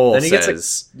Nicole Then he gets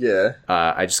says, Yeah.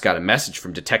 "I just got a message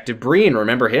from Detective Breen.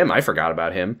 Remember him? I forgot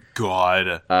about him."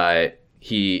 God.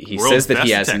 He World's says that he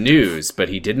best has detective. news, but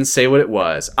he didn't say what it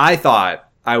was.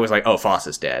 I was like, "Oh, Foss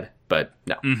is dead," but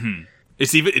no.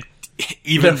 It's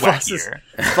even Foss is,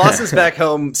 wackier. Foss is back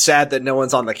home, sad that no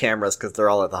one's on the cameras because they're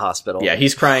all at the hospital. Yeah,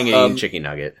 he's crying and eating chicken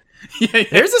nugget.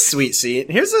 Here's a sweet scene.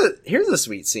 Here's a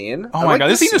sweet scene. Oh my god,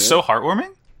 this scene is so heartwarming.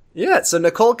 Yeah, so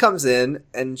Nicole comes in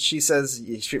and she says,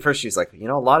 first she's like, "You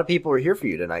know, a lot of people are here for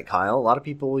you tonight, Kyle. A lot of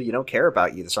people, care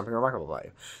about you. There's something remarkable about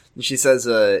you." And she says,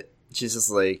 she's just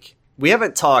like, "We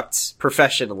haven't talked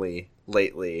professionally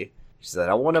lately." She said,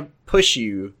 "I want to push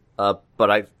you,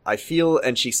 but I feel,"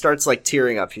 and she starts like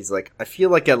tearing up. She's like, "I feel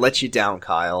like I let you down,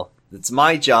 Kyle. It's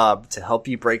my job to help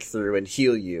you break through and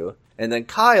heal you." And then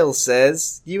Kyle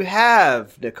says, "You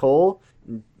have, Nicole.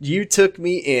 You took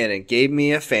me in and gave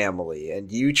me a family,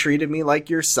 and you treated me like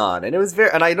your son." And it was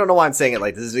and I don't know why I'm saying it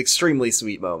like this. Is an extremely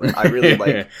sweet moment. I really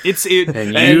like. And And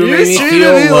you made me treated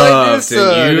feel me like your loved,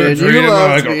 son, and you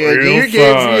loved me, and you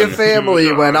gave me a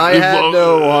family when I had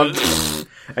no one.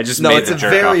 I just No, made it's the a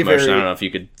jerk very, off motion. very- I don't know if you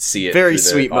could see it. Very through the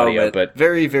sweet audio, moment, but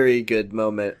very, very good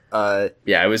moment.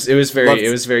 yeah, it was very Loved-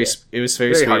 it was very sweet. It was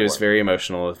very heartwarming. very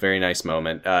emotional. It was a very nice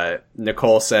moment.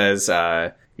 Nicole says,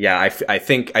 "Yeah, I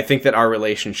think that our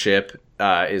relationship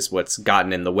is what's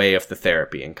gotten in the way of the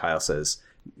therapy." And Kyle says,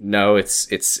 "No,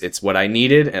 it's what I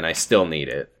needed, and I still need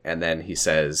it." And then he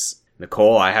says,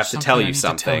 "Nicole, I have to tell you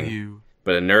something."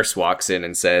 But a nurse walks in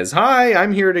and says, "Hi,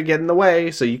 I'm here to get in the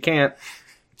way, so you can't."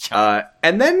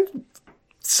 And then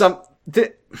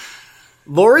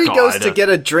Lori God. goes to get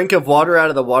a drink of water out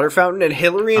of the water fountain, and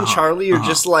Hillary and Charlie are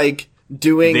just like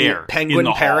doing There, in penguin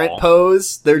the parrot hall.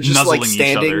 pose. They're just like Nuzzling each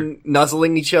standing,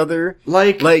 nuzzling each other.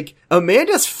 Like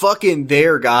Amanda's fucking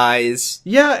there, guys.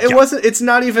 yeah, it's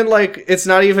not even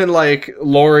like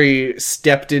Lori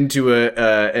stepped into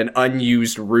an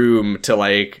unused room to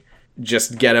like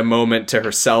just get a moment to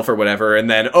herself or whatever, and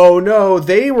then oh no,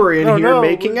 they were in here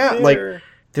making out. Like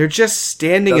they're just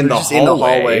standing in, the just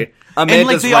hallway.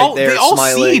 Amanda's and like right there, they all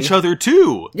smiling. see each other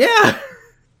too. Yeah.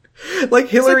 Like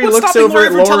Hillary what's looks stopping over Lori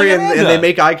at from telling Lori and Amanda? they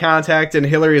make eye contact, and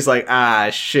Hillary's like, ah,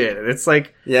 shit. And it's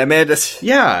like, Yeah, Amanda's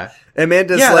yeah,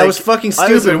 like, that was fucking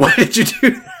stupid. Why did you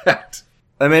do that?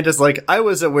 Amanda's like, I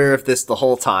was aware of this the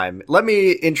whole time. Let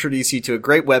me introduce you to a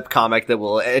great webcomic that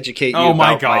will educate you Oh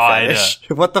my about my God. fetish.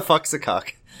 What the fuck's a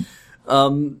cock?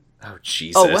 Oh,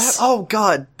 Jesus. Oh, what? Oh,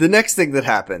 God. The next thing that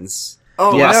happens.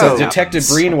 Oh, Yeah, no. so Detective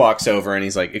Breen walks over and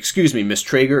he's like, excuse me, Miss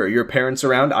Traeger, are your parents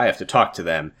around? I have to talk to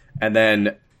them. And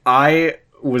then I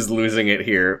was losing it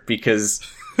here because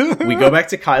we go back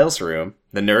to Kyle's room,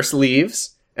 the nurse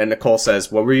leaves, and Nicole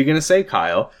says, what were you going to say,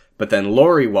 Kyle? But then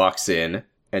Lori walks in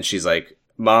and she's like,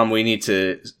 Mom, we need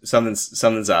to,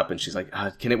 something's up. And she's like,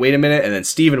 can it wait a minute? And then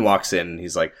Steven walks in and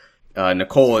he's like,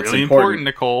 Nicole, it's Really important. important,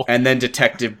 Nicole. And then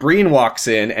Detective Breen walks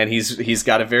in and he's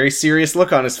got a very serious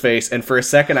look on his face. And for a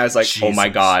second I was like, oh my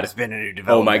God. There's been a new Oh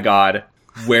development. my God,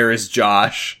 where is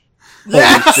Josh?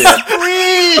 Yes! Holy shit.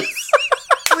 Please!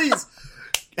 Please!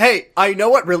 Hey, I know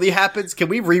what really happens. Can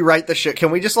we rewrite the shit?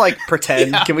 Can we just, like,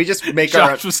 pretend? Yeah. Can we just make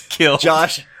Josh was killed.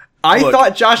 Josh... I Look,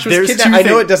 thought Josh was there's kidnapped. two I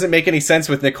know things- it doesn't make any sense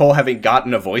with Nicole having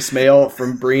gotten a voicemail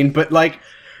from Breen, but like,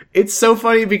 it's so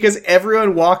funny because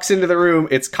everyone walks into the room.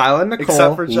 It's Kyle and Nicole.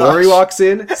 Except for Josh. Lori walks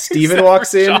in. Steven Except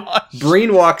walks for in. Josh.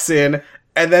 Breen walks in.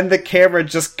 And then the camera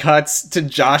just cuts to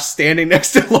Josh standing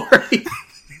next to Lori.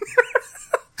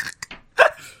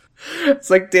 It's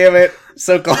like, damn it.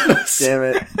 So close. Damn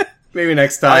it. Maybe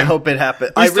next time. I hope it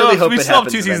happens. I really hope we it still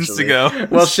have happens 2 seasons eventually. to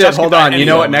go. Well, shit, Josh hold could die on. at You any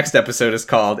know what moment. next episode is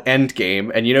called?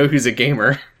 Endgame. And you know who's a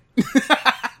gamer.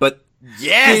 But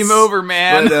yes, Game over,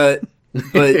 man.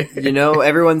 But you know,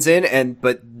 everyone's in,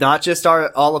 but not just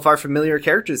all of our familiar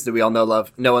characters that we all know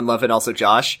and love, and also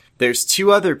Josh. There's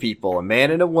 2 other people, a man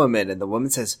and a woman, and the woman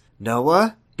says,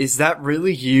 "Noah, is that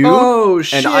really you?" Oh,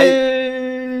 shit.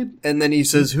 And then he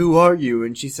says, "Who are you?"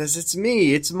 And she says, "It's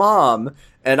me. It's Mom."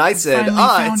 And I said, finally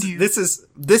found you. this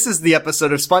is the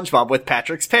episode of SpongeBob with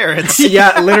Patrick's parents.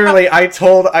 Yeah, literally, I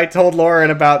told Lauren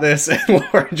about this, and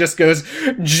Lauren just goes,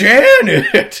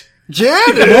 Janet!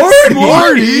 Janet!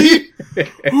 Marty!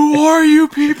 Who are you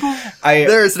people?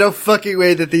 There's no fucking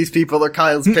way that these people are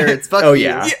Kyle's parents. Fuck Oh, you.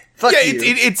 yeah. Fuck yeah, you.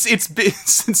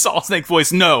 it's in Solid Snake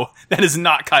voice. No, that is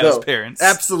not Kyle's No, parents.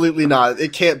 Absolutely not.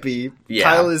 It can't be. Yeah.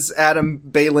 Kyle is Adam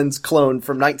Balin's clone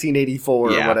from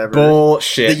 1984 Yeah, or whatever.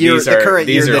 bullshit. The year- these the are, current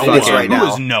these year are that Noah. it is fucking- right now.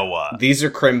 Who is Noah? These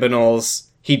are criminals.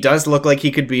 He does look like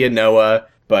he could be a Noah,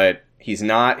 but he's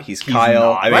not. He's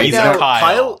Kyle. not. I mean, Right he's now, not.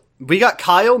 Kyle. we got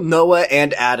Kyle, Noah,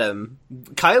 and Adam.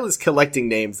 Kyle is collecting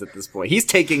names at this point. He's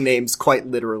taking names quite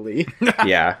literally.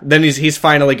 Yeah. Then he's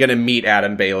finally gonna meet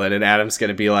Adam Balin, and Adam's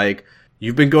gonna be like,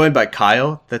 "You've been going by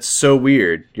Kyle? That's so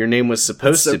weird. Your name was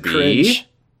supposed So to be cringe.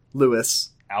 Lewis.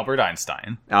 Albert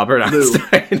Einstein. Albert Lou.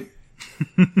 Einstein."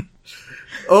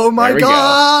 Oh my There we go.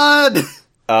 god!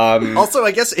 Um, Also,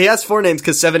 I guess he has 4 names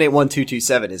because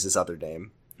 781227 is his other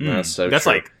name. That's so That's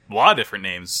true. like a lot of different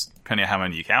names, depending on how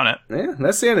many you count it. yeah,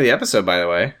 that's the end of the episode, by the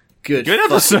way. Good Good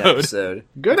fucking episode.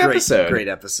 Good Great- episode. Great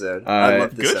episode. I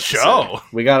love this Good episode. show.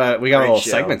 We got a Great little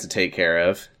show. segment to take care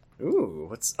of. Ooh,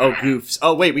 what's... Oh, goofs.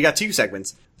 Oh, wait, we got 2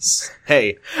 segments.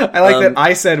 Hey. I like that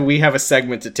I said we have a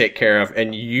segment to take care of,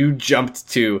 and you jumped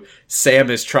to Sam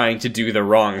is trying to do the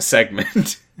wrong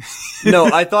segment. No,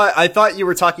 I thought you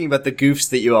were talking about the goofs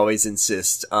that you always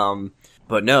insist.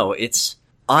 But no, it's...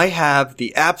 I have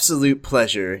the absolute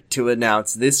pleasure to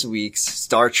announce this week's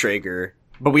Star Traeger.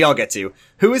 But we all get to.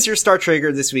 Who is your Star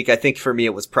Traeger this week? I think for me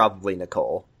it was probably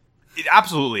Nicole.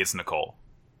 Absolutely, it's Nicole.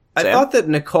 I Sam? thought that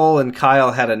Nicole and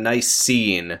Kyle had a nice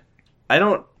scene. I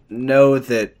don't know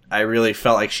that I really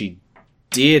felt like she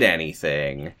did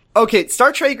anything. Okay,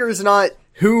 Star Traeger is not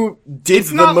who did It's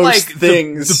the not most like the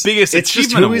things. biggest It's just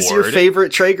achievement who is your award.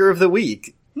 favorite Traeger of the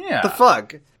week. Yeah. The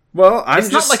fuck? Well, It's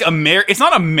not like it's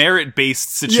not a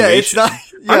merit-based situation. Yeah, it's not.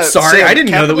 Yeah, I'm sorry, Sam, I didn't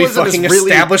know that we capitalism fucking is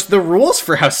really- established the rules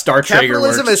for how Star Traeger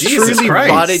works. Capitalism has Jesus truly Christ.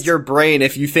 rotted your brain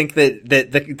if you think that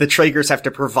the Traegers have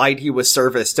to provide you with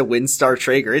service to win Star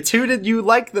Traeger. It's who did you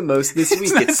like the most this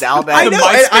week? It's Sal I know,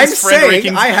 I'm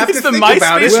saying I have it's to the think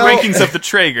about it. MySpace Well- rankings of the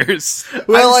Traegers.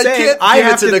 Well, I'm saying I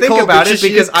have to think about it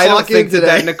because I don't think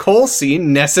that Nicole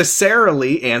scene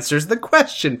necessarily answers the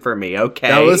question for me. Okay,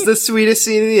 That was the sweetest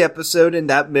scene in the episode,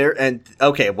 and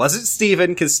okay, it wasn't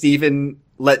Steven, because Steven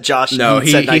let Josh. No,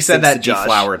 he nice said things that to Josh.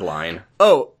 deflowered line.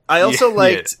 Oh, I also Yeah,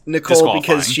 liked yeah, Nicole disqualifying.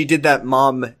 because she did that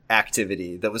mom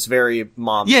activity that was very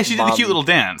mom. Yeah, she did the mom- cute little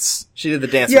dance. She did the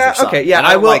dance. Yeah, with her son. okay, yeah, And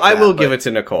I will. like I that, will but- give it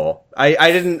to Nicole.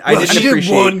 I didn't Well, she did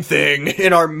appreciate one thing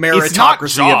in our It's not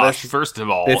meritocracy Josh, of it. first of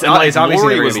all. It's, And, like, it's obviously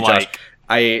Lori never was gonna be Josh.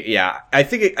 like, I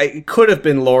think it could have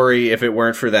been Lori if it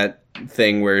weren't for that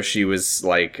thing where she was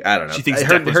like, I don't know. She thinks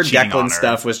her Deck was her cheating on Declan her.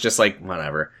 stuff was just like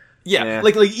whatever. yeah,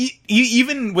 like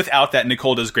even without that,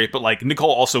 Nicole does great. But like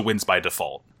Nicole also wins by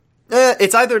default.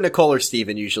 It's either Nicole or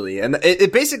Steven usually, and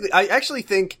it basically. I actually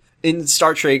think in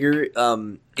Star Traeger,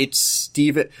 it's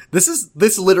Steven.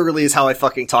 This literally is how I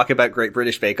fucking talk about Great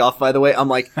British Bake Off. By the way, I'm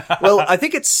like, well, I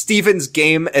think it's Steven's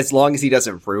game as long as he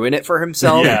doesn't ruin it for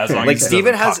himself. Yeah, as long like as he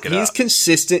Steven doesn't cock it he's up.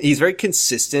 consistent. He's very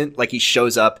consistent. Like he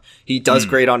shows up, he does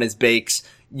great on his bakes.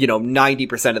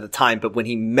 90% of the time, but when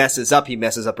he messes up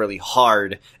really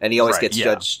hard, and he always Right, gets yeah.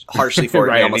 judged harshly for it. Right,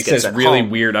 And and he almost gets says sent really home.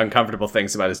 weird, uncomfortable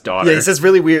things about his daughter. Yeah, he says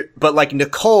really weird, but like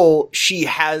Nicole, she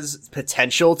has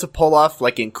potential to pull off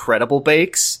like incredible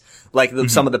bakes, like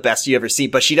some of the best you ever see,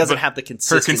 but she doesn't have the Her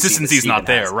consistency. consistency's that not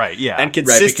Steven there, has. right? Yeah, And Right, because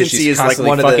consistency she's is like constantly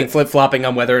one of fucking the. flip-flopping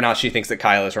on whether or not she thinks that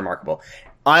Kyle is remarkable.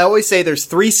 I always say there's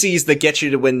 3 C's that get you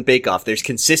to win Bake Off. There's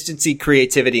consistency,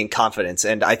 creativity, and confidence.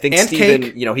 And I think And Steven,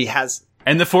 cake. he has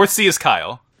and the 4th C is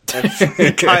Kyle.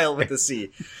 Kyle with the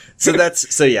C.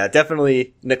 So yeah,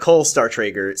 definitely Nicole Star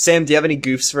Traeger. Sam, do you have any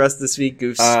goofs for us this week?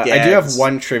 Goofs, I do have gags?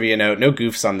 one trivia note. No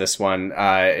goofs on this one.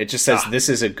 It just says this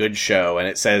is a good show, and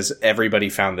it says everybody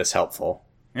found this helpful.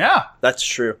 Yeah, That's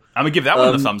true. I'm gonna give that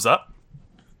one the thumbs up.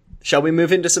 Shall we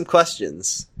move into some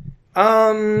questions?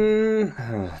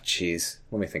 Jeez,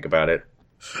 let me think about it.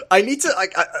 I need to.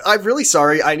 I'm really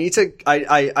sorry. I need to.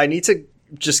 I need to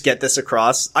just get this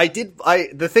across.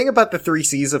 The thing about the 3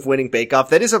 C's of winning Bake Off,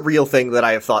 that is a real thing that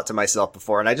I have thought to myself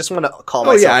before, and I just want to call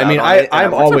Oh myself yeah, I mean, out on it, and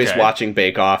I'm like, always okay. watching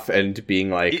Bake Off and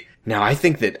being like, now I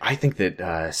think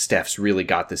that Steph's really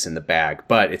got this in the bag,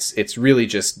 but it's really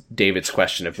just David's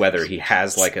question of whether he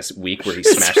has like a week where he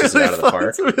smashes it out of the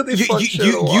park. It's a really fun show to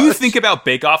You watch. think about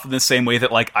Bake Off in the same way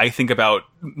that like I think about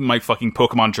my fucking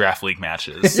Pokemon Draft League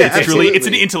matches. Yeah, it's really it's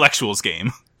an absolutely. intellectuals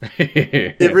game.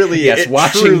 It really yes. it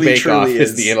Watching truly, Bake Off truly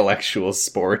is the intellectual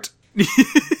sport. It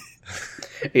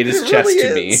is It chess really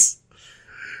to me. is.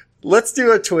 Let's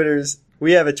do our Twitters.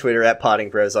 We have a Twitter at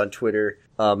Potting Bros on Twitter.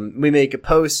 We make a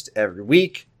post every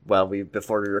week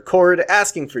before we record,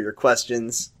 asking for your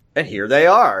questions, and here they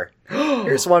are.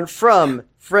 Here's one from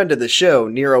friend of the show,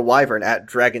 Nero Wyvern at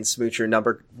Dragon Smoocher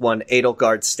 #1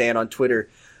 Edelgard Stan on Twitter.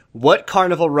 What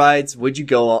carnival rides would you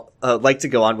like to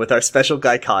go on with our special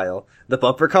guy Kyle? The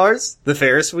bumper cars? The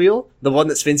Ferris wheel? The one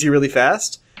that spins you really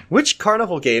fast? Which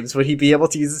carnival games would he be able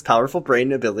to use his powerful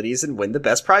brain abilities and win the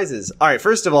best prizes? Alright,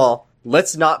 first of all,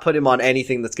 let's not put him on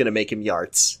anything that's going to make him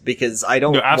yarts, because I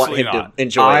don't No, want absolutely him not. to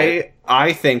enjoy it.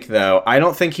 I think though, I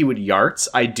don't think he would yarts.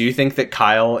 I do think that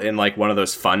Kyle in like one of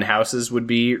those fun houses would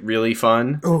be really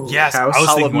fun. Yes, house. I was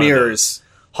Hall thinking of one of Mirrors.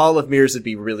 Hall of Mirrors would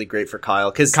be really great for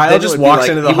Kyle, because Kyle just walks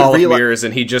into the Hall of Mirrors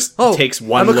and he just takes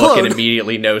one I'm a look and clone.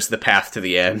 immediately knows the path to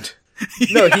the end.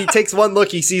 No, he takes one look,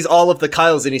 he sees all of the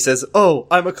Kyles, and he says, "Oh,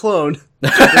 I'm a clone.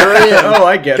 There I am. Oh,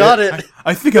 I get Got it. it."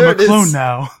 I think There I'm a it is. clone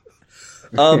now.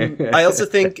 I also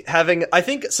think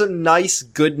some nice,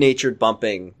 good-natured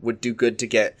bumping would do good to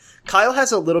get. Kyle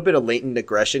has a little bit of latent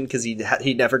aggression because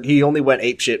he only went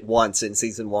apeshit once in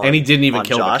season 1, And he didn't even on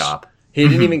kill Josh. the cop. He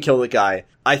didn't even kill the guy.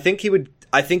 I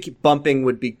think bumping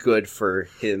would be good for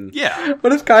him. Yeah.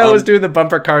 What if Kyle was doing the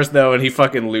bumper cars though and he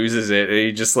fucking loses it and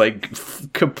he just like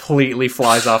completely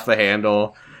flies off the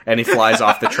handle and he flies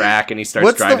off the track and he starts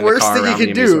What's driving the worst car thing around he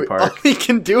the can amusement do? All park? he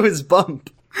can do is bump.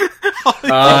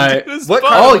 What What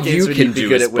all games you would he can be do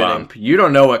good is at winning? bump. You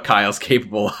don't know what Kyle's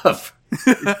capable of.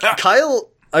 Kyle,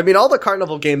 I mean, all the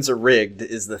carnival games are rigged,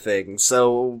 is the thing.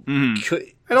 So, I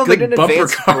don't good think in bumper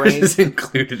advance cars brain- is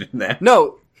included in that.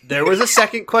 No, there was a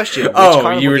second question. Which Oh,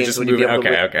 carnival you were games just would he be moving. able to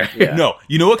Okay, win? okay. Yeah. No,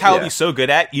 you know what Kyle would Yeah. be so good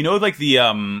at? You know, like the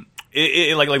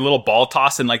like little ball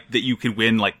toss and like that you could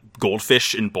win like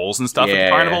goldfish and bowls and stuff at Yeah. the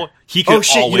carnival. He could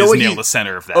always nail the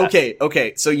center of that.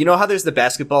 Okay. So you know how there's the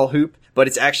basketball hoop, but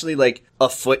it's actually like a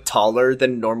foot taller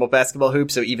than normal basketball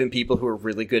hoop, so even people who are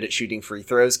really good at shooting free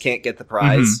throws can't get the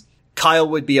prize. Kyle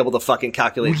would be able to fucking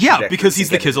calculate. Well, yeah, because he's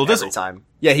the Kizzle every Dizzle. time.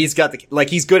 Yeah, he's got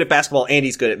he's good at basketball and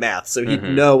he's good at math, so he'd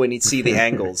know and he'd see the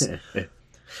angles.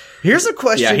 Here's a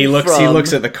question. Yeah, he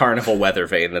looks at the carnival weather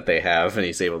vane that they have, and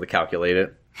he's able to calculate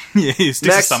it. Yeah, he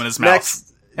sticks his thumb in his mouth.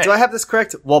 Max, do I have this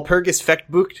correct? Walpurgis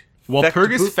Fechtbuch?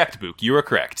 Walpurgis Fechtbuch. You are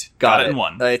correct. Got it in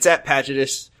one. It's at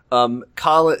Pagitus. Colin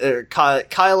XY.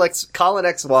 Colin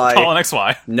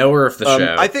XY. Knower of the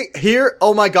show. I think here,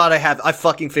 oh my god, I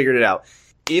fucking figured it out.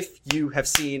 If you have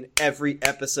seen every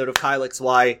episode of Kyle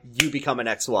XY, you become an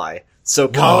XY. So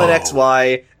Colin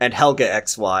XY and Helga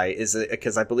XY is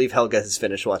because I believe Helga has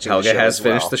finished watching the show. Helga has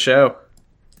finished the show.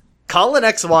 Colin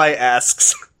XY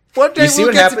asks, one day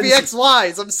we'll get to be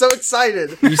XYs. I'm so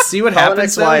excited. You see what Colin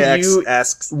happens XY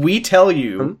asks, we tell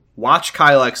you, watch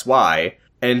Kyle XY,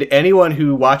 and anyone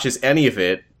who watches any of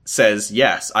it says,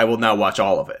 yes, I will now watch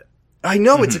all of it. I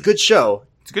know, it's a good show.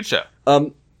 It's a good show.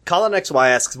 Colin XY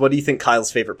asks, what do you think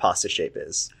Kyle's favorite pasta shape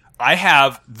is? I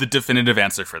have the definitive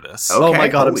answer for this. Okay, oh my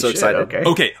god, I'm holy so shit, excited. Okay.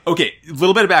 Okay. A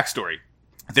little bit of backstory.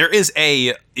 There is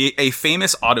a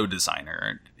famous auto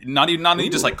designer, not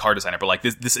even just like car designer, but like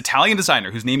this Italian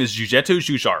designer whose name is Giuseppe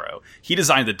Giugiaro. He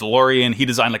designed the DeLorean. He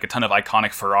designed like a ton of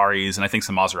iconic Ferraris and I think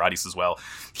some Maseratis as well.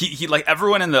 He like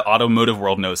everyone in the automotive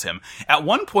world knows him. At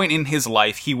one point in his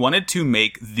life, he wanted to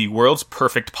make the world's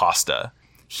perfect pasta.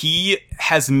 He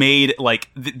has made like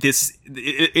this.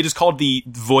 It is called the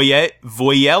Voiello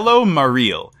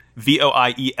Marille.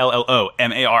 Voiello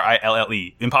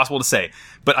Marille. Impossible to say.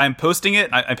 But I'm posting it.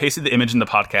 I pasted the image in the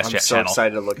podcast chat channel. I'm so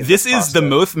excited to look at this. This Is pasta. the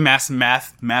most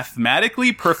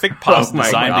mathematically perfect pasta my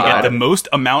designed to God. get the most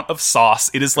amount of sauce.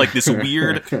 It is like this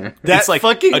weird. That it's like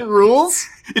fucking rules?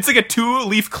 It's like a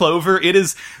 2-leaf clover. It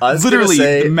is I was literally gonna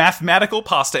say- the mathematical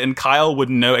pasta, and Kyle would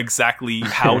know exactly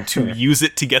how to use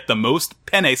it to get the most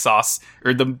penne sauce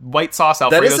or the white sauce,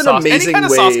 Alfredo is an sauce. Any amazing kind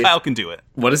of sauce, way- Kyle can do it.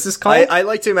 What is this called? I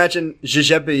like to imagine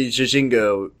Giuseppe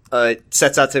Giugingo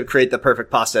sets out to create the perfect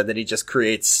pasta, and then he just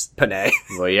creates penne.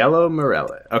 Voiello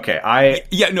Morella. Okay,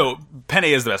 Yeah, no, penne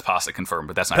is the best pasta, confirmed,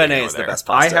 but that's not Penne here nor is the there. best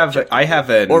pasta. I have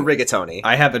an Or rigatoni.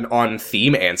 I have an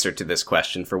on-theme answer to this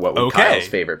question for what would Okay. Kyle's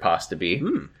favorite pasta be. For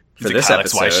Is it this Kyle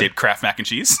episode, XY-shaped Kraft mac and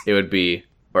cheese? it would be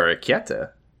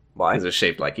orecchietta. Why? Because it's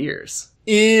shaped like ears.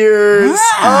 Ears. Oh,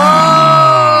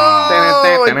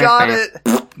 I got it.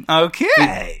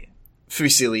 Okay.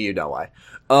 Fusili, you know why.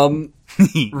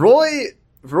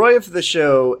 Roy of the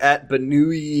show at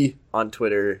Banui on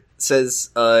Twitter says,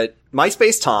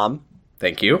 MySpace Tom.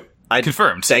 Thank you.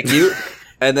 Confirmed. Thank you.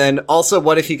 And then also,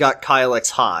 what if he got Kyle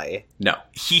X high? No.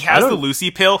 He has the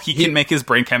Lucy pill. He can make his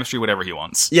brain chemistry whatever he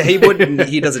wants. Yeah, he wouldn't.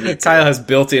 He doesn't need to. Kyle has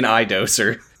built-in eye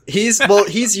doser. He's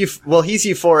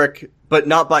euphoric, but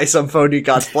not by some phony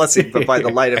god's blessing, but by the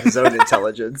light of his own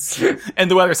intelligence.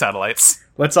 And the weather satellites.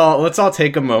 Let's all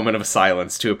take a moment of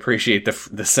silence to appreciate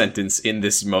the sentence. In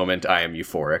this moment, I am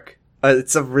euphoric.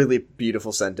 It's a really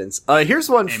beautiful sentence. Here's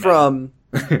one from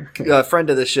a friend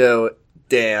of the show,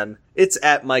 Dan. It's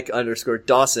at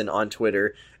Mike_Dawson on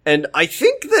Twitter. And I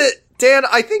think that, Dan,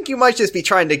 I think you might just be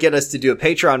trying to get us to do a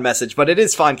Patreon message, but it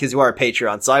is fine because you are a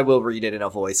Patreon, so I will read it in a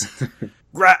voice.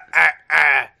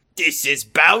 This is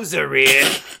Bowser here.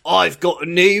 I've got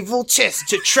an evil test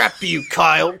to trap you,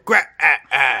 Kyle.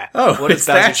 Oh, What is it's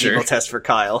Bowser's Thatcher. evil test for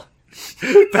Kyle?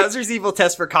 Bowser's evil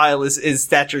test for Kyle is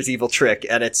Thatcher's evil trick,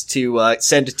 and it's to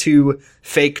send 2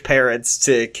 fake parents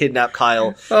to kidnap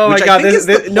Kyle. Oh my which I god! think is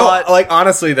the No, plot- like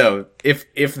honestly though,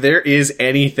 if there is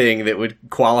anything that would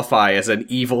qualify as an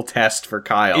evil test for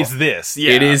Kyle, Is this?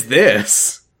 Yeah. it is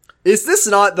this. Is this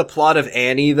not the plot of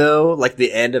Annie though? Like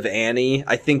the end of Annie?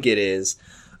 I think it is.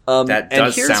 That and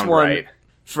does here's sound one right.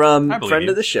 from I believe friend you.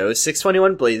 of the show,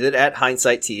 621 Blazed at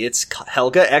Hindsight T. It's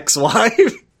Helga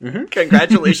XY.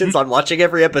 Congratulations on watching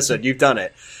every episode. You've done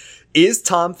it. Is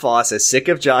Tom Foss as sick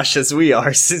of Josh as we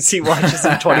are since he watches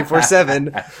him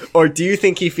 24/7? Or do you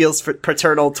think he feels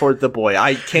paternal toward the boy?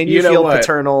 Can you You know feel what?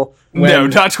 paternal? No,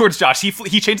 not towards Josh. He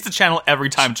changes the channel every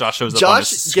time Josh shows up on his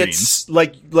Josh screens. gets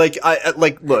look.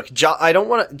 I don't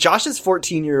want to. Josh is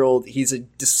 14-year-old. He's a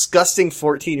disgusting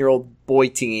 14-year-old boy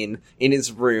teen in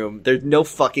his room. There's no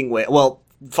fucking way. Well,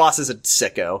 Foss is a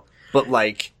sicko, but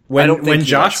like I don't think When he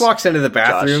Josh likes- walks into the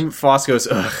bathroom, Foss goes,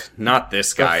 "Ugh, not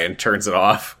this guy," and turns it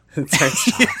off.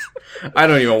 I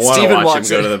don't even want to Steven watch him walks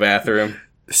go in. to the bathroom.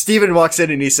 Steven walks in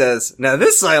and he says, "Now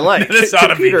this I like. This ought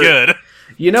to be Computer, good.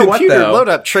 You know Computer, what though? load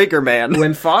up Traeger Man.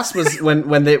 When Foss was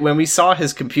when we saw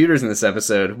his computers in this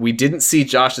episode, we didn't see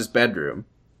Josh's bedroom.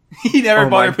 He never Oh my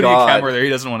bothered putting a God. camera there. He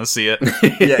doesn't want to see it.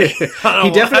 Yeah.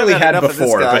 He definitely I've had had enough of this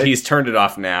before, guy. but he's turned it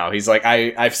off now. He's like,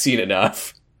 I've seen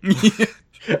enough.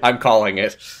 I'm calling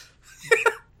it.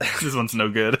 This one's no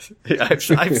good. I've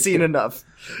seen enough.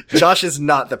 Josh is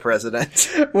not the president.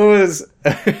 What was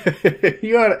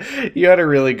you had a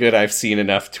really good I've seen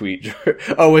enough tweet.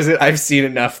 Oh, was it I've seen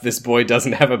enough this boy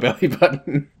doesn't have a belly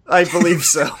button? I believe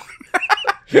so.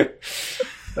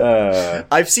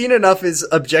 I've seen enough is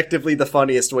objectively the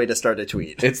funniest way to start a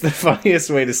tweet. It's the funniest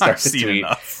way to start I've a seen tweet.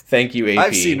 enough. Thank you, AP.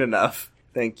 I've seen enough.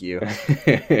 Thank you.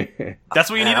 That's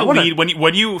what you need to lead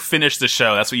when you finish the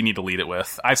show. That's what you need to lead it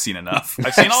with. I've seen enough.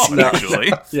 I've seen all of it actually.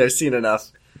 Yeah, I've seen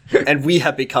enough. And we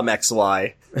have become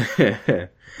XY.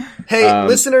 Hey,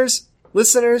 listeners,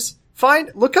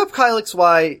 look up Kyle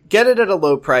XY, get it at a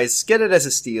low price, get it as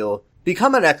a steal,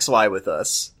 become an XY with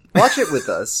us. Watch it with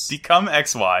us. Become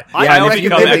XY. Yeah, and if you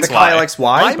become get the Kyle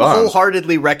XY, I'm bummed.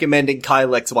 wholeheartedly recommending Kyle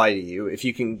XY to you if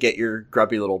you can get your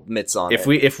grubby little mitts on it.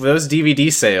 If those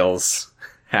DVD sales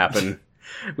happen,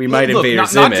 we might invade not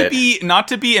Zimit. not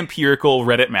to be empirical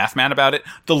Reddit math man about it.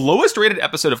 The lowest rated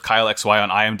episode of Kyle XY on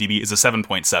IMDb is a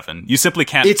 7.7. You simply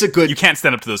can't. You can't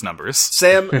stand up to those numbers.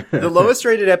 Sam, the lowest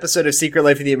rated episode of Secret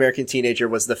Life of the American Teenager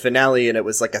was the finale, and it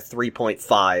was like a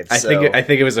 3.5. I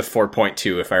think it was a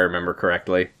 4.2 if I remember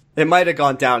correctly. It might have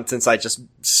gone down since I just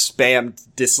spammed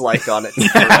dislike on it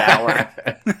for an hour.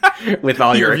 With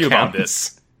all your review bombed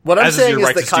accounts. What I'm As is saying your is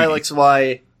right that to Kyle Stevie.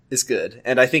 XY is good,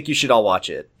 and I think you should all watch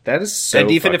it. That is so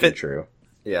And even if fucking it- true.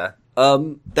 Yeah.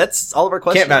 That's all of our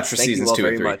questions. Can't vouch for Thank seasons you all 2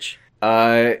 very and 3. much.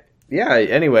 Yeah,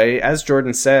 anyway, as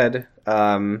Jordan said,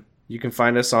 you can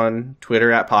find us on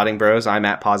Twitter at Potting Bros. I'm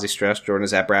at Posy Jordan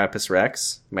is at Bradipus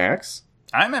Rex. Max?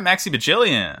 I'm at Maxi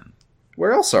Bajillion.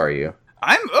 Where else are you?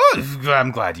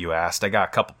 I'm glad you asked. I got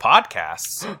a couple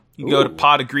podcasts. You can go to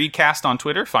Pod Agreed Cast on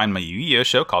Twitter, find my Yu-Gi-Oh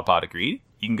show called Pod Agreed.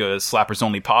 You can go to Slappers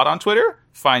Only Pod on Twitter,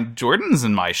 find Jordan's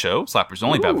and my show, Slappers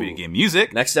Only, about video game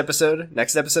music. Next episode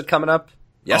coming up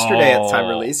yesterday at the time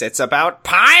of release. It's about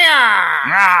Pyre!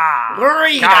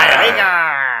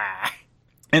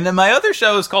 And then my other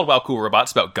show is called Wow Cool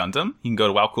Robots, about Gundam. You can go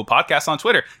to Wow Cool Podcast on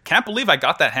Twitter. Can't believe I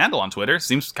got that handle on Twitter.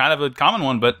 Seems kind of a common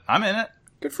one, but I'm in it.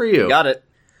 Good for you. Got it.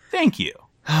 Thank you.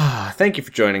 Thank you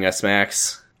for joining us,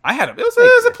 Max. It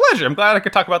was a pleasure. I'm glad I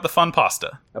could talk about the fun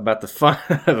pasta. About the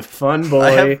fun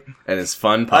boy and his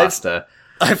fun pasta.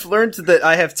 I've learned that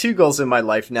I have two goals in my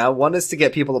life now. One is to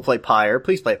get people to play Pyre.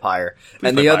 Please play Pyre.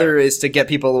 And play the other Pyre. is to get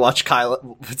people to watch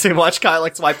Kyle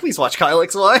XY. Please watch Kyle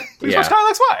XY. Please Yeah. watch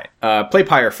Kyle XY. Play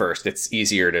Pyre first. It's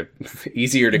easier to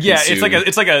consume. Yeah, it's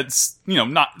like a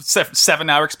not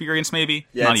 7-hour experience maybe.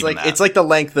 Yeah, not it's even like that. it's like the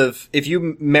length of if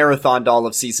you marathoned all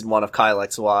of season 1 of Kyle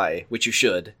XY, which you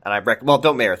should, and I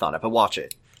don't marathon it, but watch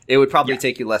it. It would probably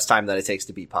take you less time than it takes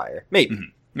to beat Pyre.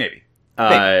 Maybe. maybe.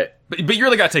 Uh, But you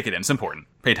really got to take it in. It's important.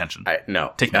 Pay attention.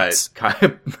 no. Take notes. Kyle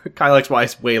XY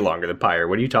is way longer than Pyre.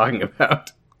 What are you talking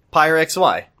about? Pyre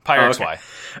XY. Pyre okay.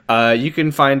 XY. You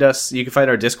can find us. You can find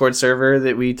our Discord server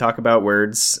that we talk about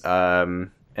words,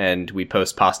 and we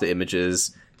post pasta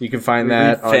images. You can find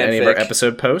that on any of our fanfic.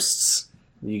 episode posts.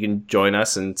 You can join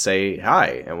us and say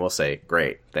hi, and we'll say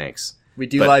great, thanks. We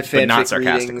do But- live but not fanfic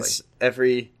sarcastically. readings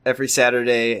every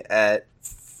Saturday at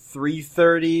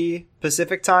 3:30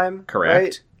 Pacific time. Correct.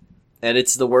 Right? And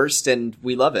it's the worst, and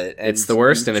we love it. And It's the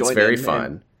worst, and it's join very in, fun.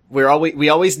 and we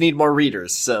always need more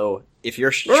readers. So if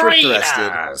you're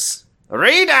interested,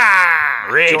 join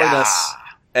us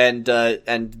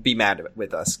and be mad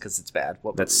with us because it's bad.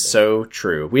 What we're That's reading. so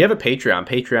true. We have a Patreon,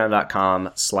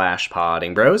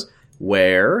 patreon.com/poddingbros,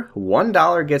 where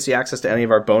 $1 gets you access to any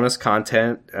of our bonus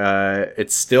content.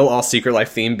 It's still all Secret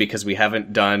Life themed because we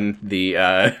haven't done the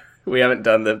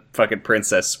fucking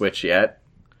princess switch yet.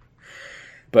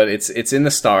 But it's in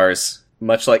the stars,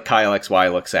 much like Kyle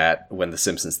XY looks at when the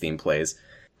Simpsons theme plays.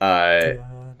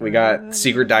 We got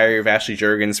Secret Diary of Ashley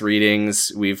Juergens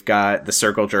readings. We've got the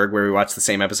Circle Jerk, where we watch the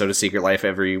same episode of Secret Life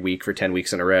every week for 10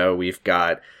 weeks in a row. We've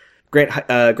got Great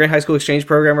High School Exchange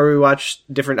Program, where we watch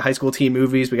different high school teen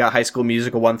movies. We got High School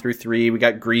Musical 1 through 3. We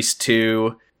got Grease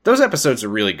 2. Those episodes are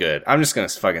really good. I'm just gonna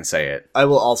fucking say it. I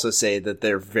will also say that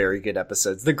they're very good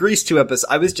episodes. The Grease 2 episode,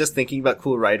 I was just thinking about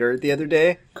Cool Rider the other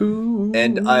day. Cool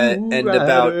And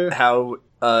about how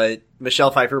Michelle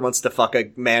Pfeiffer wants to fuck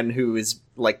a man who is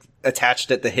like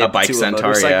attached at the hip A bike to centaur, a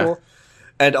motorcycle.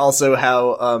 And also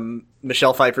how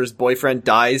Michelle Pfeiffer's boyfriend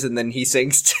dies and then he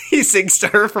sings to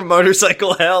her from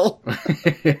Motorcycle Hell.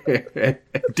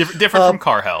 Different from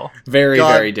Car Hell. Very,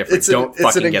 God, very different. Don't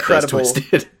fucking get those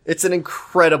twisted. It's an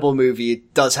incredible movie.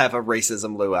 It does have a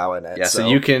racism luau in it. Yeah, so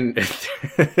you can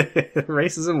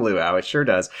racism luau. It sure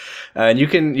does. And you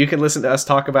can listen to us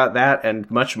talk about that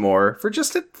and much more for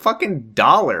just a fucking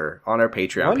 $1 on our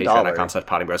Patreon.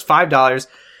 Patreon.com/pottingbros. $5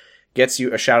 gets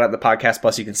you a shout out in the podcast.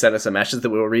 Plus, you can send us a message that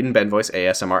we will read in Ben voice,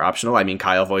 ASMR optional. I mean,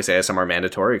 Kyle voice, ASMR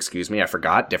mandatory. Excuse me, I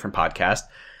forgot. Different podcast.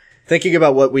 Thinking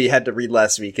about what we had to read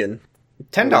last weekend.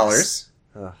 $10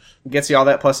 gets you all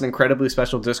that plus an incredibly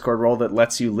special Discord role that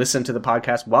lets you listen to the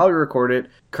podcast while we record it.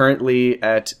 Currently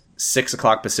at 6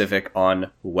 o'clock Pacific on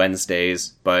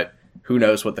Wednesdays, but who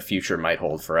knows what the future might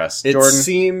hold for us. It Jordan,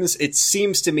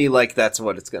 seems to me like that's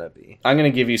what it's going to be. I'm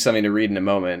going to give you something to read in a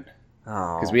moment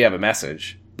because we have a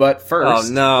message. But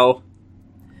first, oh no!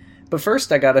 But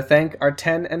first, I gotta thank our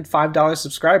 $10 and $5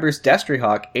 subscribers: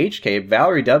 Destryhawk, HK,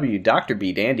 Valerie W, Dr.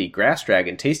 B Dandy, Grass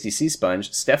Dragon, Tasty Sea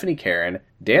Sponge, Stephanie Karen,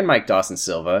 Dan Mike Dawson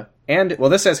Silva, and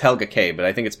well, this says Helga K, but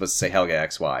I think it's supposed to say Helga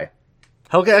XY.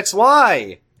 Helga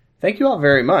XY. Thank you all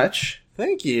very much.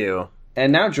 Thank you.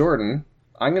 And now, Jordan,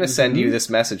 I'm gonna send you this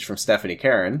message from Stephanie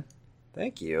Karen.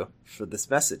 Thank you for this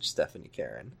message, Stephanie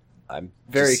Karen. I'm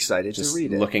very excited to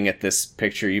read it. Looking at this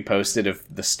picture you posted of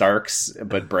the Starks,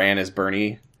 but Bran is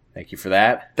Bernie. Thank you for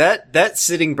that. That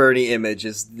sitting Bernie image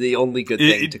is the only good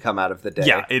thing to come out of the day.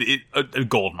 Yeah, a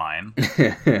gold mine.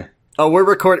 Oh, we're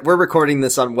recording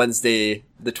this on Wednesday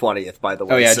the 20th, by the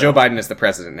way. Oh yeah, so. Joe Biden is the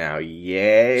president now.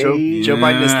 Yay! Joe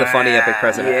Biden is the funny epic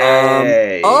president.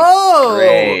 Yay.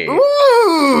 Great.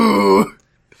 Ooh!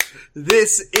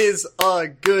 This is a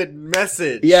good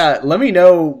message. Yeah, let me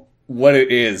know what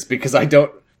it is because I don't.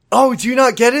 Oh, do you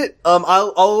not get it?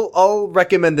 I'll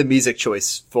recommend the music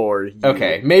choice for you.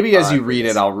 Okay, maybe as you read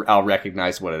it, I'll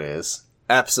recognize what it is.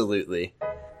 Absolutely.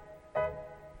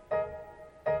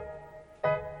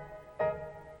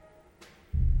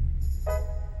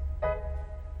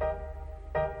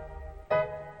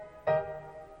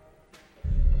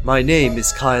 My name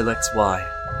is Kyle XY.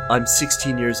 I'm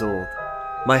 16 years old.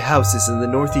 My house is in the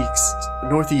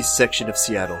northeast section of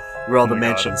Seattle, where all the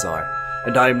mansions are.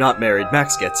 And I am not married,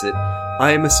 Max gets it. I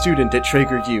am a student at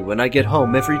Traeger U, and I get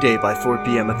home every day by 4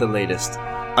 p.m. at the latest.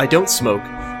 I don't smoke,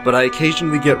 but I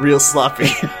occasionally get real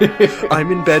sloppy.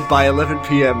 I'm in bed by 11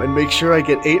 p.m. and make sure I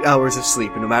get 8 hours of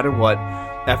sleep no matter what.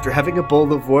 After having a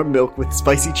bowl of warm milk with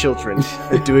spicy children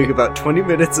and doing about 20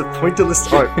 minutes of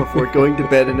pointillist art before going to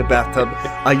bed in a bathtub,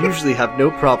 I usually have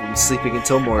no problem sleeping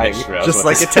until morning, just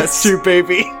like a test tube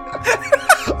baby.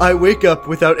 I wake up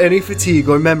without any fatigue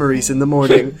or memories in the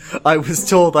morning. I was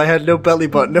told I had no belly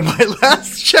button in my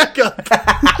last checkup.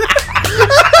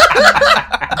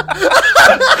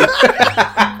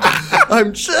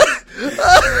 Okay.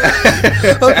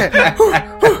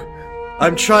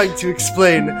 I'm trying to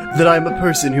explain that I'm a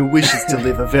person who wishes to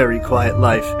live a very quiet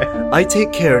life. I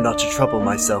take care not to trouble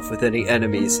myself with any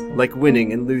enemies, like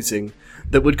winning and losing,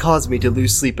 that would cause me to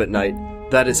lose sleep at night.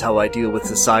 That is how I deal with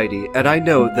society, and I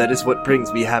know that is what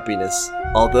brings me happiness.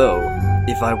 Although,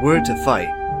 if I were to fight,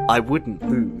 I wouldn't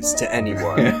lose to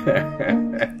anyone.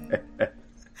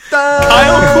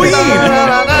 Kyle Queen!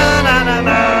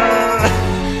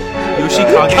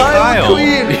 Yoshikage Kyle!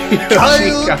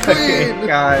 Yoshikage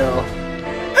Kyle.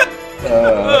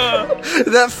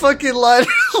 That fucking line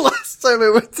last time I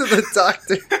went to the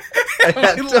doctor, I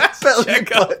had to belly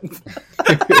button.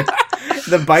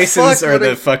 The Bisons are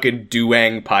the fucking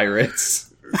Duang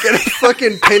pirates. Gonna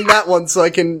fucking pin that one so I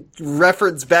can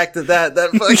reference back to that.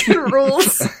 That fucking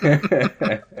rules.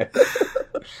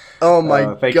 Oh my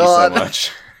god. Thank you so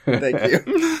much. Thank you.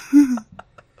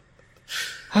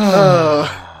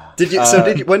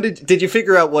 Did you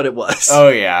figure out what it was? Oh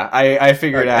yeah, I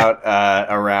figured out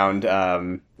around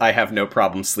I have no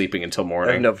problem sleeping until morning.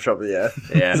 I have no trouble, yeah.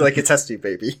 Yeah. It's like a test tube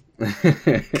baby.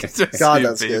 God,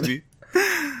 that's good.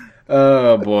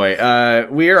 Oh boy.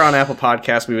 We are on Apple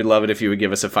Podcasts. We would love it if you would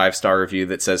give us a 5-star review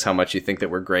that says how much you think that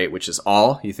we're great, which is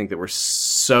all. You think that we're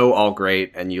so all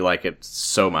great and you like it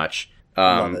so much.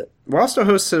 Love it. We're also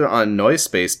hosted on Noise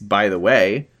Space, by the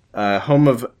way, home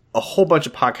of a whole bunch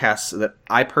of podcasts that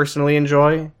I personally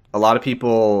enjoy. A lot of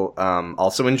people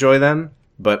also enjoy them,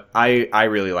 but I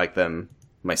really like them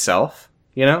myself,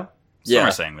 you know? Some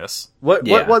are saying this. What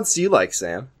ones do you like,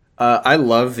 Sam? I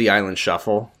love The Island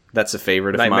Shuffle. That's a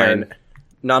favorite of mine.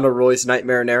 Nana Roy's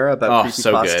Nightmarinara about creepypasta.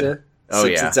 So good. Oh,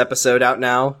 yeah. Its episode out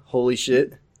now. Holy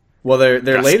shit. Well,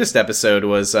 their latest episode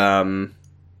was, oh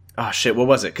shit, what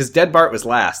was it? Because Dead Bart was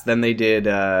last. Then they did,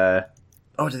 Oh,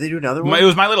 Oh, did they do another one? It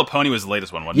was My Little Pony was the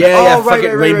latest one, wasn't Yeah, it? yeah, Oh, right, fucking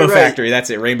right, Rainbow right. Factory. That's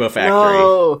it, Rainbow Factory.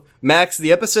 No, Max,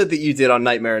 the episode that you did on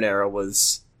Nightmare and Arrow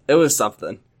was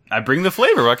something. I bring the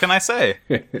flavor. What can I say?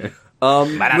 He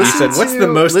Listen said, "What's the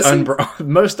most listen,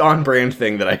 most on brand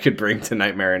thing that I could bring to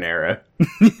Nightmare and Era?"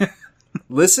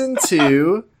 listen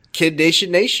to Kid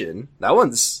Nation Nation. That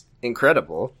one's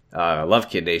incredible. I love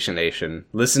Kid Nation Nation.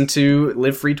 Listen to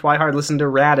Live Free Twihard. Listen to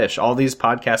Radish. All these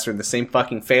podcasts are in the same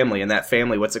fucking family. And that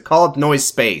family, what's it called? Noise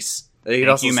Space. You can Thank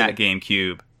also you, listen Matt to-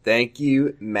 GameCube. Thank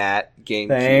you, Matt GameCube.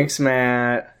 Thanks,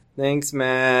 Matt. Thanks,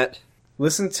 Matt.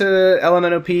 Listen to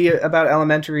LMNOP about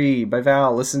Elementary by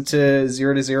Val. Listen to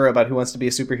 0 to 0 about Who Wants to Be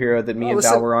a Superhero that me and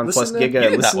listen- Val were on, listen plus to- Giga. Yeah,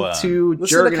 that Listen one. to Listen to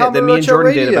Jurgen that me and Kamurocho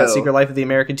Jordan did about Radio. Secret Life of the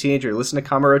American Teenager. Listen to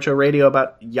Kamurocho Radio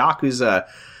about Yakuza.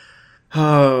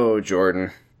 Oh,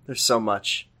 Jordan. There's so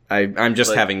much. I'm just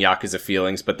Like- having Yakuza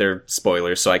feelings, but they're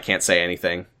spoilers, so I can't say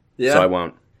anything. Yeah. So I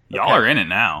won't. Y'all Okay. are in it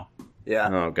now. Yeah.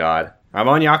 Oh, God. I'm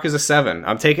on Yakuza 7.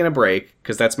 I'm taking a break,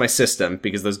 because that's my system,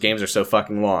 because those games are so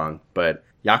fucking long. But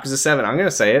Yakuza 7, I'm going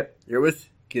to say it. You're with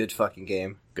good fucking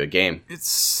game. Good game. It's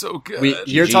so good.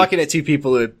 You're GG. talking to two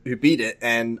people who beat it,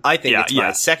 and I think Yeah, it's my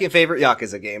yeah. second favorite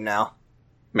Yakuza game now.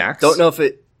 Max? Don't know if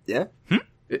it... Yeah?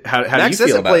 How do Max you feel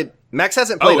hasn't about played... Max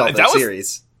hasn't played Oh, all the that was-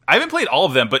 series. I haven't played all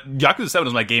of them, but Yakuza 7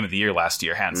 was my game of the year last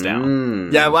year, hands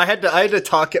down. Yeah, well, I had to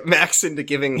talk Max into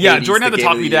giving Yeah, Hades Jordan had the to game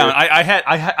talk of the me down. year.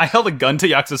 I held a gun to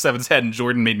Yakuza 7's head, and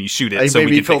Jordan made me shoot it, He so made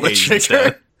we me could pull pick the Hades trigger.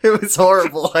 instead. It was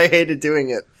horrible. I hated doing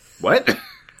it. What?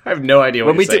 I have no idea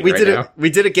what When you're saying right now. we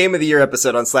did a Game of the Year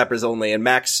episode on Slappers Only, and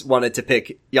Max wanted to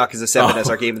pick Yakuza 7 as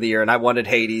our Game of the Year, and I wanted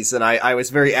Hades, and I was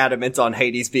very adamant on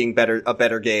Hades being a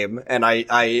better game, and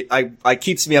I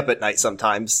keeps me up at night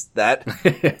sometimes, that.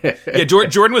 Yeah,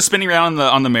 Jordan was spinning around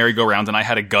on the merry-go-round, and I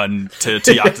had a gun to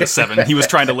Yakuza 7. He was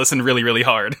trying to listen really, really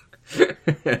hard. Is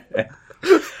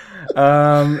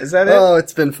that it? Oh,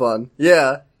 it's been fun.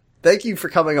 Yeah. Thank you for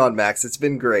coming on, Max. It's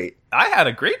been great. I had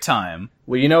a great time.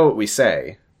 Well, you know what we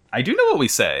say I do know what we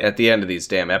say. at the end of these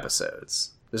damn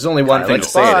episodes. There's only one thing to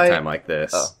X say at bye. a time like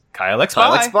this. Oh. Kyle X,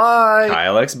 Alex, bye.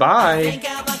 Kyle X, bye. Think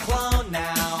I'm a clone now.